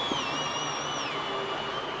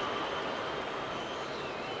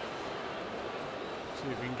 See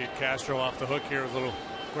if we can get Castro off the hook here with a little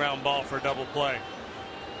ground ball for a double play.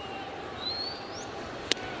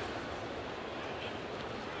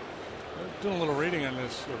 Doing a little reading on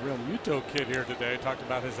this Real Muto kid here today. Talked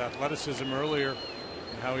about his athleticism earlier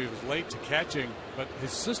and how he was late to catching, but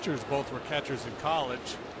his sisters both were catchers in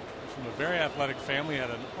college. From a very athletic family, had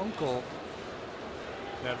an uncle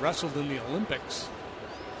that wrestled in the Olympics.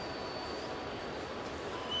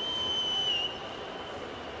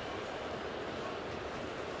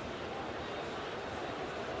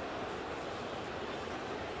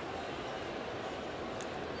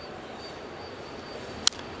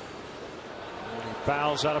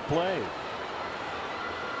 Fouls out of play.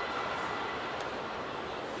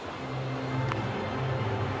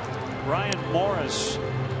 Ryan Morris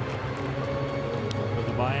of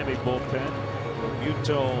the Miami bullpen.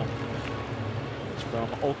 Muto is from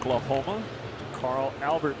Oklahoma to Carl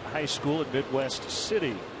Albert High School in Midwest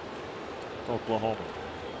City, Oklahoma.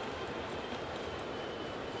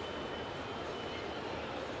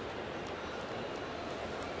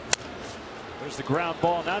 There's the ground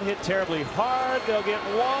ball, not hit terribly hard. They'll get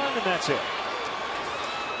one, and that's it.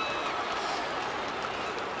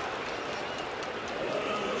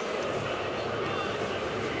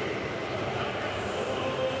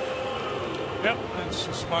 Yep, that's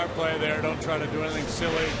a smart play there. Don't try to do anything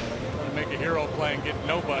silly. Try to make a hero play and get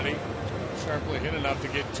nobody. Sharply hit enough to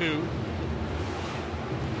get two.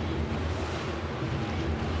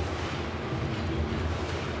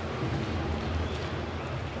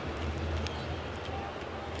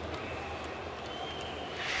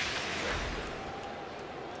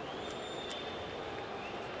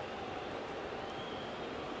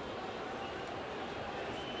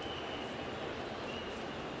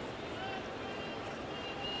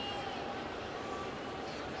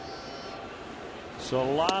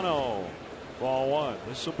 Solano, ball one.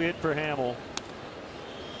 This will be it for Hamill.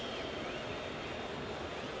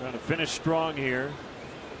 Trying to finish strong here.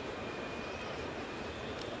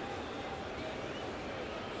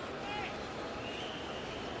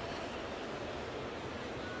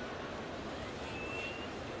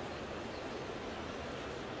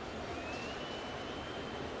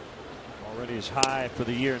 Already is high for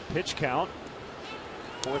the year in pitch count.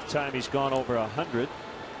 Fourth time he's gone over 100.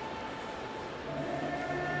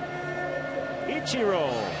 Ichiro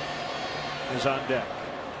is on deck.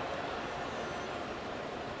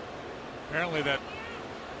 Apparently that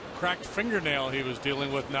cracked fingernail he was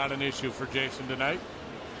dealing with, not an issue for Jason tonight.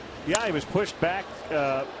 Yeah, he was pushed back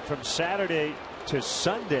from Saturday to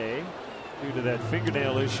Sunday due to that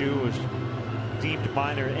fingernail issue. Was deemed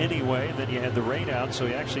minor anyway, and then you had the rain out, so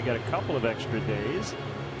he actually got a couple of extra days.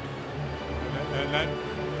 And that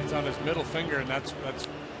it's on his middle finger, and that's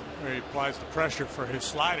where he applies the pressure for his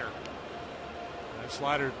slider. That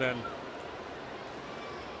slider's been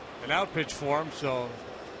an out pitch for him, so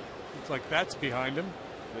looks like that's behind him.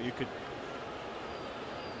 But you could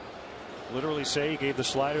literally say he gave the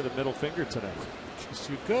slider the middle finger tonight. Yes,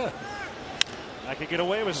 you could. I could get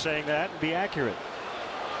away with saying that and be accurate.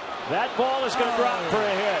 That ball is going to drop for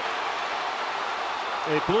a hit.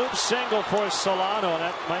 A bloop single for Solano, and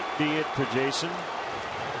that might be it for Jason.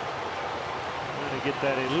 Trying to get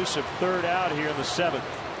that elusive third out here in the seventh.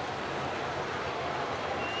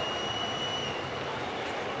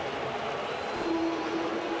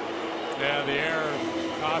 Yeah, the air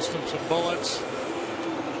cost him some bullets.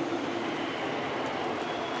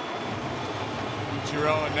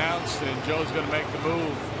 Ichiro announced, and Joe's going to make the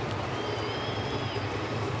move.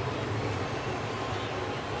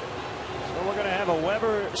 So we're going to have a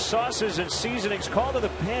Weber sauces and seasonings call to the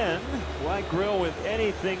pen. Why grill with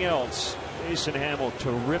anything else? Jason Hamill,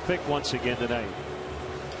 terrific once again tonight.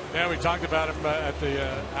 Yeah, we talked about him at the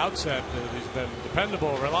outset. He's been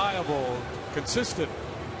dependable, reliable, consistent.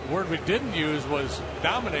 The word we didn't use was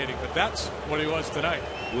dominating, but that's what he was tonight.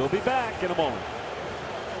 We'll be back in a moment.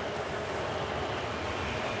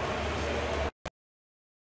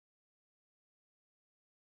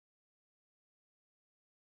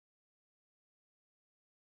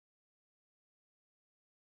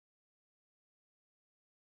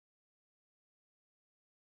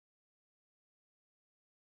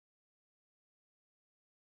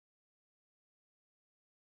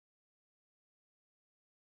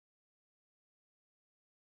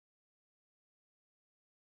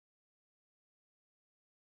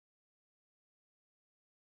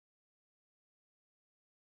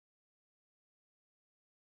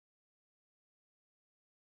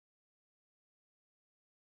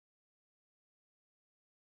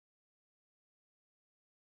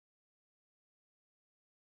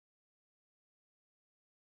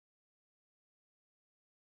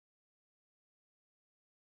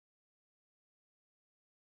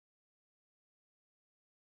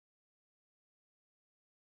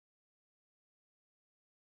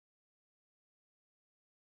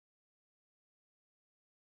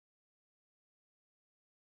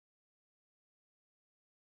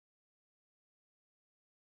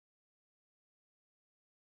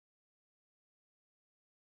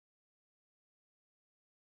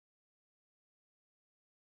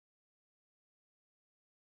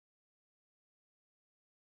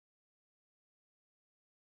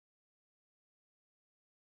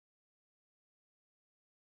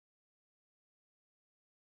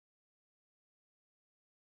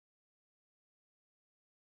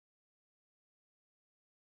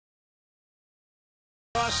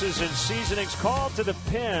 losses and seasonings called to the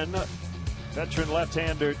pen. Veteran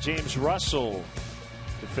left-hander James Russell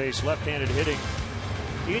to face left-handed hitting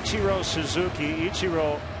Ichiro Suzuki.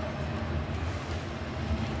 Ichiro,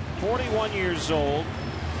 41 years old,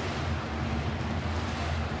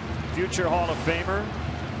 future Hall of Famer.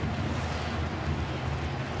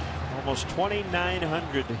 Almost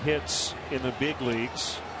 2,900 hits in the big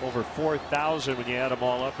leagues, over 4,000 when you add them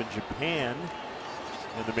all up in Japan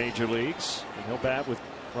in the major leagues. And he'll bat with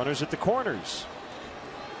runners at the corners.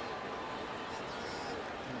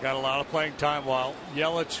 Got a lot of playing time while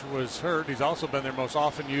Yelich was hurt. He's also been their most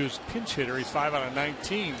often used pinch hitter. He's 5 out of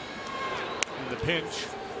 19 in the pinch.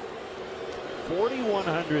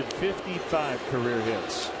 4,155 career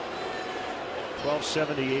hits.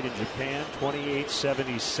 1278 in Japan,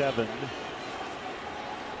 2877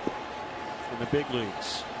 in the big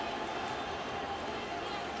leagues.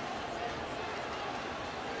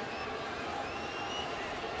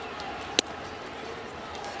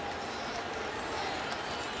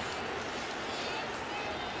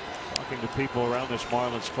 Talking to people around this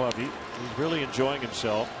Marlins club, he's really enjoying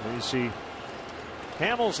himself. You see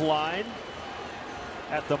Hamels' line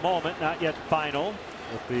at the moment, not yet final,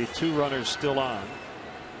 with the 2 runners still on.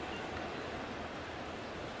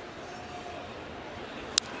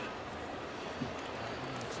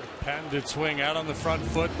 It's a patented swing out on the front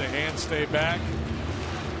foot. The hands stay back.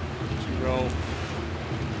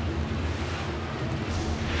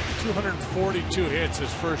 242 hits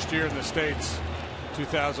his first year in the States.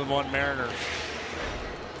 2001 Mariners.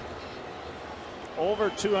 Over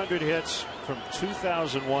 200 hits from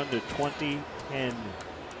 2001 to 2010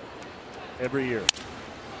 every year.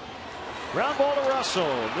 Ground ball to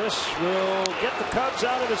Russell. This will get the Cubs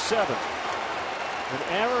out of the 7th. An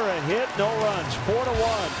error, a hit, no runs.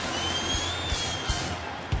 4-1.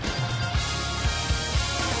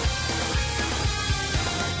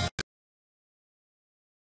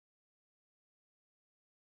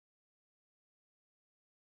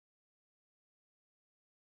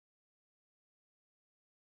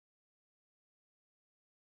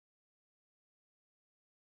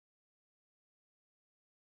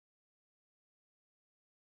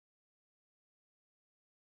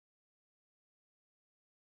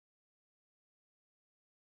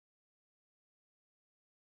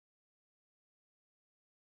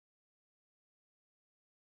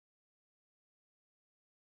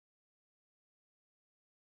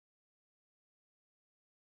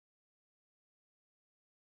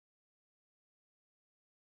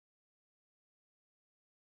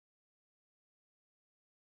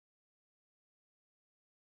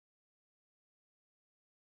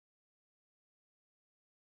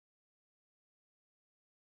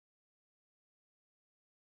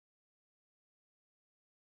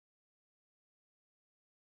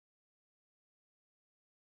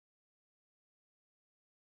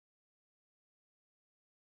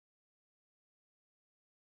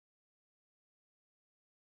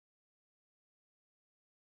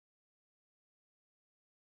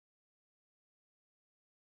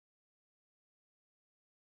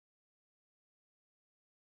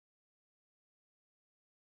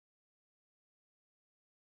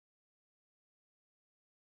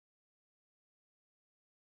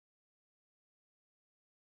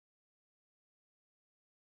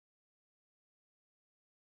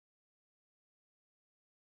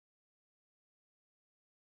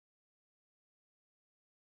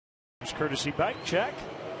 Courtesy bike check.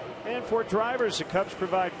 And for drivers, the Cubs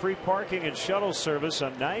provide free parking and shuttle service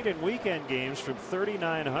on night and weekend games from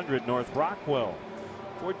 3900 North Rockwell.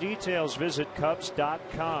 For details, visit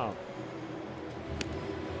Cubs.com.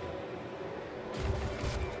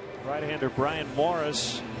 Right-hander Brian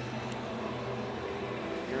Morris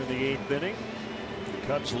here in the 8th inning. The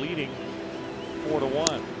Cubs leading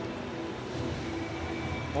 4-1.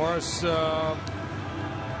 Morris,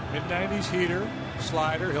 mid-90s heater.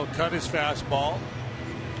 Slider. He'll cut his fastball.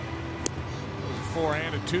 There's a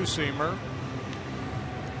four-handed two-seamer.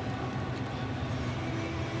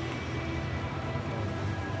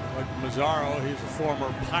 Like Mazzaro, he's a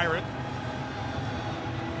former Pirate.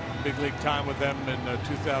 Big league time with them in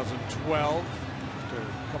 2012. Just a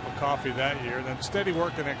cup of coffee that year. Then steady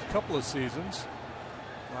work the next couple of seasons.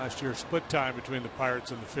 Last year split time between the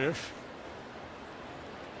Pirates and the Fish.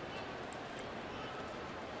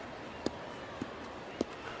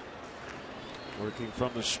 Working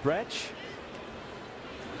from the stretch.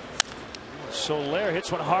 Soler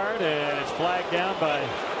hits one hard and it's flagged down by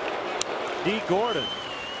D. Gordon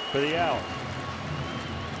for the out.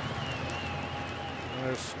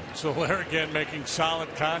 There's Soler again making solid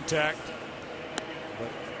contact. But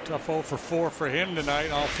Tough 0 for 4 for him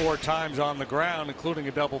tonight, all 4 times on the ground, including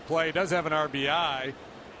a double play. He does have an RBI.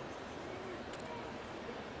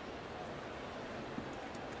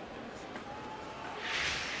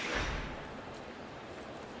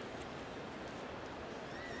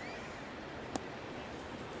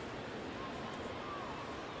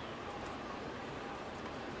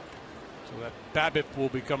 So that BABIP will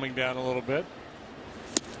be coming down a little bit.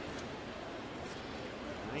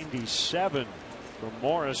 97 from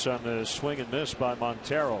Morris on the swing and miss by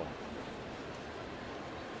Montero. On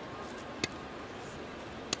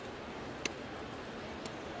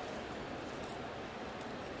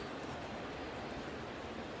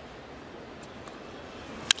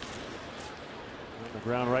the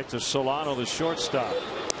ground right to Solano, the shortstop.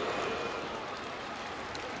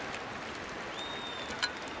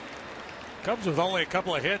 Cubs with only a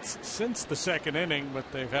couple of hits since the second inning,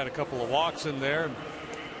 but they've had a couple of walks in there. And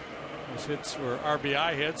those hits were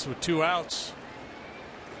RBI hits with 2 outs.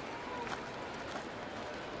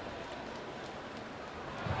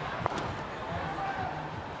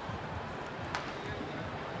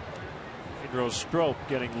 Pedro Strop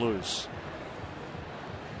getting loose.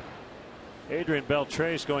 Adrian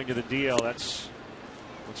Beltre's going to the DL. That's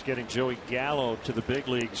what's getting Joey Gallo to the big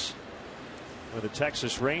leagues with the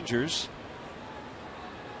Texas Rangers.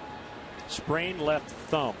 Sprained left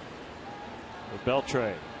thumb with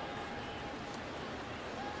Beltre.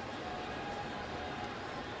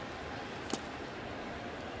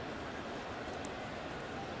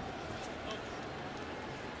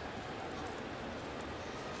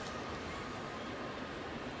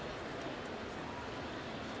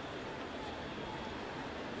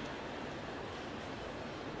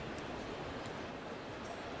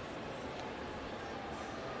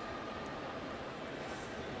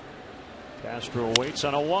 Castro waits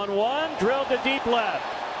on a 1-1, drilled to deep left,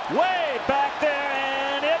 way back there,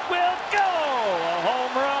 and it will go. A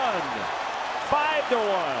home run,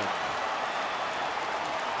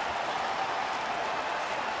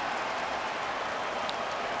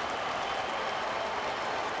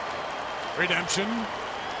 5-1. Redemption.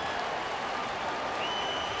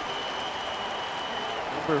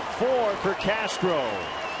 Number 4 for Castro.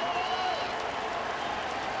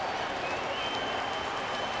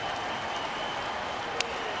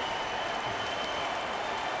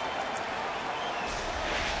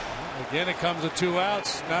 Again, it comes with 2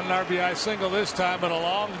 outs. Not an RBI single this time, but a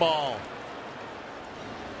long ball.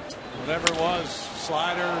 Whatever it was,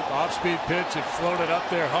 slider, off-speed pitch, it floated up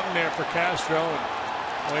there, hung there for Castro,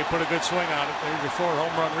 and he put a good swing on it. There's your 4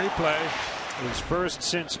 home run replay. His first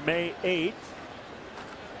since May 8th.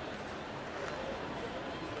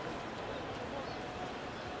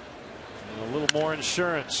 And a little more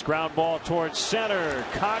insurance. Ground ball towards center.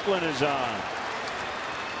 Coughlin is on.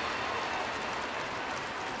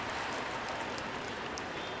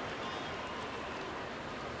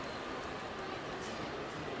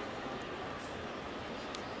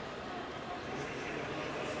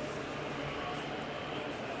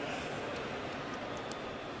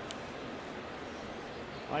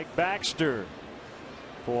 Mike Baxter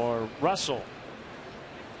for Russell.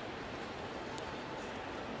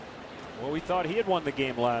 Well, we thought he had won the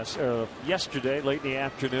game yesterday, late in the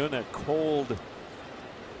afternoon. That cold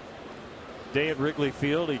day at Wrigley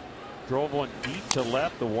Field. He drove one deep to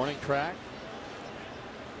left, the warning track.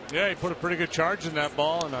 Yeah, he put a pretty good charge in that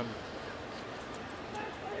ball, and on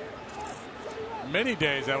many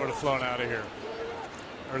days I would have flown out of here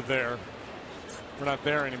or there. We're not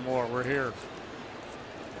there anymore. We're here.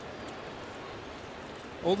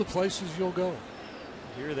 All the places you'll go.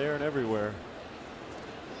 Here, there, and everywhere.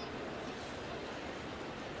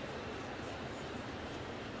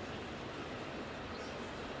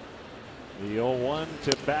 The 0-1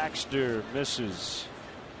 to Baxter misses.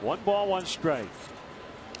 1 ball, 1 strike.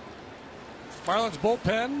 Marlins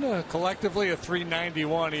bullpen collectively a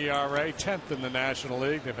 3.91 ERA, 10th in the National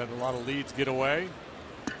League. They've had a lot of leads get away.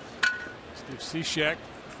 Steve Cishek,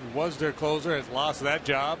 who was their closer, has lost that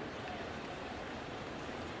job.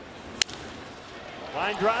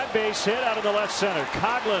 Line drive, base hit out of the left center.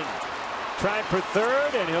 Coughlin trying for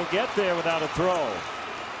third, and he'll get there without a throw.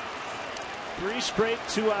 3 straight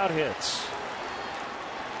 2-out hits.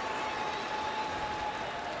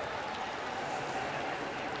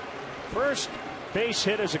 First base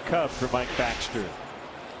hit as a Cub for Mike Baxter.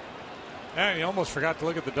 And he almost forgot to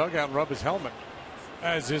look at the dugout and rub his helmet,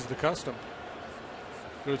 as is the custom.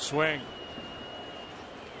 Good swing.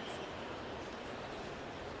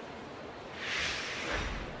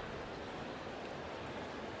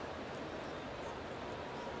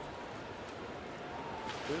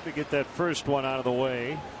 Good to get that first one out of the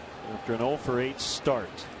way. after an 0 for 8 start.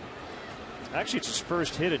 Actually, it's his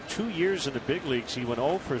first hit in 2 years in the big leagues. He went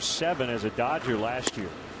 0 for 7 as a Dodger last year.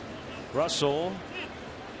 Russell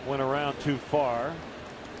went around too far.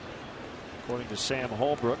 According to Sam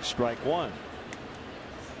Holbrook, strike one.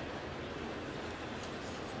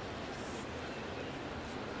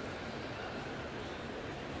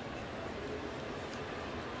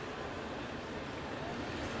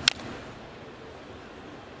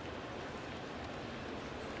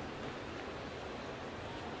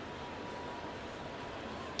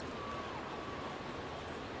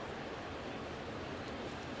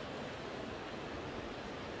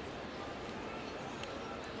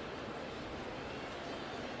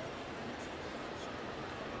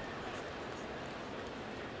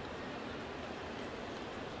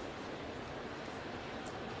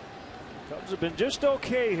 Cubs have been just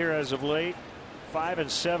okay here as of late.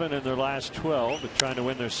 5-7 in their last 12, but trying to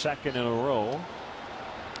win their second in a row.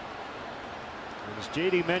 And as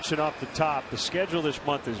JD mentioned off the top, the schedule this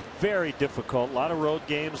month is very difficult. A lot of road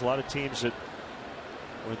games, a lot of teams that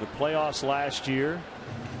were in the playoffs last year.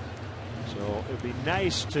 So it would be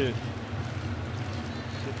nice to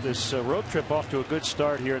get this road trip off to a good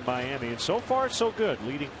start here in Miami. And so far, so good,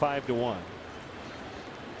 leading 5-1.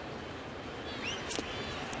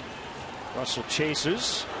 Russell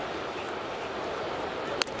chases.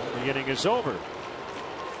 The inning is over.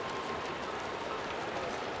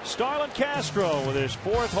 Starlin Castro with his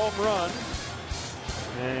 4th home run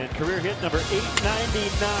and career hit number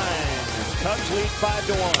 899. Cubs lead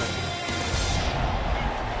 5-1.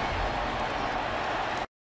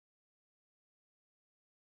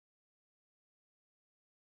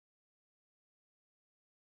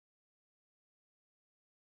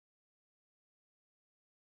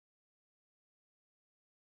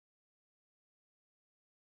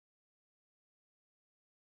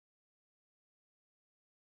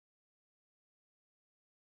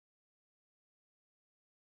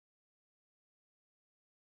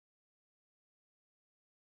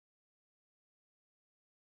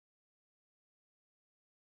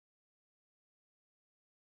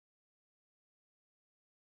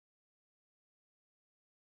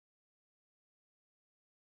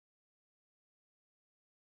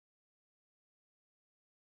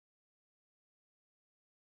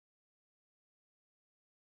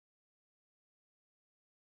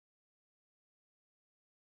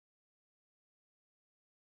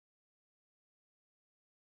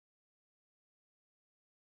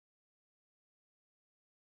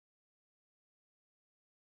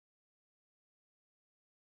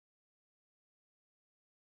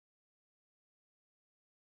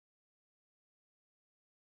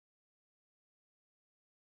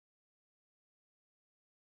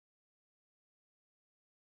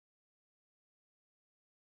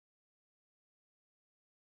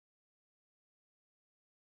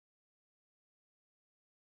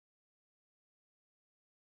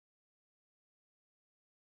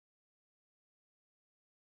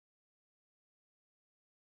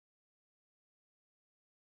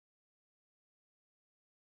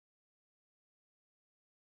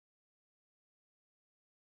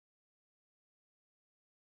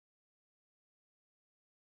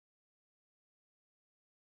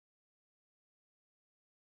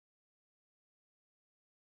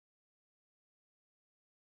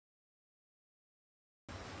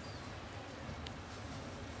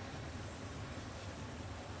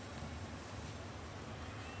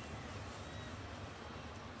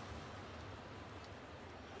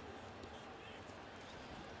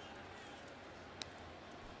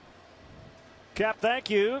 Cap, thank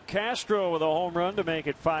you. Castro with a home run to make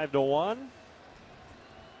it 5-1.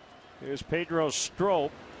 Here's Pedro Strop.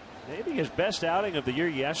 Maybe his best outing of the year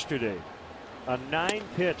yesterday. A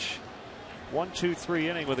 9-pitch, 1-2-3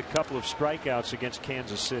 inning with a couple of strikeouts against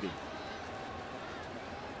Kansas City.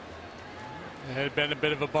 It had been a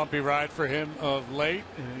bit of a bumpy ride for him of late.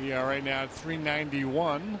 Yeah, right now at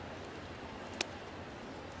 391.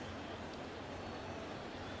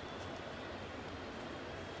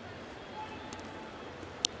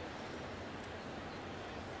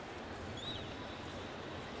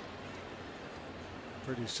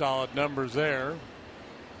 Pretty solid numbers there. A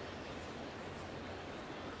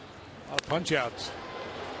lot of punch outs.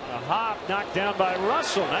 A hop knocked down by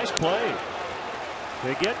Russell. Nice play.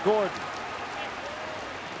 They get Gordon.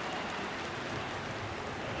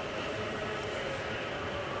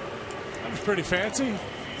 That was pretty fancy. A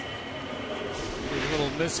little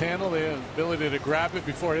mishandle. The ability to grab it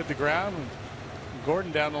before it hit the ground.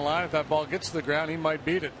 Gordon down the line. If that ball gets to the ground, he might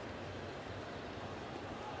beat it.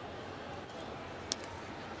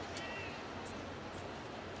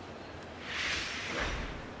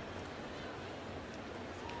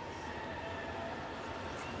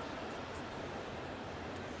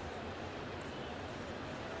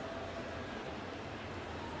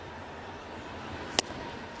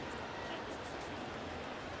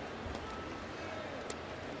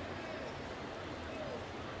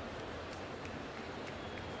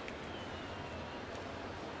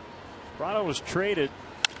 Prado was traded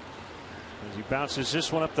as he bounces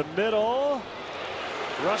this one up the middle.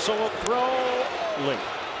 Russell will throw late.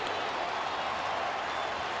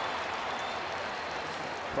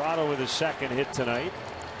 Prado with his second hit tonight.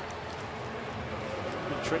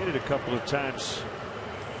 Been traded a couple of times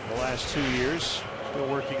the last 2 years. Still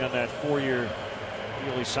working on that 4-year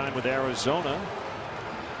deal he signed with Arizona.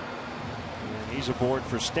 And he's aboard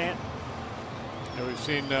for Stanton. And we've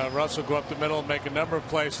seen Russell go up the middle and make a number of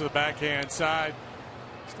plays to the backhand side.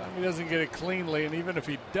 This time he doesn't get it cleanly, and even if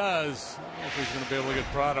he does, I don't know if he's going to be able to get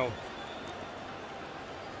Prado.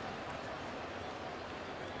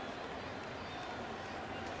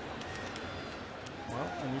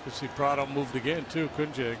 Well, and you could see Prado moved again too,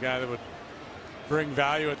 couldn't you? A guy that would bring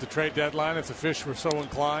value at the trade deadline if the fish were so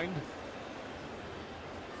inclined.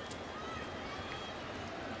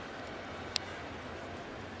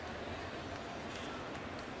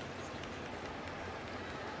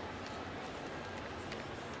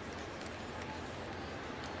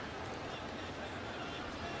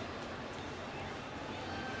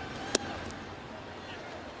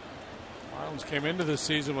 Marlins came into this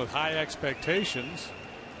season with high expectations.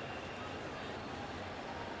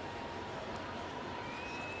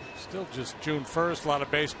 Still just June 1st, a lot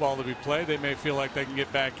of baseball to be played. They may feel like they can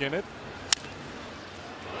get back in it.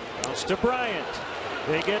 Bounce to Bryant.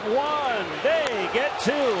 They get one. They get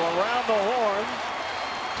two around the horn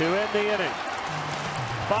to end the inning.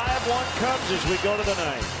 5-1 Cubs as we go to the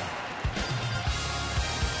ninth.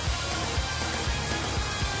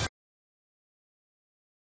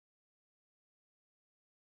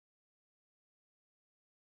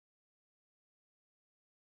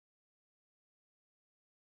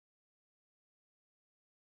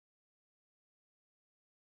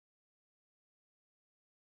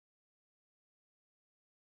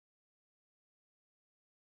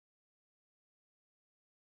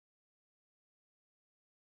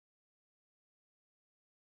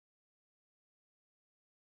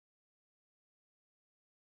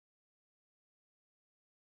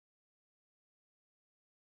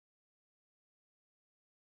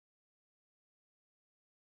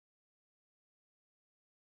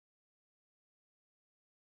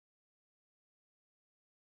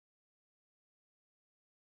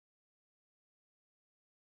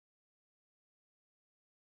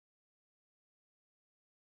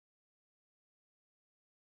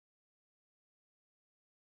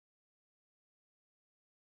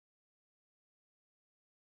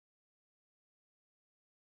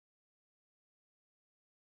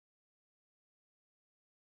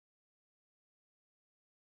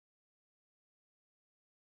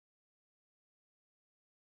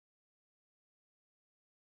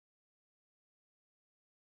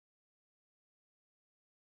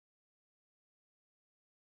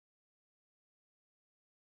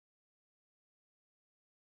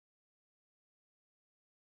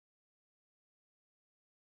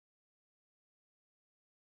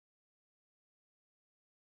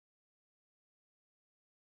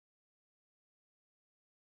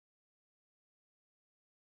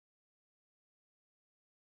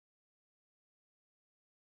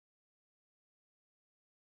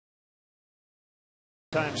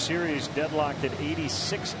 Time series deadlocked at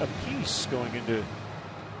 86 apiece going into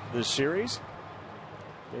this series,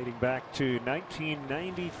 dating back to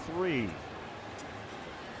 1993. The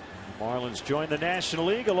Marlins joined the National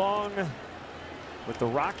League along with the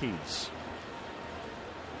Rockies.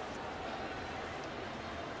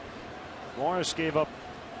 Morris gave up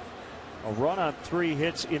a run on 3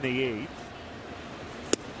 hits in the 8th.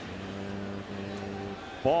 And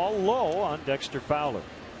a ball low on Dexter Fowler.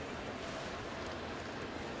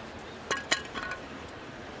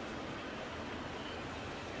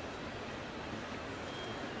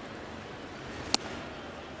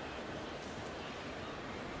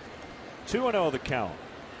 Two and 0 the count.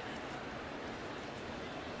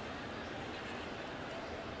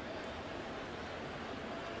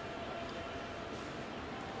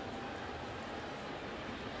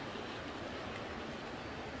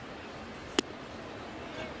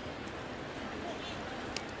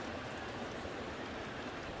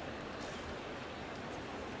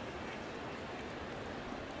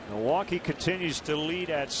 Milwaukee continues to lead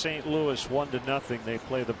at St. Louis 1-0. They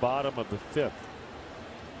play the bottom of the 5th.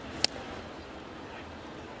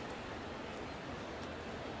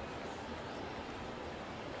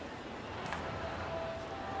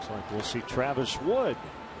 Like we'll see Travis Wood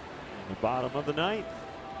in the bottom of the 9th.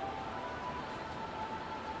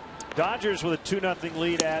 Dodgers with a 2-0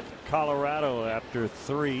 lead at Colorado after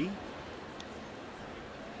 3.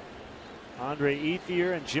 Andre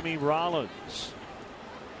Ethier and Jimmy Rollins.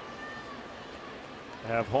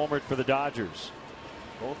 have homered for the Dodgers.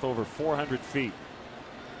 Both over 400 feet.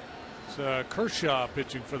 It's Kershaw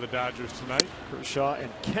pitching for the Dodgers tonight. Kershaw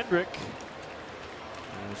and Kendrick.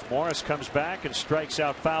 As Morris comes back and strikes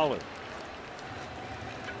out Fowler.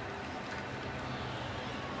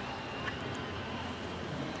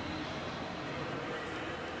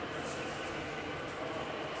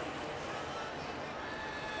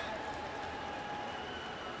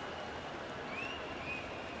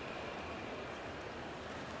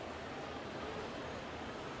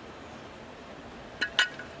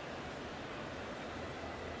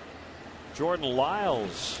 Jordan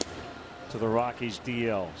Lyles to the Rockies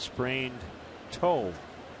DL. Sprained toe.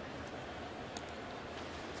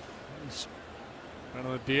 He's been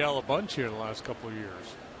on the DL a bunch here the last couple of years.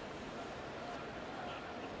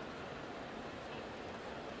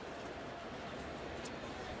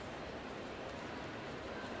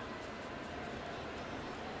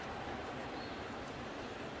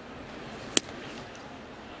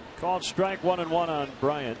 Called strike 1-1 on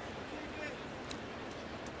Bryant.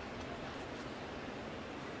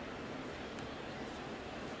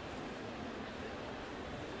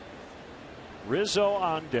 Rizzo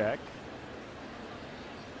on deck.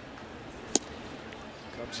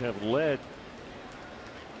 Cubs have led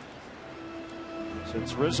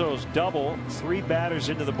since Rizzo's double, 3 batters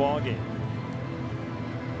into the ballgame.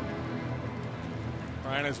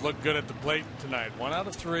 Ryan has looked good at the plate tonight. 1 out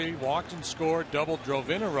of 3, walked and scored, double, drove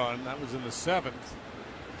in a run. That was in the 7th.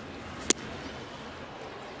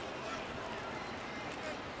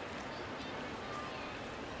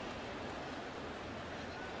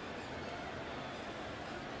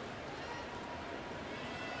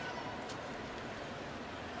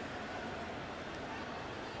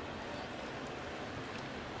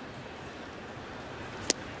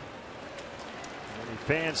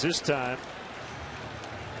 Fans this time.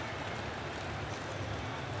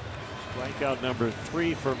 Strikeout number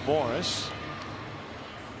 3 for Morris.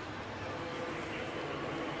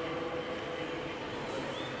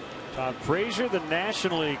 Todd Frazier, the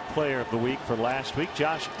National League Player of the Week for last week.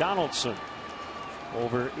 Josh Donaldson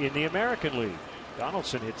over in the American League.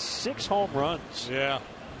 Donaldson hit 6 home runs. Yeah.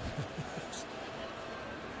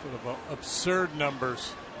 Sort of absurd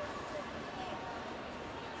numbers.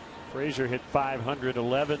 Frazier hit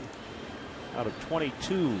 511 out of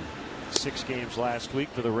 22 6 games last week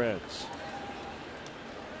for the Reds.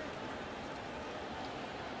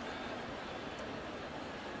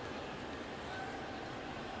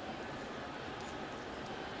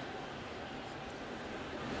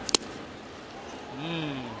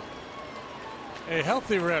 A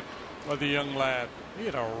healthy rip of the young lad. He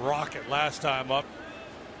had a rocket last time up.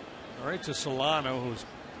 Right to Solano, who's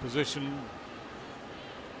positioned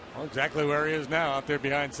exactly where he is now, out there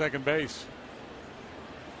behind second base.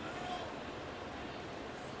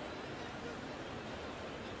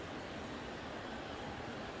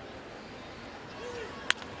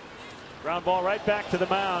 Ground ball right back to the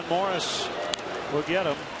mound. Morris will get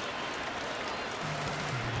him.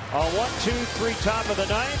 A 1-2-3 top of the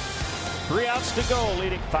ninth. 3 outs to go,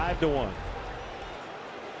 leading 5-1.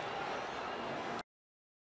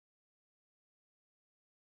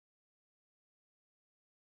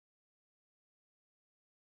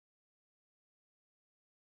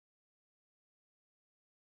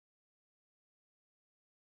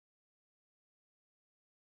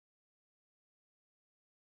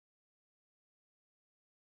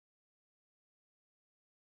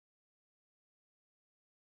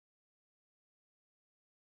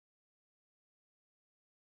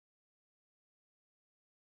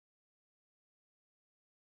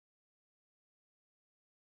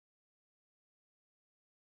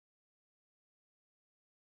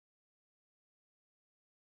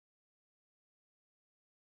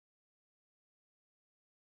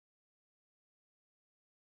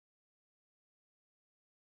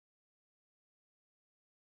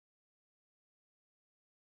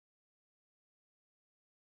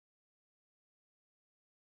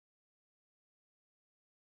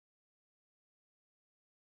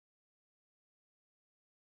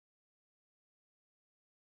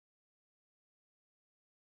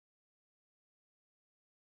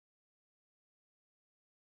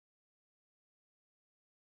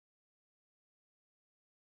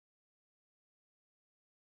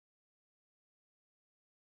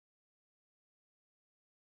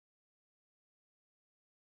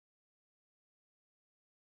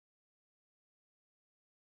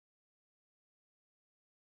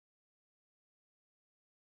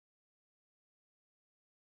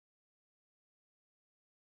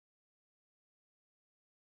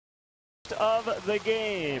 of the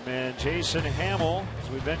game, and Jason Hamill, as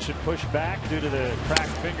we mentioned, pushed back due to the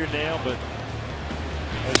cracked fingernail, but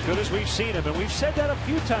as good as we've seen him, and we've said that a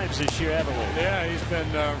few times this year, haven't we? Yeah, he's been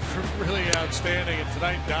really outstanding, and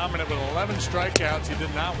tonight dominant with 11 strikeouts. He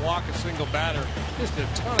did not walk a single batter. Just a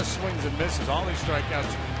ton of swings and misses. All these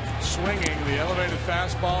strikeouts swinging. The elevated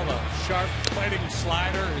fastball, the sharp fighting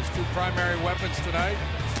slider, his two primary weapons tonight.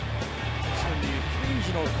 And the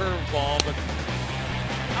occasional curveball, but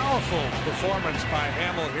powerful performance by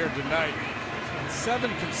Hamill here tonight.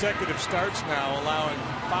 7 consecutive starts now, allowing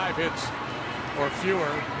 5 hits or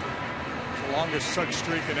fewer. It's the longest such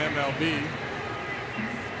streak in MLB.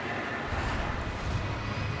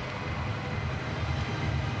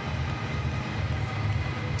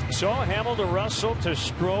 So Hamill to Russell to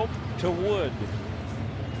Strop to Wood.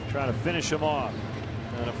 Trying to finish him off.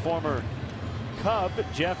 And a former Cub,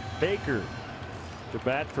 Jeff Baker, to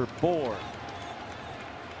bat for Bohr.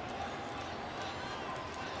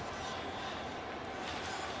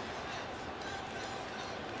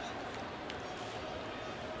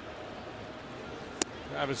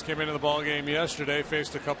 Travis came into the ball game yesterday,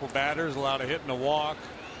 faced a couple batters, allowed a hit and a walk.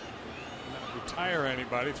 Not retire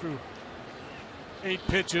anybody. Threw 8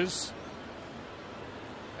 pitches.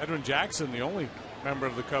 Edwin Jackson, the only member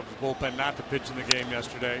of the Cubs bullpen not to pitch in the game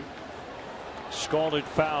yesterday. Scalded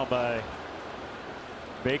foul by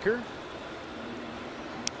Baker.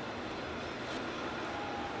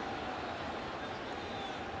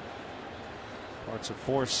 Parts of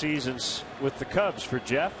 4 seasons with the Cubs for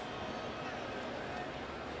Jeff.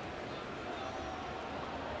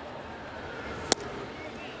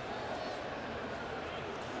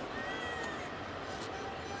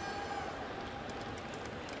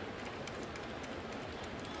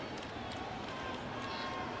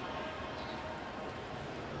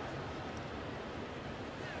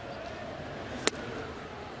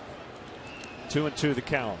 Two and 2 the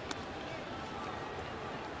count.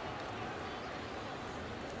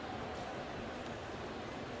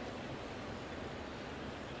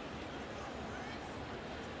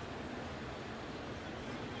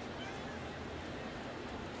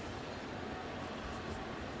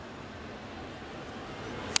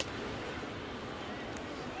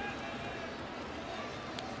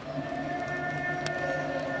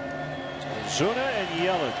 Zuna and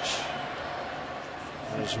Yelich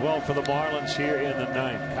as well for the Marlins here in the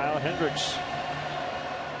 9th. Kyle Hendricks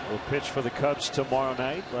will pitch for the Cubs tomorrow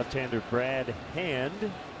night. Left-hander Brad Hand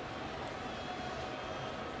will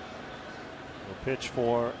pitch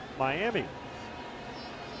for Miami.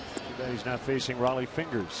 Too bad he's not facing Raleigh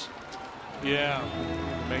Fingers. Yeah,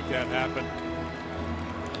 make that happen.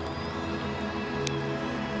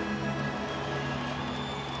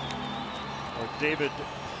 Or David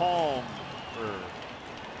Palmer.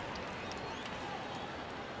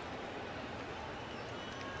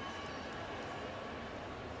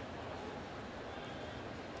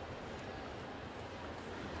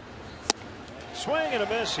 Swing and a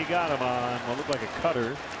miss. He got him on what looked like a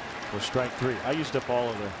cutter for strike 3. I used up all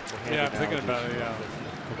of the yeah, I'm thinking about it. Yeah,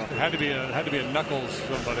 it had to be a Knuckles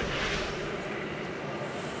somebody.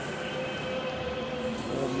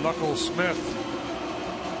 Old Knuckles Smith.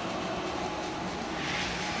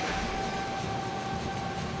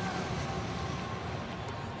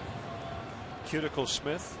 Cuticle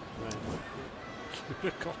Smith.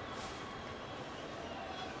 Cuticle.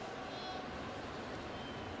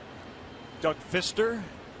 Doug Fister.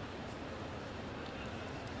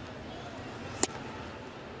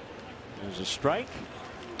 There's a strike.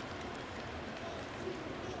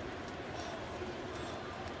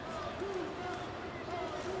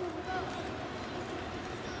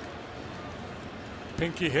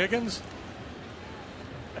 Pinky Higgins.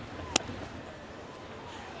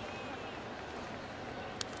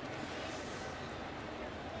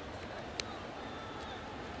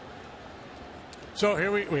 So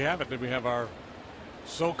here we have it. Did we have our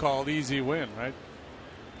so-called easy win, right?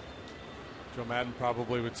 Joe Madden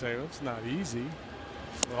probably would say, well, it's not easy.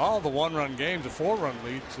 With all the 1-run games, a 4-run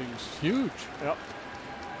lead seems huge. Yep.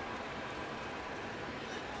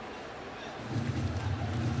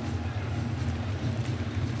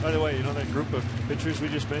 By the way, you know that group of pitchers we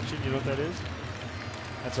just mentioned? You know what that is?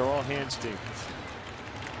 That's our all-hands team.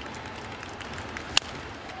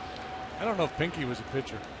 I don't know if Pinky was a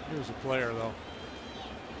pitcher. He was a player, though.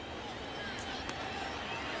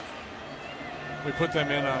 We put them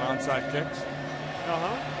in on onside kicks.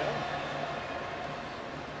 Yeah.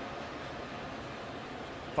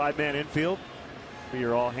 5-man infield for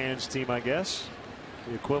your all-hands team, I guess.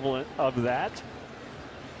 The equivalent of that.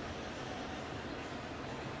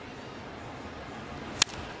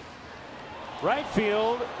 Right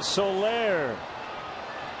field, Soler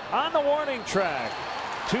on the warning track.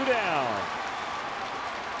 2 down.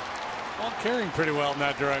 Well, carrying pretty well in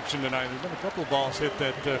that direction tonight. There's been a couple of balls hit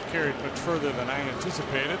that carried much further than I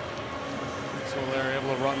anticipated. Soler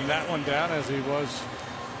able to run that one down, as he was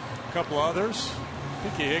a couple others. I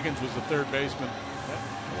think Higgins was the third baseman.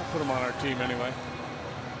 We'll put him on our team anyway.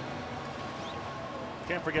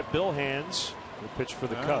 Can't forget Bill Hands, who pitched for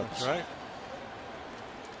the Cubs. That's right.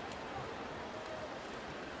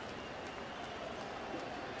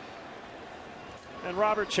 And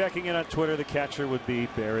Robert checking in on Twitter, the catcher would be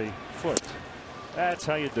Barry Foote. That's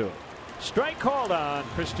how you do it. Strike called on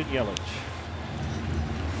Christian Yelich.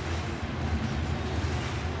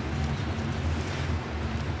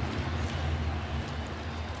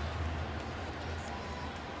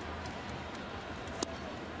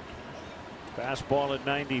 Fastball at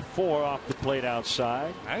 94 off the plate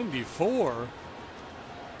outside. 94.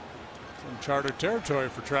 Some chartered territory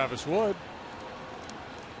for Travis Wood.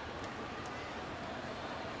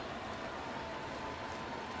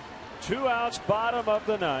 Two outs, bottom of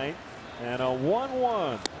the ninth, and a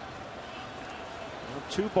 1-1.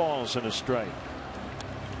 2 balls and a strike.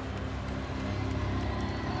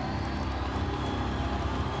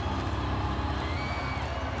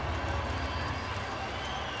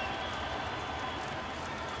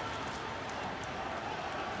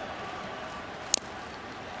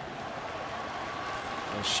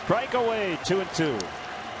 A strike away, 2-2.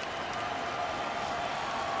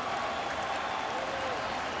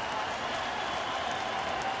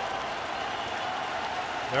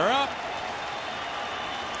 They're up.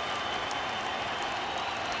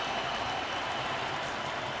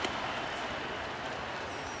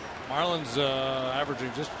 Marlins averaging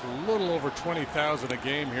just a little over 20,000 a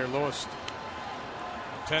game here. Lowest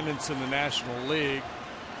attendance in the National League.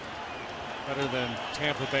 Better than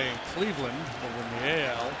Tampa Bay and Cleveland over in the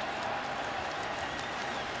AL.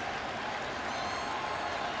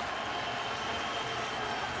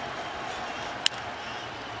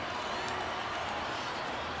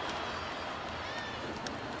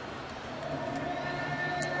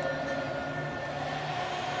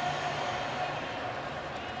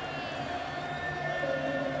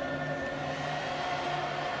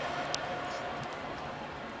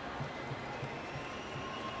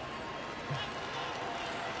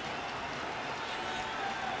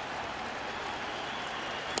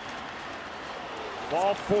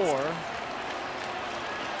 Ball 4.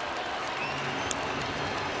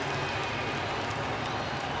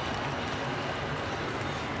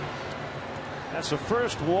 That's the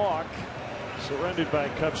first walk surrendered by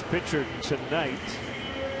Cubs pitcher tonight.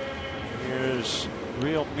 Here's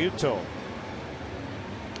Real Muto.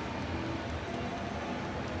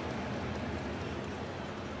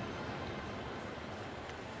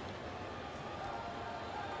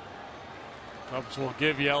 Cubs will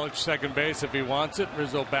give Yelich second base if he wants it.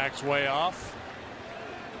 Rizzo backs way off.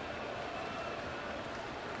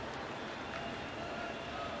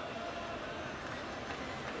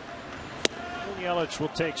 And Yelich will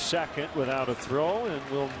take second without a throw and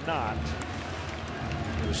will not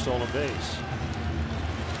get a stolen base.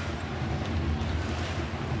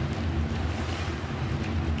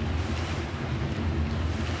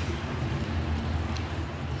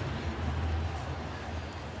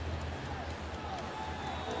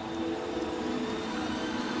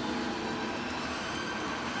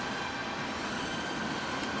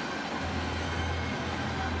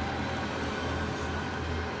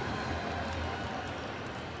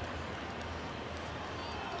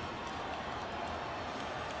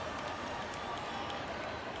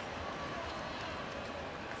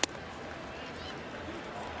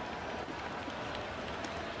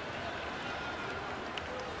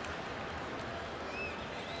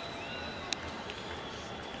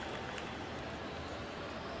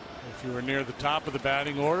 If you were near the top of the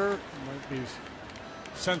batting order, you might be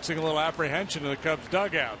sensing a little apprehension in the Cubs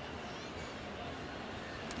dugout.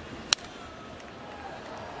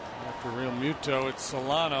 After Real Muto, it's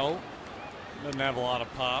Solano. Doesn't have a lot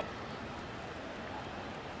of pop.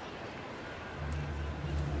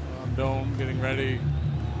 Dome getting ready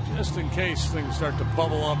just in case things start to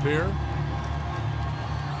bubble up here.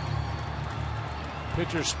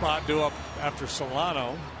 Pitcher spot due up after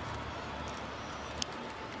Solano.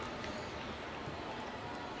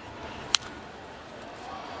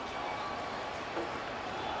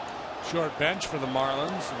 Short bench for the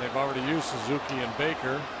Marlins, and they've already used Suzuki and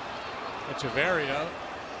Baker. Echeverria,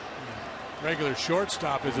 regular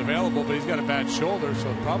shortstop, is available, but he's got a bad shoulder,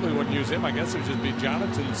 so probably wouldn't use him. I guess it would just be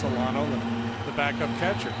Jonathan Solano, the backup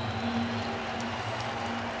catcher.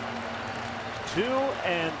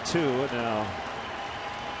 2-2 now.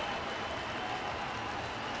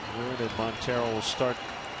 Wood and Montero will start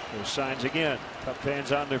their signs again. Cub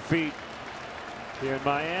fans on their feet here in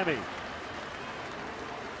Miami.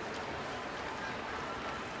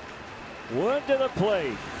 Wood to the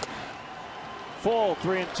plate. Full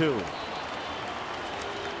 3-2.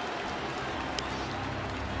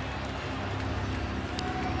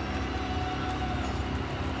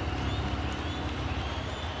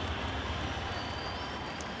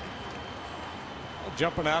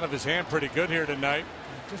 Jumping out of his hand pretty good here tonight.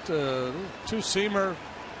 Just a little two-seamer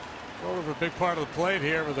over a big part of the plate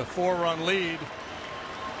here with a 4-run lead.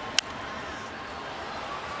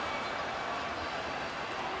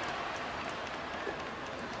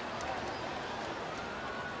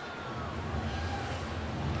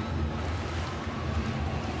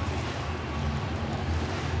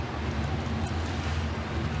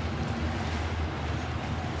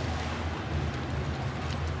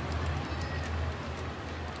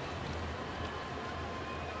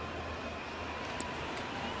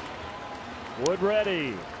 Wood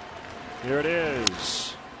ready. Here it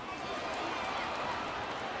is.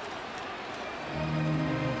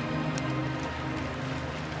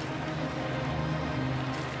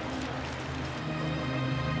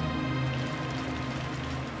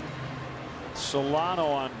 Solano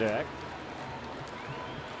on deck.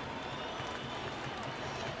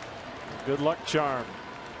 Good luck charm.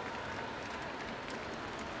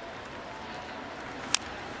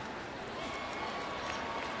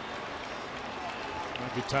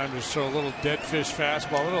 Might be time to throw a little dead fish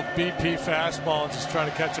fastball, a little BP fastball, and just try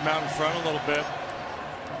to catch him out in front a little bit.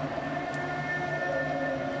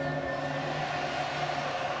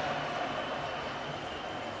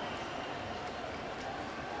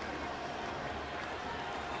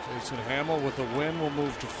 Jason Hamill with a win will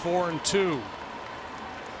move to 4-2.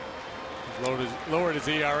 He's lowered his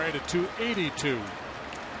ERA to 2.82. There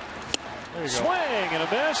you go. Swing and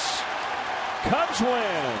a miss. Cubs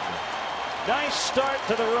win. Nice start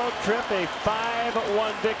to the road trip. A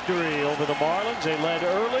 5-1 victory over the Marlins. They led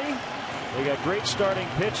early. They got great starting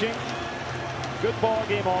pitching. Good ball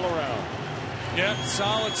game all around. Yeah,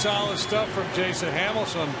 solid stuff from Jason Hamill.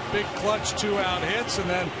 Some big clutch 2-out hits, and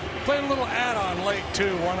then played a little add-on late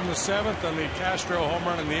too. One in the 7th and the Castro home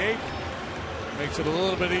run in the 8th. Makes it a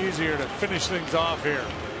little bit easier to finish things off here.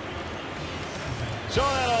 So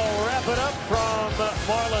that'll wrap it up from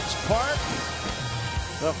Marlins Park.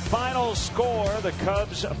 The final score, the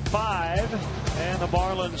Cubs 5 and the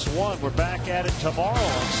Marlins 1. We're back at it tomorrow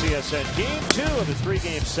on CSN. Game 2 of the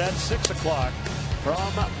 3-game set, 6 o'clock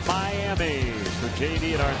from Miami. For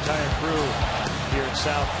JD and our entire crew here in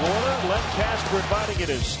South Florida, Len Casper inviting you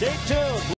to stay tuned.